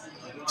call.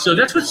 So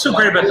that's what's so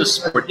great about this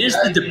sport is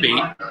the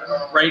debate,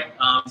 right?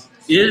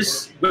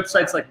 Is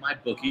websites like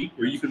MyBookie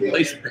where you can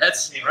place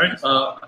bets, right?